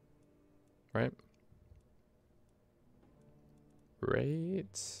 Right? Right.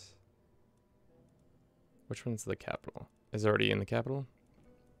 Which one's the capital? Is it already in the capital?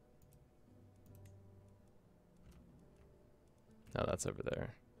 No, that's over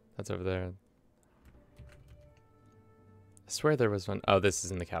there. That's over there. I swear there was one. Oh, this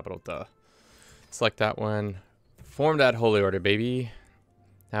is in the capital. Duh. Select that one. Form that holy order, baby.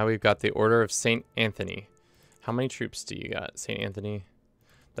 Now we've got the Order of St. Anthony. How many troops do you got, St. Anthony?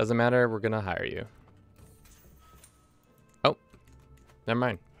 Doesn't matter. We're going to hire you. Oh. Never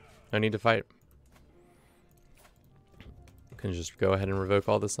mind. No need to fight. Can just go ahead and revoke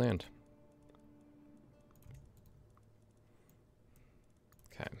all this land.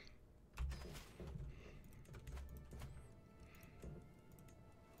 Okay.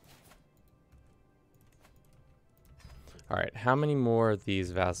 All right, how many more of these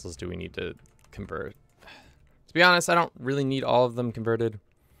vassals do we need to convert? To be honest, I don't really need all of them converted.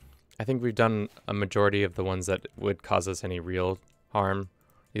 I think we've done a majority of the ones that would cause us any real harm.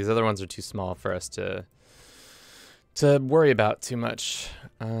 These other ones are too small for us to worry about too much.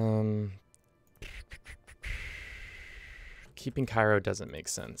 Keeping Cairo doesn't make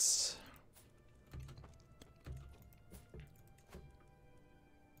sense.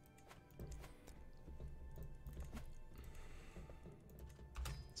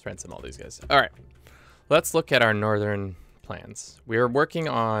 Let's ransom all these guys. All right, let's look at our northern plans. We are working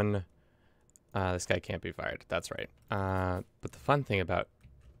on... this guy can't be fired. That's right. But the fun thing about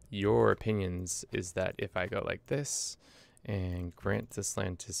your opinions is that if I go like this and grant this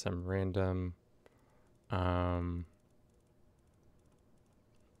land to some random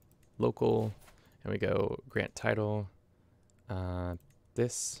local, and we go grant title,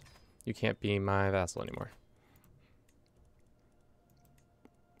 this, you can't be my vassal anymore.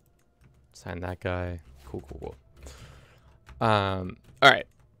 Sign that guy. Cool, cool, cool. All right.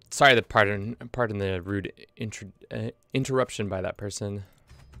 Sorry, pardon the rude interruption by that person.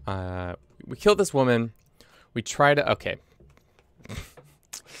 We killed this woman. We try to... Okay.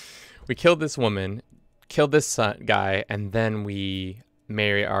 We killed this woman, killed this guy, and then we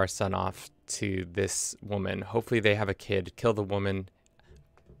marry our son off to this woman. Hopefully they have a kid. Kill the woman.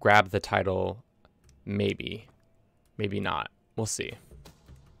 Grab the title. Maybe. Maybe not. We'll see.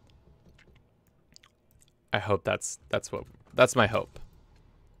 I hope that's my hope.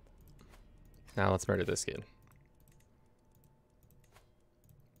 Now let's murder this kid.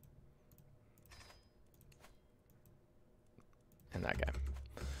 and that guy.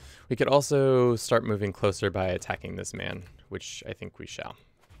 We could also start moving closer by attacking this man, which I think we shall,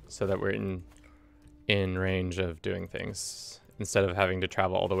 so that we're in range of doing things instead of having to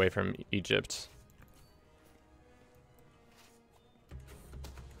travel all the way from Egypt.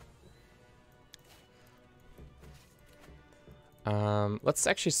 Let's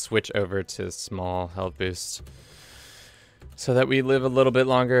actually switch over to small health boost so that we live a little bit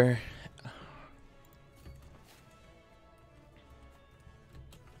longer.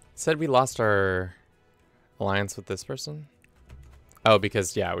 Said we lost our alliance with this person. Oh,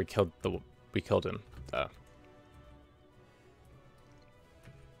 because yeah, we killed him.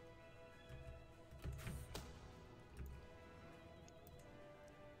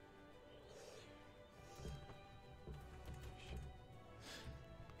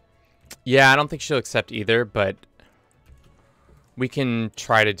 Yeah, I don't think she'll accept either, but we can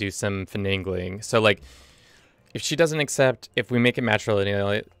try to do some finagling. So, like, if she doesn't accept, if we make it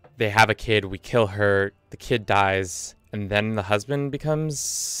matrilineal, they have a kid, we kill her, the kid dies, and then the husband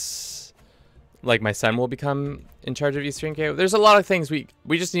becomes, like, my son will become in charge of East Francia. There's a lot of things we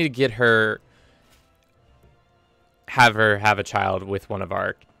just need to get her, have a child with one of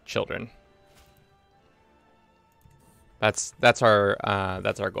our children. That's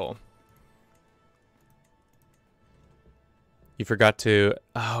our goal. You forgot to...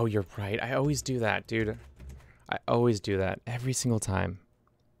 Oh, you're right. I always do that, dude. I always do that. Every single time.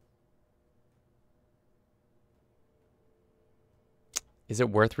 Is it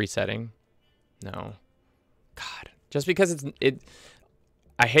worth resetting? No. God. Just because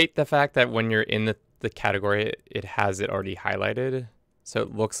I hate the fact that when you're in the category, it has it already highlighted. So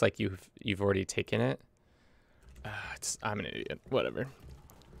it looks like you've already taken it. I'm an idiot. Whatever.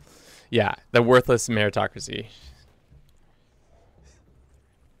 Yeah, the worthless meritocracy.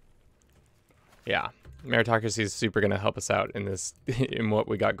 Yeah, meritocracy is super gonna help us out in this, in what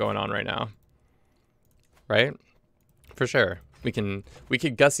we got going on right now, right? For sure, we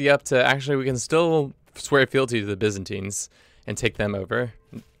could gussy up to actually we can still swear fealty to the Byzantines and take them over,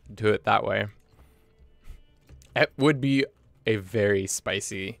 do it that way. It would be a very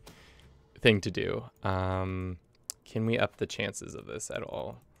spicy thing to do. Can we up the chances of this at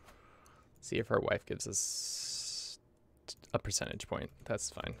all? See if our wife gives us a percentage point. That's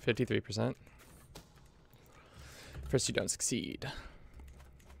fine. 53%. First, you don't succeed.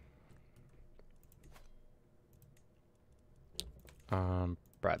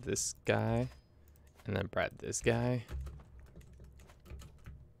 Brad this guy, and then Brad this guy.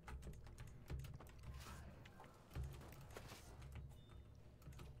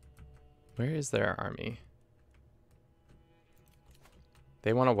 Where is their army?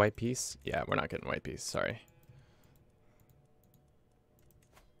 They want a white piece? Yeah, we're not getting white piece. Sorry.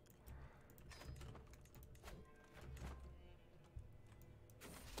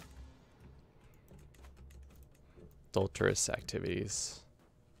 Adulterous activities.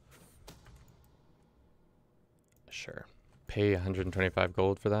 Sure. Pay 125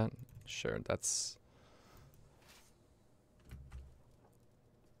 gold for that? Sure, that's...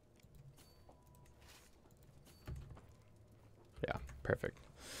 Yeah, perfect.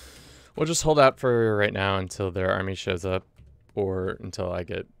 We'll just hold out for right now until their army shows up or until I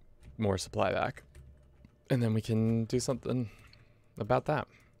get more supply back. And then we can do something about that.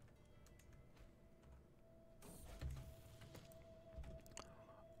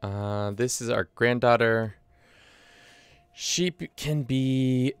 This is our granddaughter. She can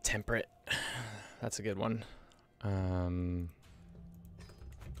be temperate. That's a good one.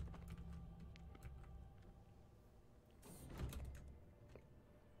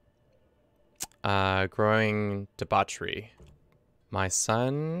 Growing debauchery. My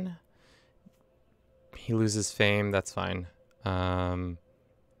son, he loses fame. That's fine.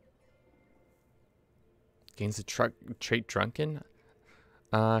 Gains a trait drunken.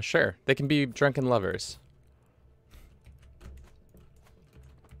 Sure. They can be drunken lovers.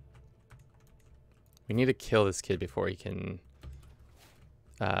 We need to kill this kid before he can,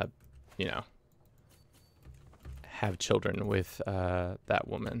 you know, have children with that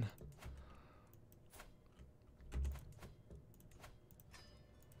woman.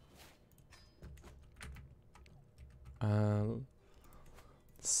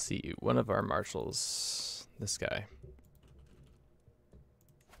 Let's see. One of our marshals, this guy.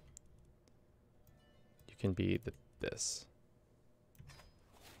 You can be this.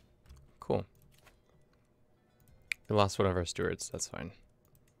 Cool. We lost one of our stewards. That's fine.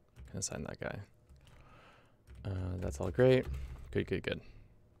 Can assign that guy. That's all great. Good, good, good.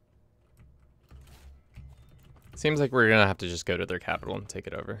 Seems like we're gonna have to just go to their capital and take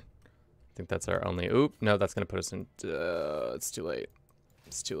it over. I think that's our only... Oop, no, that's going to put us in... it's too late.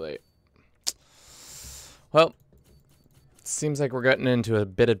 It's too late. Well, seems like we're getting into a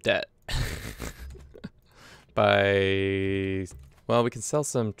bit of debt. By... Well, we can sell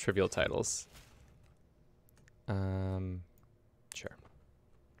some trivial titles. Sure.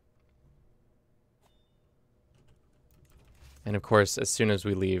 And of course, as soon as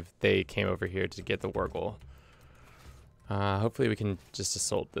we leave, they came over here to get the war goal. Hopefully we can just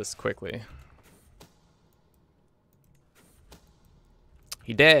assault this quickly.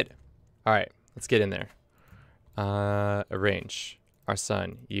 He did. All right, let's get in there. Arrange. Our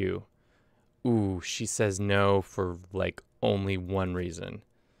son, you. Ooh, she says no for like only one reason.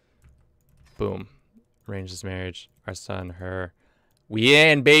 Boom. Arrange this marriage. Our son, her. We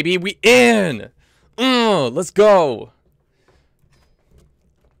in, baby. We in. Let's go.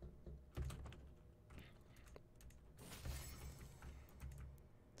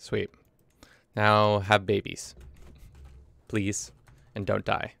 Sweet. Now have babies. Please. And don't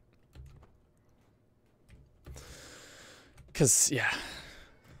die. Because, yeah.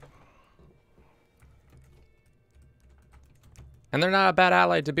 And they're not a bad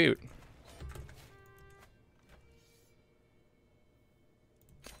ally to boot.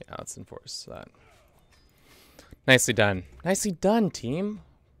 Yeah, let's enforce that. Nicely done. Nicely done, team.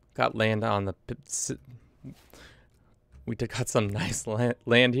 Got land on the... We got some nice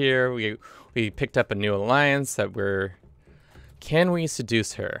land here. We picked up a new alliance that we're... Can we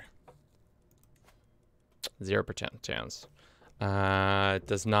seduce her? 0% chance.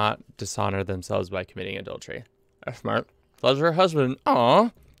 Does not dishonor themselves by committing adultery. That's smart. Loves her husband. Aw.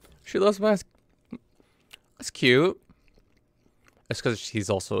 She loves my... That's cute. It's because he's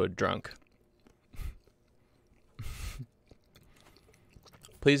also a drunk.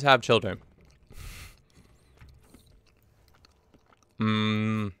 Please have children.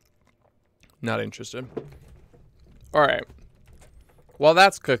 Not interested. Alright. While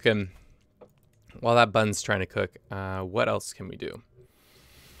that's cooking, while that bun's trying to cook, what else can we do?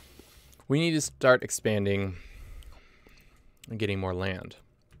 We need to start expanding and getting more land.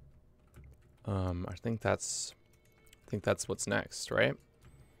 I think that's what's next, right?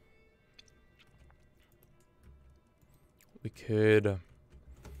 We could...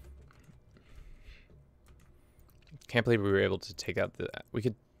 Can't believe we were able to take out the... We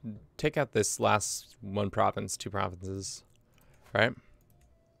could take out this last one province, 2 provinces, right?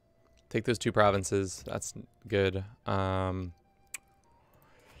 Take those 2 provinces. That's good.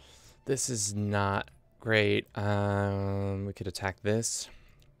 This is not great. We could attack this.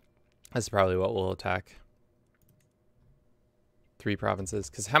 That's probably what we'll attack. 3 provinces.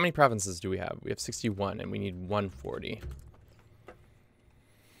 Because how many provinces do we have? We have 61 and we need 140.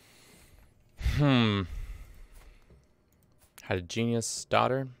 Had a genius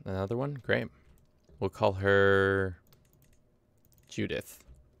daughter. Another one. Great. We'll call her Judith.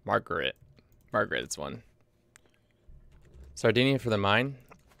 Margaret. Margaret's one. Sardinia for the mine.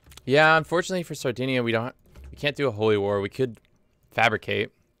 Yeah, unfortunately for Sardinia, we can't do a holy war. We could fabricate.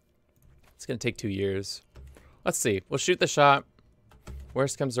 It's gonna take 2 years. Let's see. We'll shoot the shot.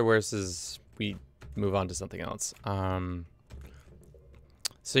 Worst comes to worst is we move on to something else.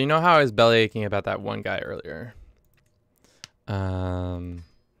 So you know how I was belly aching about that one guy earlier?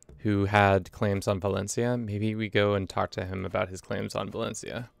 Who had claims on Valencia? Maybe we go and talk to him about his claims on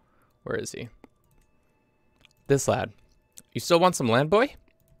Valencia. Where is he? This lad. You still want some land, boy?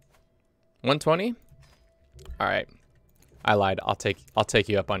 120? All right. I lied. I'll take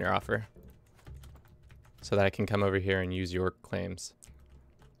you up on your offer, so that I can come over here and use your claims.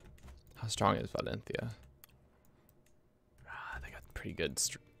 How strong is Valencia? They got pretty good.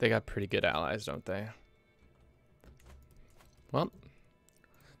 They got pretty good allies, don't they? Well,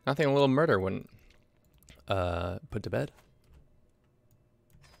 nothing a little murder wouldn't put to bed.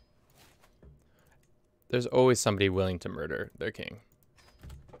 There's always somebody willing to murder their king.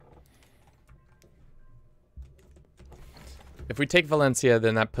 If we take Valencia,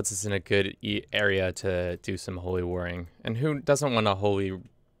 then that puts us in a good area to do some holy warring. And who doesn't want a holy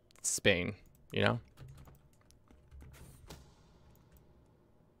Spain, you know?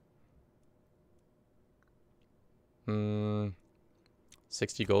 Hmm.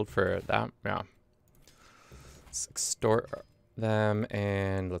 60 gold for that. Yeah. Let's extort them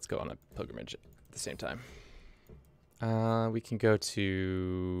and let's go on a pilgrimage at the same time. We can go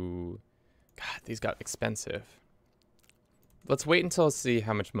to... God, these got expensive. Let's wait until see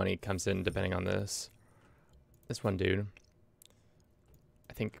how much money comes in depending on this. This one dude,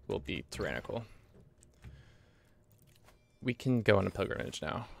 I think, will be tyrannical. We can go on a pilgrimage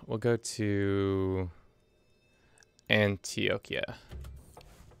now. We'll go to Antioquia.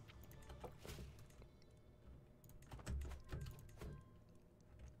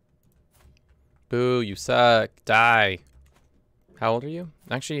 Boo, you suck. Die. How old are you?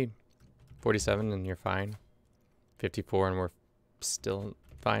 Actually, 47 and you're fine. 54 and we're still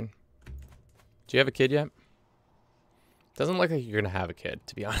fine. Do you have a kid yet? Doesn't look like you're going to have a kid,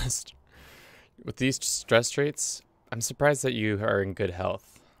 to be honest. With these stress traits, I'm surprised that you are in good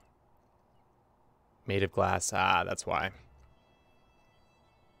health. Made of glass. Ah, that's why.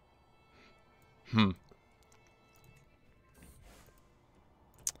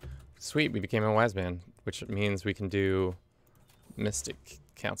 Sweet, we became a wise man, which means we can do mystic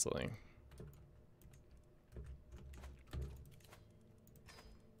counseling.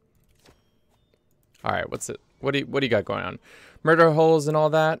 All right, what's it? What do you got going on? Murder holes and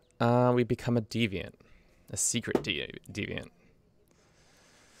all that. We become a deviant, a secret deviant.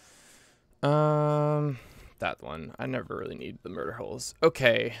 That one. I never really need the murder holes.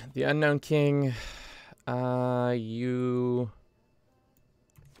 Okay, the unknown king. You.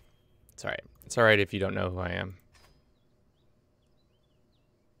 It's alright. It's alright if you don't know who I am.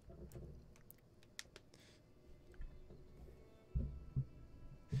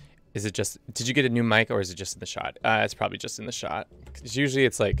 Is it just, did you get a new mic or is it just in the shot? It's probably just in the shot. 'Cause usually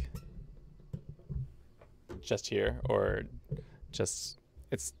it's like just here or just,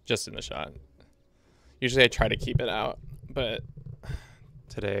 it's just in the shot. Usually I try to keep it out, but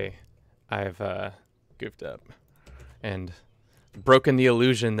today I've goofed up and broken the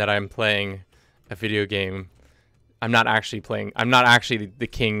illusion that I'm playing a video game. I'm not actually the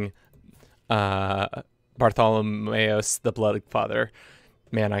king Bartholomeus the Blood Father.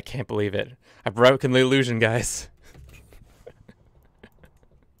 Man, I can't believe it. I've broken the illusion, guys.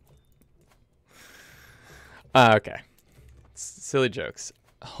 Okay. Silly jokes.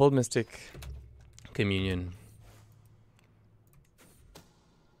 Hold mystic communion.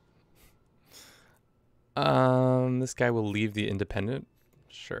 This guy will leave the independent?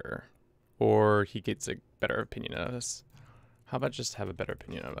 Sure. Or he gets a better opinion of us. How about just have a better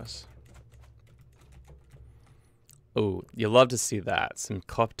opinion of us? Oh, you love to see that. Some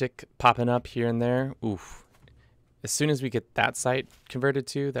Coptic popping up here and there. Oof. As soon as we get that site converted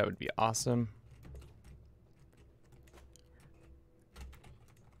to, that would be awesome.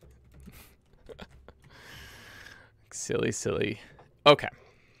 Silly, silly. Okay.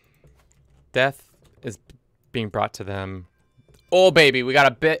 Death is being brought to them. Oh, baby, we got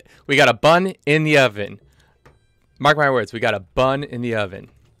a bun in the oven. Mark my words, we got a bun in the oven.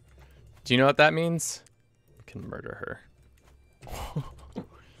 Do you know what that means? We can murder her.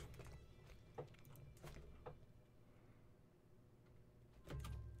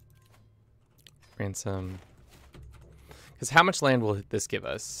 Ransom. Because how much land will this give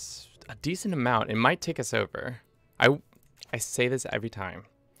us? A decent amount. It might take us over. I say this every time.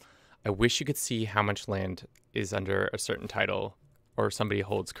 I wish you could see how much land is under a certain title or somebody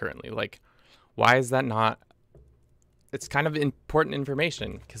holds currently. Like, why is that not? It's kind of important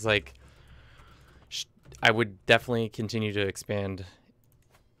information because, like, I would definitely continue to expand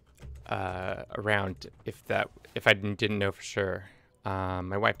around if I didn't know for sure.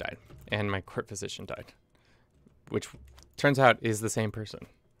 My wife died and my court physician died, which turns out is the same person.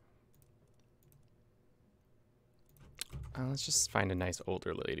 Let's just find a nice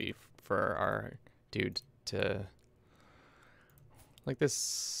older lady for our dude to, like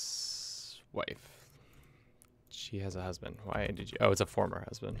this wife. She has a husband. Why did you? Oh, it's a former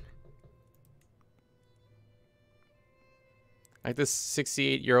husband. Like this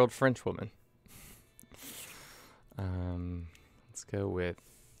 68-year-old French woman. Let's go with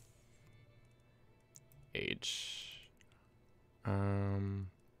age.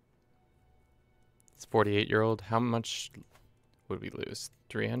 It's 48-year-old. How much would we lose?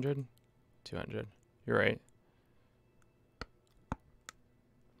 300? 200. You're right.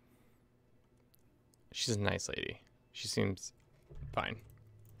 She's a nice lady. She seems fine.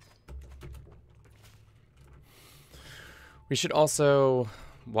 We should also,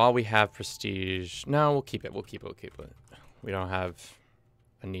 while we have prestige, no, we'll keep it. We'll keep it. We'll keep it. We don't have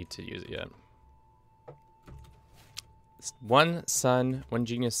a need to use it yet. One son, one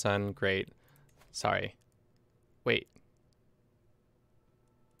genius son. Great. Sorry. Wait.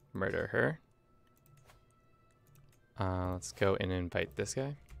 Murder her. Let's go and invite this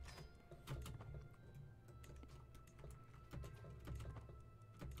guy.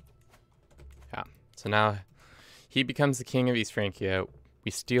 Yeah. So now he becomes the king of East Francia.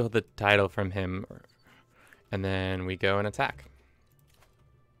 We steal the title from him, and then we go and attack.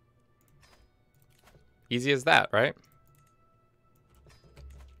 Easy as that, right?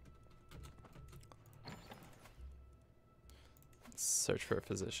 Let's search for a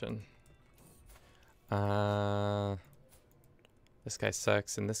physician. This guy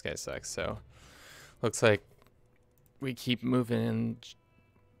sucks and this guy sucks, so Looks like we keep moving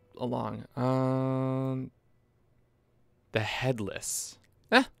along. The Headless.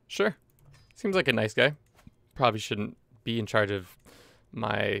 Sure. Seems like a nice guy. Probably shouldn't be in charge of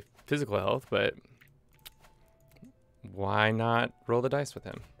my physical health, but why not roll the dice with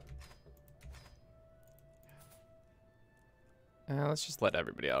him? Let's just let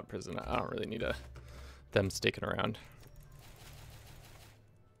everybody out of prison. I don't really need them sticking around.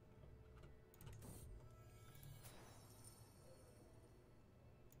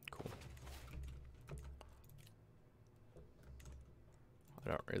 Cool. I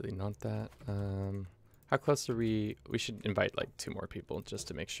don't really want that. How close are we? We should invite like 2 more people just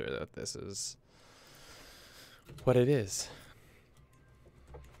to make sure that this is what it is.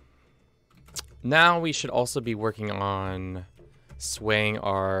 Now we should also be working on swaying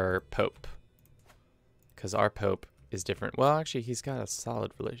our Pope. Because our Pope is different. Well, actually, he's got a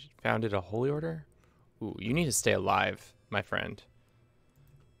solid religion. Founded a holy order? Ooh, you need to stay alive, my friend.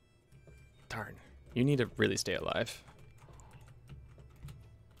 Darn. You need to really stay alive.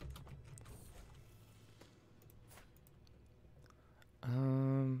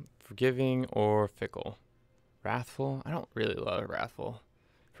 Forgiving or fickle? Wrathful? I don't really love wrathful.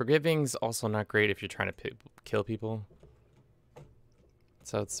 Forgiving's also not great if you're trying to kill people.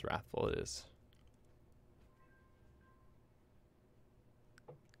 So it's wrathful, it is.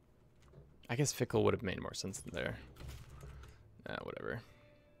 I guess fickle would have made more sense than there. Whatever.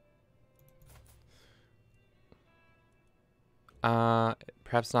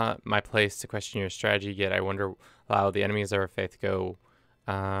 Perhaps not my place to question your strategy yet. I wonder, allow the enemies of our faith go.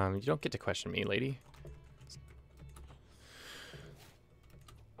 You don't get to question me, lady.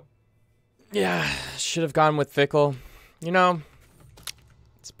 Yeah, should have gone with fickle. You know,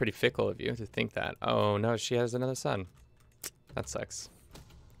 it's pretty fickle of you to think that. Oh no, she has another son. That sucks.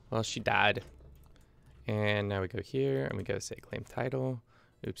 Well, she died. And now we go here and we go say claim title.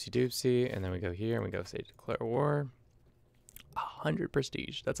 Oopsie doopsie. And then we go here and we go say declare war. 100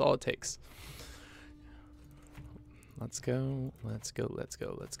 prestige. That's all it takes. Let's go. Let's go. Let's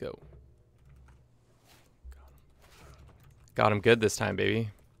go. Let's go. Got him good this time, baby.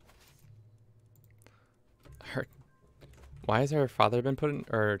 Why has her father been put in,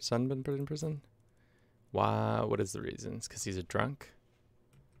 or son been put in prison? Why? What is the reasons? Because he's a drunk?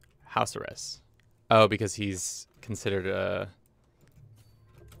 House arrest. Oh, because he's considered a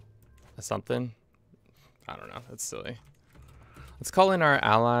something? I don't know. That's silly. Let's call in our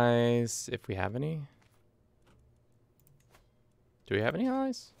allies if we have any. Do we have any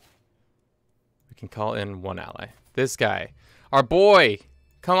allies? We can call in 1 ally. This guy. Our boy!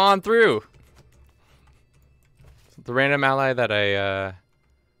 Come on through! The random ally that I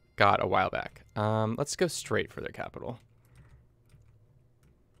got a while back. Let's go straight for their capital.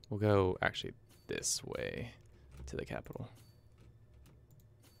 We'll go actually this way to the capital.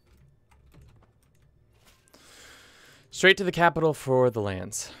 Straight to the capital for the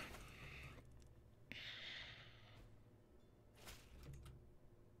lands.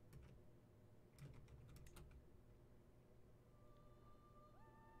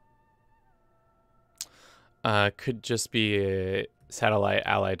 Could just be a satellite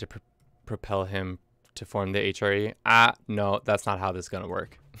ally to propel him to form the HRE. No, that's not how this is gonna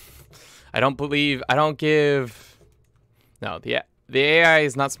work. No, the AI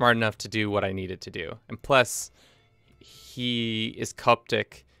is not smart enough to do what I need it to do. And plus, he is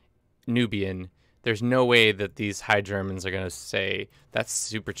Coptic, Nubian. There's no way that these High Germans are gonna say, that's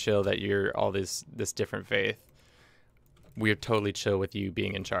super chill that you're all this different faith. We're totally chill with you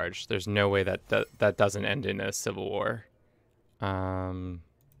being in charge. There's no way that that doesn't end in a civil war. No.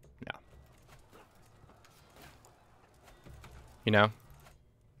 You know?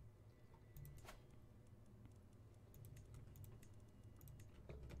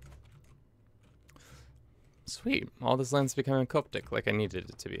 Sweet. All this land's becoming Coptic like I needed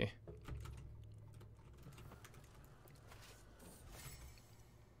it to be.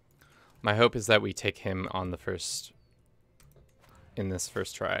 My hope is that we take him on the first... in this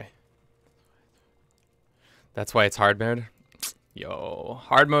first try. That's why it's hard mode. Yo,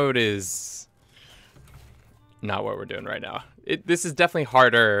 hard mode is not what we're doing right now. This is definitely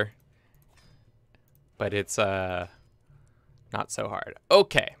harder, but it's not so hard.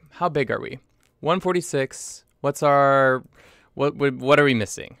 Okay, how big are we? 146. What's our what are we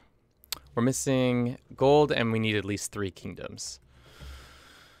missing? We're missing gold and we need at least 3 kingdoms.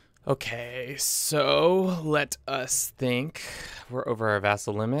 Okay, so let us think. We're over our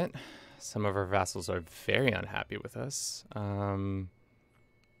vassal limit. Some of our vassals are very unhappy with us. I don't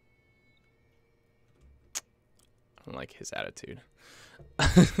like his attitude.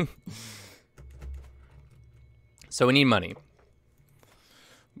 So we need money.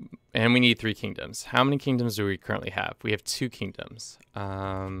 And we need 3 kingdoms. How many kingdoms do we currently have? We have 2 kingdoms.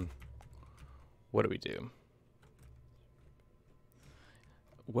 What do we do?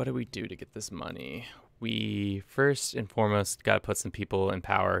 What do we do to get this money? We first and foremost got to put some people in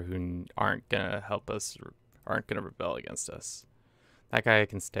power who aren't going to help us, or aren't going to rebel against us. That guy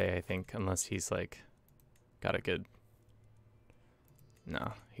can stay, I think, unless he's like got a good...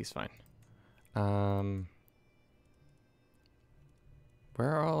 No, he's fine.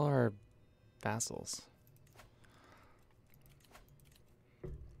 Where are all our vassals?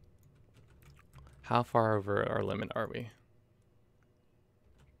 How far over our limit are we?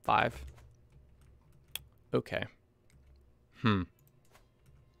 5? Okay. He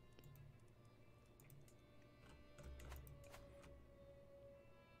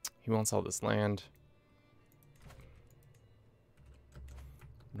wants all this land.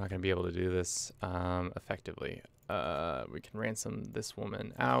 I'm not going to be able to do this effectively. We can ransom this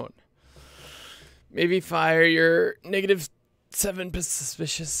woman out. Maybe fire your -7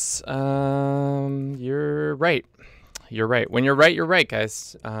 suspicious. You're right. You're right. When you're right,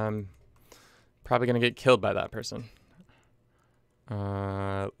 guys. Probably going to get killed by that person.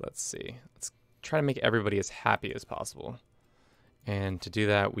 Let's see. Let's try to make everybody as happy as possible. And to do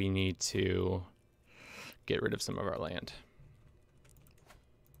that, we need to get rid of some of our land.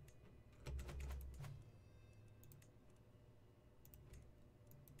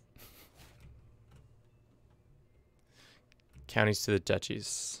 Counties to the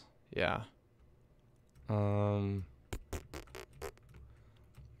duchies. Yeah.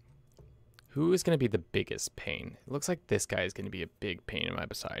 Who is going to be the biggest pain? It looks like this guy is going to be a big pain in my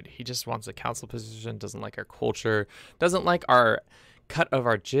side. He just wants a council position, doesn't like our culture, doesn't like our cut of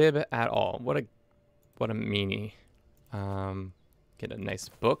our jib at all. What a meanie. Get a nice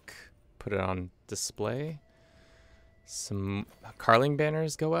book, put it on display. Some carling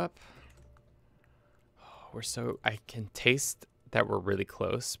banners go up. I can taste that we're really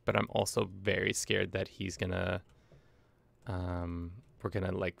close, but I'm also very scared that he's gonna, we're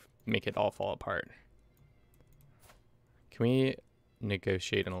gonna like make it all fall apart. Can we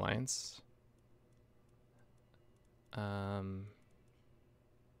negotiate an alliance?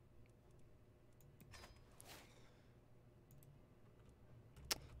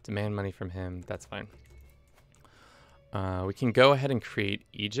 Demand money from him, that's fine. We can go ahead and create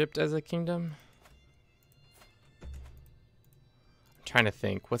Egypt as a kingdom. Trying to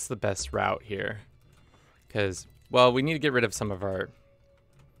think what's the best route here, because well, we need to get rid of some of our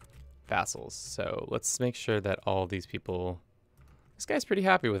vassals, so let's make sure that all these people, this guy's pretty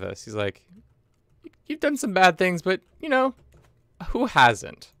happy with us. He's like, you've done some bad things, but you know, who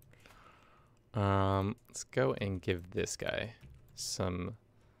hasn't? Let's go and give this guy some.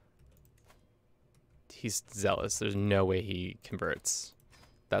 He's zealous, there's no way he converts.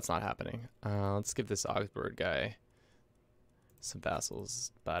 That's not happening. Let's give this Augsburg guy some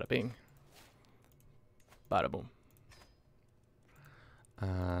vassals. Bada bing. Bada boom.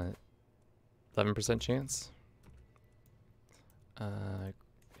 11% chance.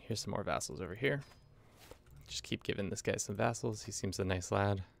 Here's some more vassals over here. Just keep giving this guy some vassals. He seems a nice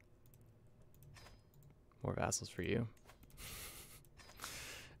lad. More vassals for you.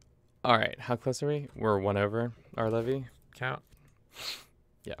 All right, how close are we? We're 1 over our levy count.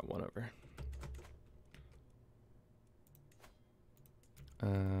 Yeah, 1 over.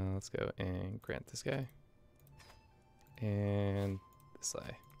 Let's go and grant this guy. And this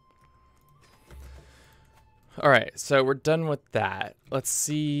guy. Alright, so we're done with that. Let's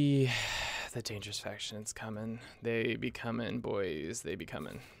see. The dangerous faction's coming. They be coming, boys. They be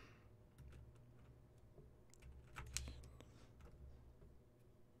coming.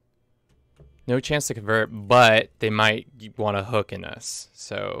 No chance to convert, but they might want to hook in us.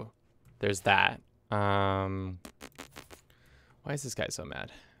 So there's that. Why is this guy so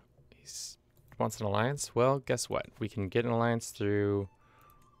mad? He wants an alliance? Well, guess what? We can get an alliance through...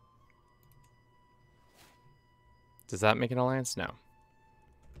 Does that make an alliance? No.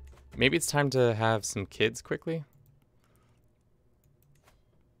 Maybe it's time to have some kids quickly.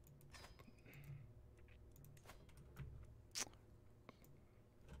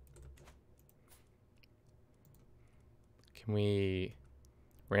 Can we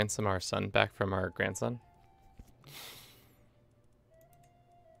ransom our son back from our grandson?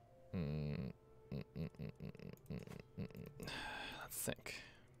 Let's think.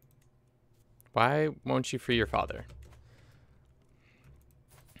 Why won't you free your father?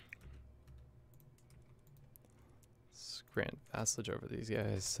 Let's grant vassalage over these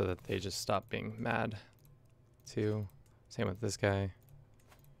guys so that they just stop being mad too. Same with this guy.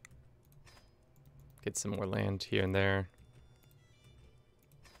 Get some more land here and there.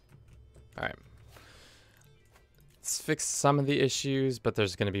 All right. Let's fix some of the issues, but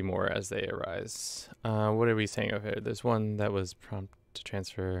there's going to be more as they arise. What are we saying over here? There's one that was prompt to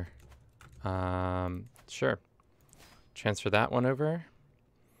transfer. Sure. Transfer that one over.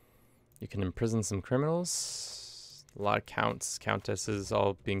 You can imprison some criminals. A lot of counts, countesses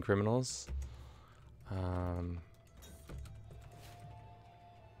all being criminals.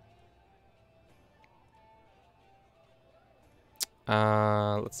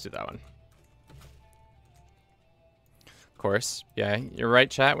 Let's do that one. Of course. Yeah, you're right,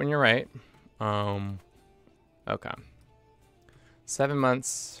 chat, when you're right. Okay. 7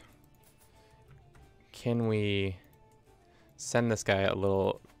 months. Can we send this guy a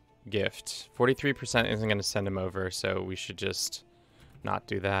little gift? 43% isn't going to send him over, so we should just not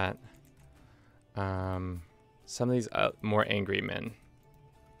do that. Some of these more angry men.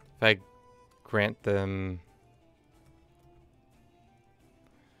 If I grant them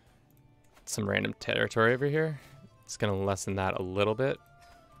some random territory over here, it's going to lessen that a little bit.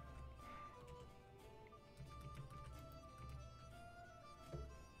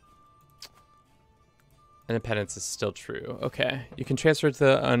 Independence is still true. Okay. You can transfer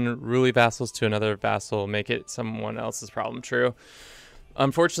the unruly vassals to another vassal, make it someone else's problem. True.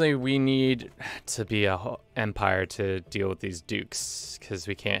 Unfortunately, we need to be a whole empire to deal with these dukes, because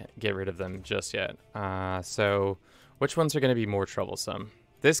we can't get rid of them just yet. So which ones are going to be more troublesome?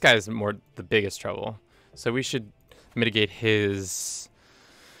 This guy is the biggest trouble. So we should mitigate his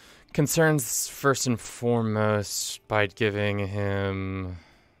concerns first and foremost by giving him...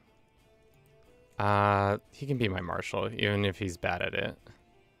 he can be my marshal, even if he's bad at it.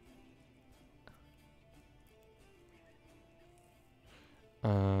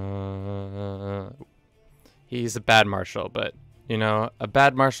 He's a bad marshal, but, you know, a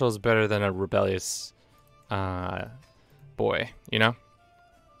bad marshal is better than a rebellious, boy, you know?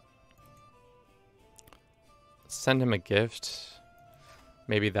 Send him a gift.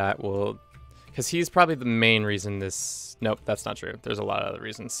 Maybe that will... Because he's probably the main reason this... Nope, that's not true. There's a lot of other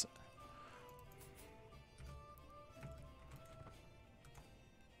reasons.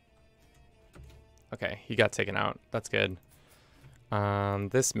 Okay, he got taken out. That's good.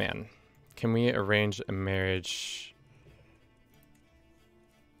 This man. Can we arrange a marriage?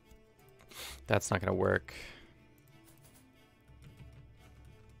 That's not gonna work.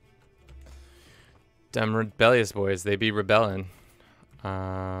 Dumb rebellious boys, they be rebelling.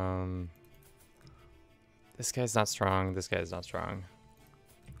 This guy's not strong. This guy's not strong.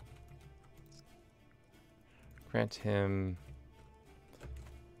 Grant him...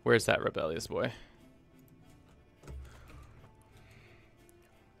 Where's that rebellious boy?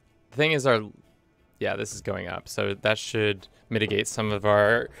 The thing is yeah, this is going up, so that should mitigate some of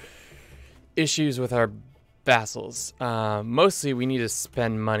our issues with our vassals. Mostly we need to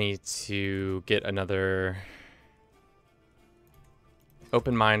spend money to get another...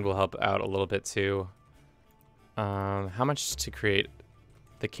 Open mind will help out a little bit too. How much to create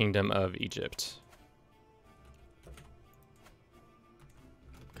the Kingdom of Egypt?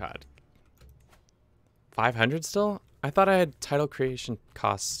 God. 500 still? I thought I had title creation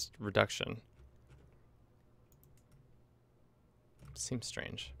cost reduction. Seems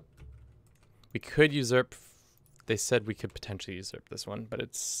strange. We could usurp... They said we could potentially usurp this one, but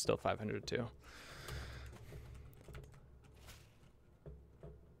it's still 500 too.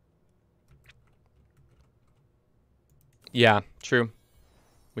 Yeah, true.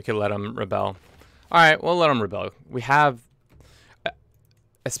 We could let them rebel. Alright, we'll let them rebel. We have...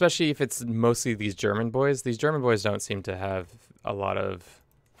 Especially if it's mostly these German boys. These German boys don't seem to have a lot of...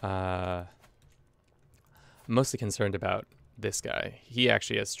 mostly concerned about this guy. He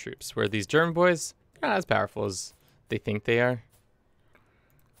actually has troops. Where these German boys are not as powerful as they think they are.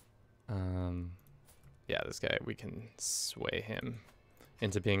 Yeah, this guy, we can sway him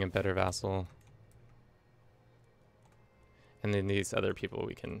into being a better vassal. And then these other people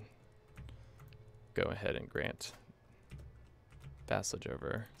we can go ahead and grant vassalage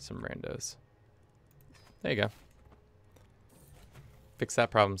over some randos. There you go. Fix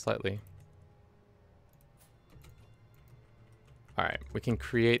that problem slightly. Alright, we can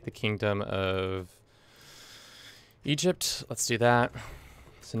create the Kingdom of Egypt. Let's do that.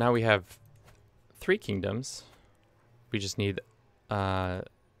 So now we have 3 kingdoms. We just need the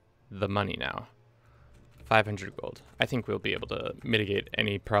money now. 500 gold. I think we'll be able to mitigate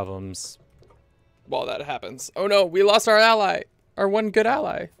any problems while that happens. Oh no, we lost our ally! Our one good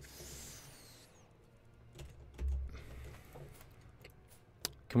ally.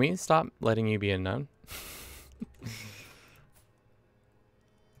 Can we stop letting you be unknown?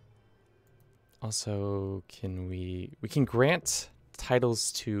 Also, we can grant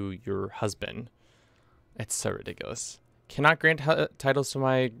titles to your husband. It's so ridiculous. Cannot grant titles to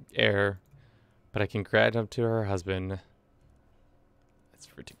my heir, but I can grant them to her husband. It's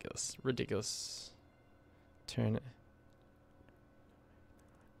ridiculous. Ridiculous. Turn.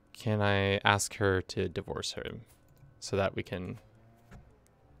 Can I ask her to divorce him so that we can...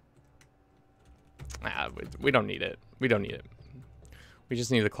 we don't need it. We don't need it. We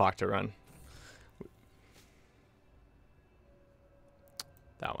just need the clock to run.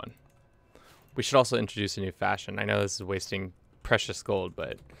 That one. We should also introduce a new fashion. I know this is wasting precious gold,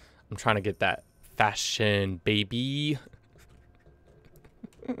 but I'm trying to get that fashion, baby.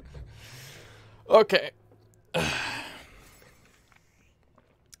 Okay.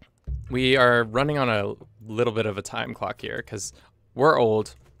 We are running on a little bit of a time clock here because we're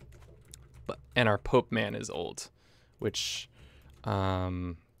old, and our Pope man is old, which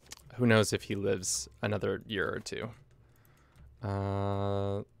who knows if he lives another year or two.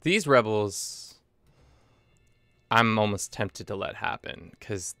 These rebels, I'm almost tempted to let happen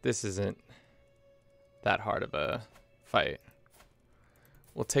because this isn't that hard of a fight.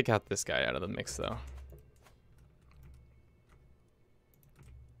 We'll take out this guy out of the mix though.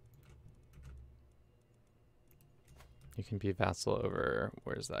 You can be vassal over,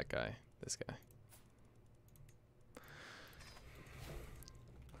 where's that guy? This guy.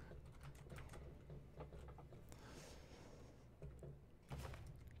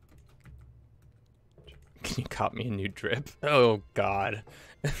 Can you cop me a new drip? Oh God.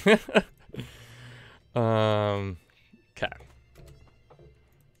 Okay.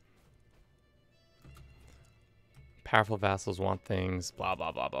 Powerful vassals want things, blah,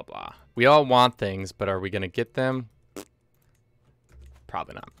 blah, blah, blah, blah. We all want things, but are we going to get them?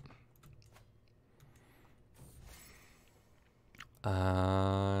 Probably not.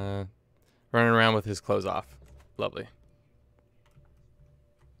 Running around with his clothes off. Lovely.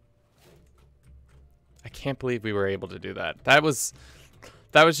 I can't believe we were able to do that. That was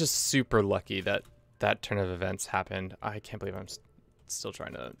just super lucky that that turn of events happened. I can't believe I'm still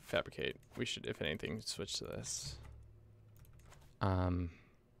trying to fabricate. We should, if anything, switch to this.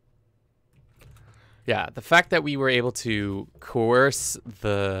 Yeah, the fact that we were able to coerce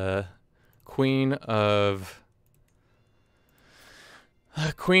the queen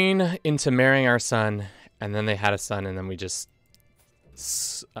into marrying our son, and then they had a son, and then we just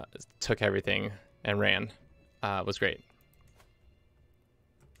took everything and ran, was great.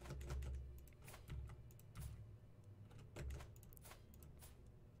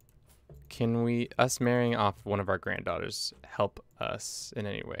 Can us marrying off one of our granddaughters help us in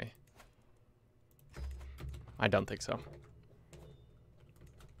any way? I don't think so.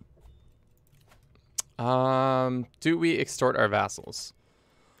 Do we extort our vassals?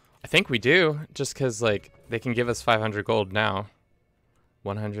 I think we do, just because like they can give us 500 gold now.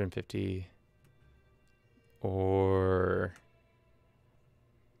 150 or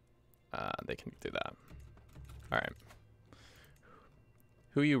they can do that. All right.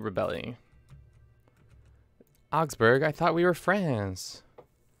 Who are you rebelling? Augsburg, I thought we were friends.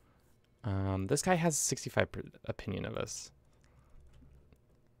 This guy has a 65% opinion of us.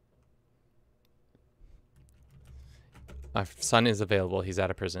 Our son is available. He's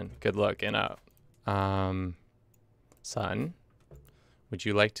out of prison. Good luck and out. Son, would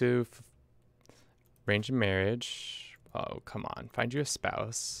you like to arrange a marriage? Oh, come on. Find you a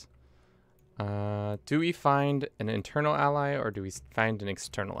spouse. Do we find an internal ally or do we find an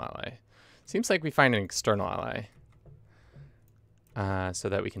external ally? Seems like we find an external ally. So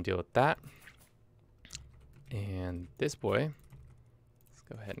that we can deal with that. And this boy, let's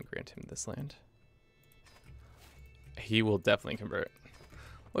go ahead and grant him this land. He will definitely convert.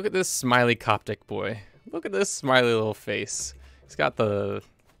 Look at this smiley Coptic boy. Look at this smiley little face. He's got the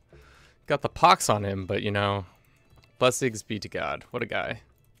pox on him, but you know, blessings be to God. What a guy.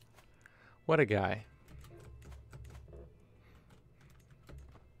 What a guy.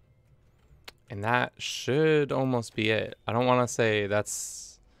 And that should almost be it. I don't want to say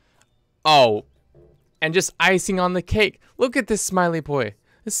that's... Oh, and just icing on the cake. Look at this smiley boy.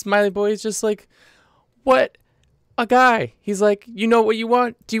 This smiley boy is just like, what a guy. He's like, you know what you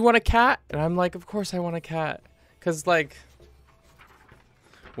want? Do you want a cat? And I'm like, of course I want a cat. Because, like,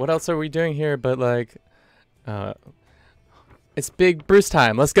 what else are we doing here but, like, it's big Bruce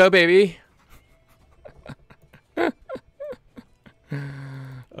time. Let's go, baby.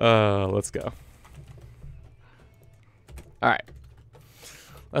 Let's go. All right.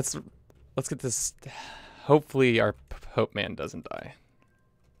 Let's get this. Hopefully our Pope man doesn't die.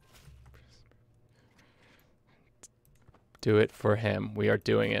 Do it for him. We are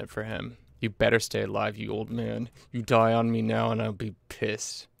doing it for him. You better stay alive, you old man. You die on me now and I'll be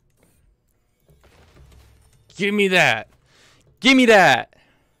pissed. Give me that. Give me that.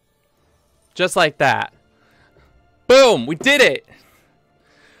 Just like that. Boom, we did it.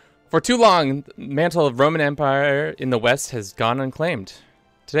 For too long, the mantle of Roman Empire in the West has gone unclaimed.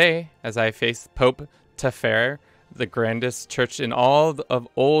 Today, as I face Pope Tefer, the grandest church in all of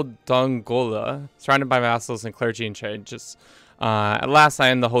old Dongola, surrounded by vassals and clergy and changes. At last, I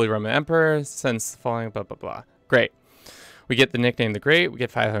am the Holy Roman Emperor since falling, blah, blah, blah. Great. We get the nickname the Great. We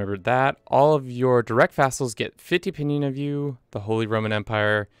get 500 that. All of your direct vassals get 50 opinion of you. The Holy Roman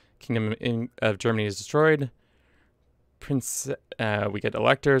Empire, Kingdom of Germany is destroyed. We get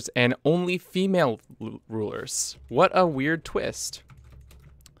electors and only female rulers. What a weird twist.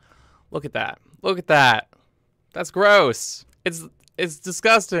 Look at that. Look at that. That's gross. It's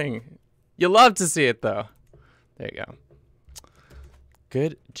disgusting. You love to see it though. There you go.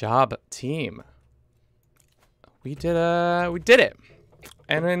 Good job, team. We did it.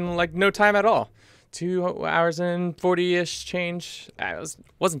 And in like no time at all. 2 hours and 40-ish change. It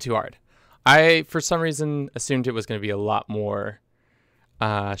wasn't too hard. I, for some reason, assumed it was going to be a lot more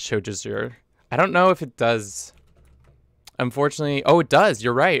Shojazur. I don't know if it does. Unfortunately, oh, it does.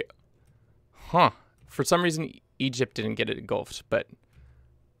 You're right. Huh. For some reason, Egypt didn't get it engulfed, but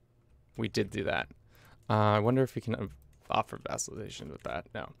we did do that. I wonder if we can offer vassalization with that.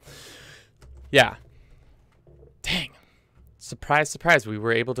 No. Yeah. Dang. Surprise, surprise. We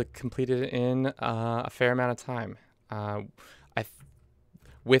were able to complete it in a fair amount of time.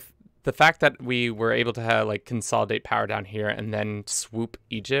 With the fact that we were able to have, like, consolidate power down here and then swoop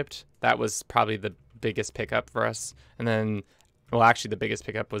Egypt, that was probably the biggest pickup for us. And then, well, actually the biggest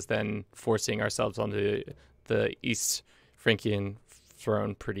pickup was then forcing ourselves onto the East Francian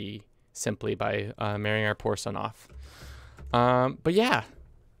throne pretty simply by marrying our poor son off. But yeah,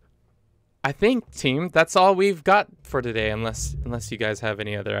 I think, team, that's all we've got for today, unless you guys have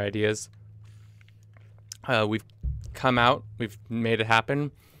any other ideas. We've come out, we've made it happen.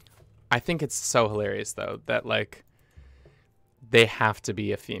 I think it's so hilarious though that like they have to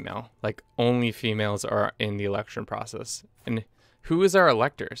be a female. Like only females are in the election process. And who is our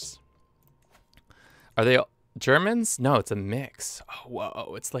electors? Are they Germans? No, it's a mix. Oh,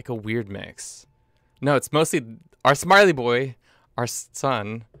 whoa, it's like a weird mix. No, it's mostly our Smiley boy, our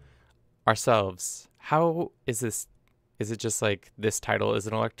son, ourselves. How is this? Is it just like this title is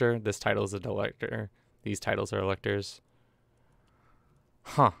an elector? This title is an elector. These titles are electors.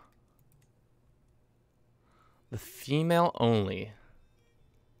 Huh. The female only.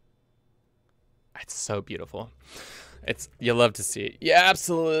 It's so beautiful. You love to see it. You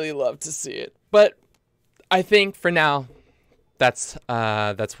absolutely love to see it. But I think for now, that's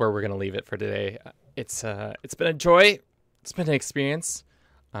where we're gonna leave it for today. It's been a joy. It's been an experience.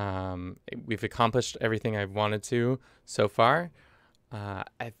 We've accomplished everything I've wanted to so far.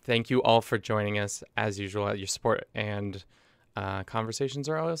 I thank you all for joining us as usual. Your support and conversations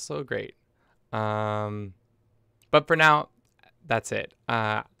are also great. But for now, that's it.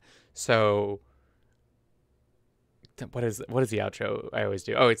 So what is the outro I always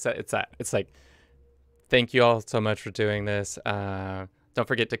do? Oh, it's that. It's like, thank you all so much for doing this. Don't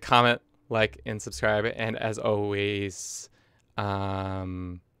forget to comment, like, and subscribe. And as always,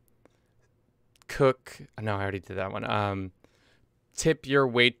 cook. No, I already did that one. Tip your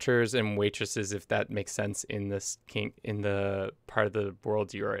waiters and waitresses if that makes sense in the part of the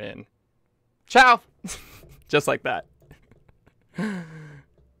world you are in. Ciao. Just like that.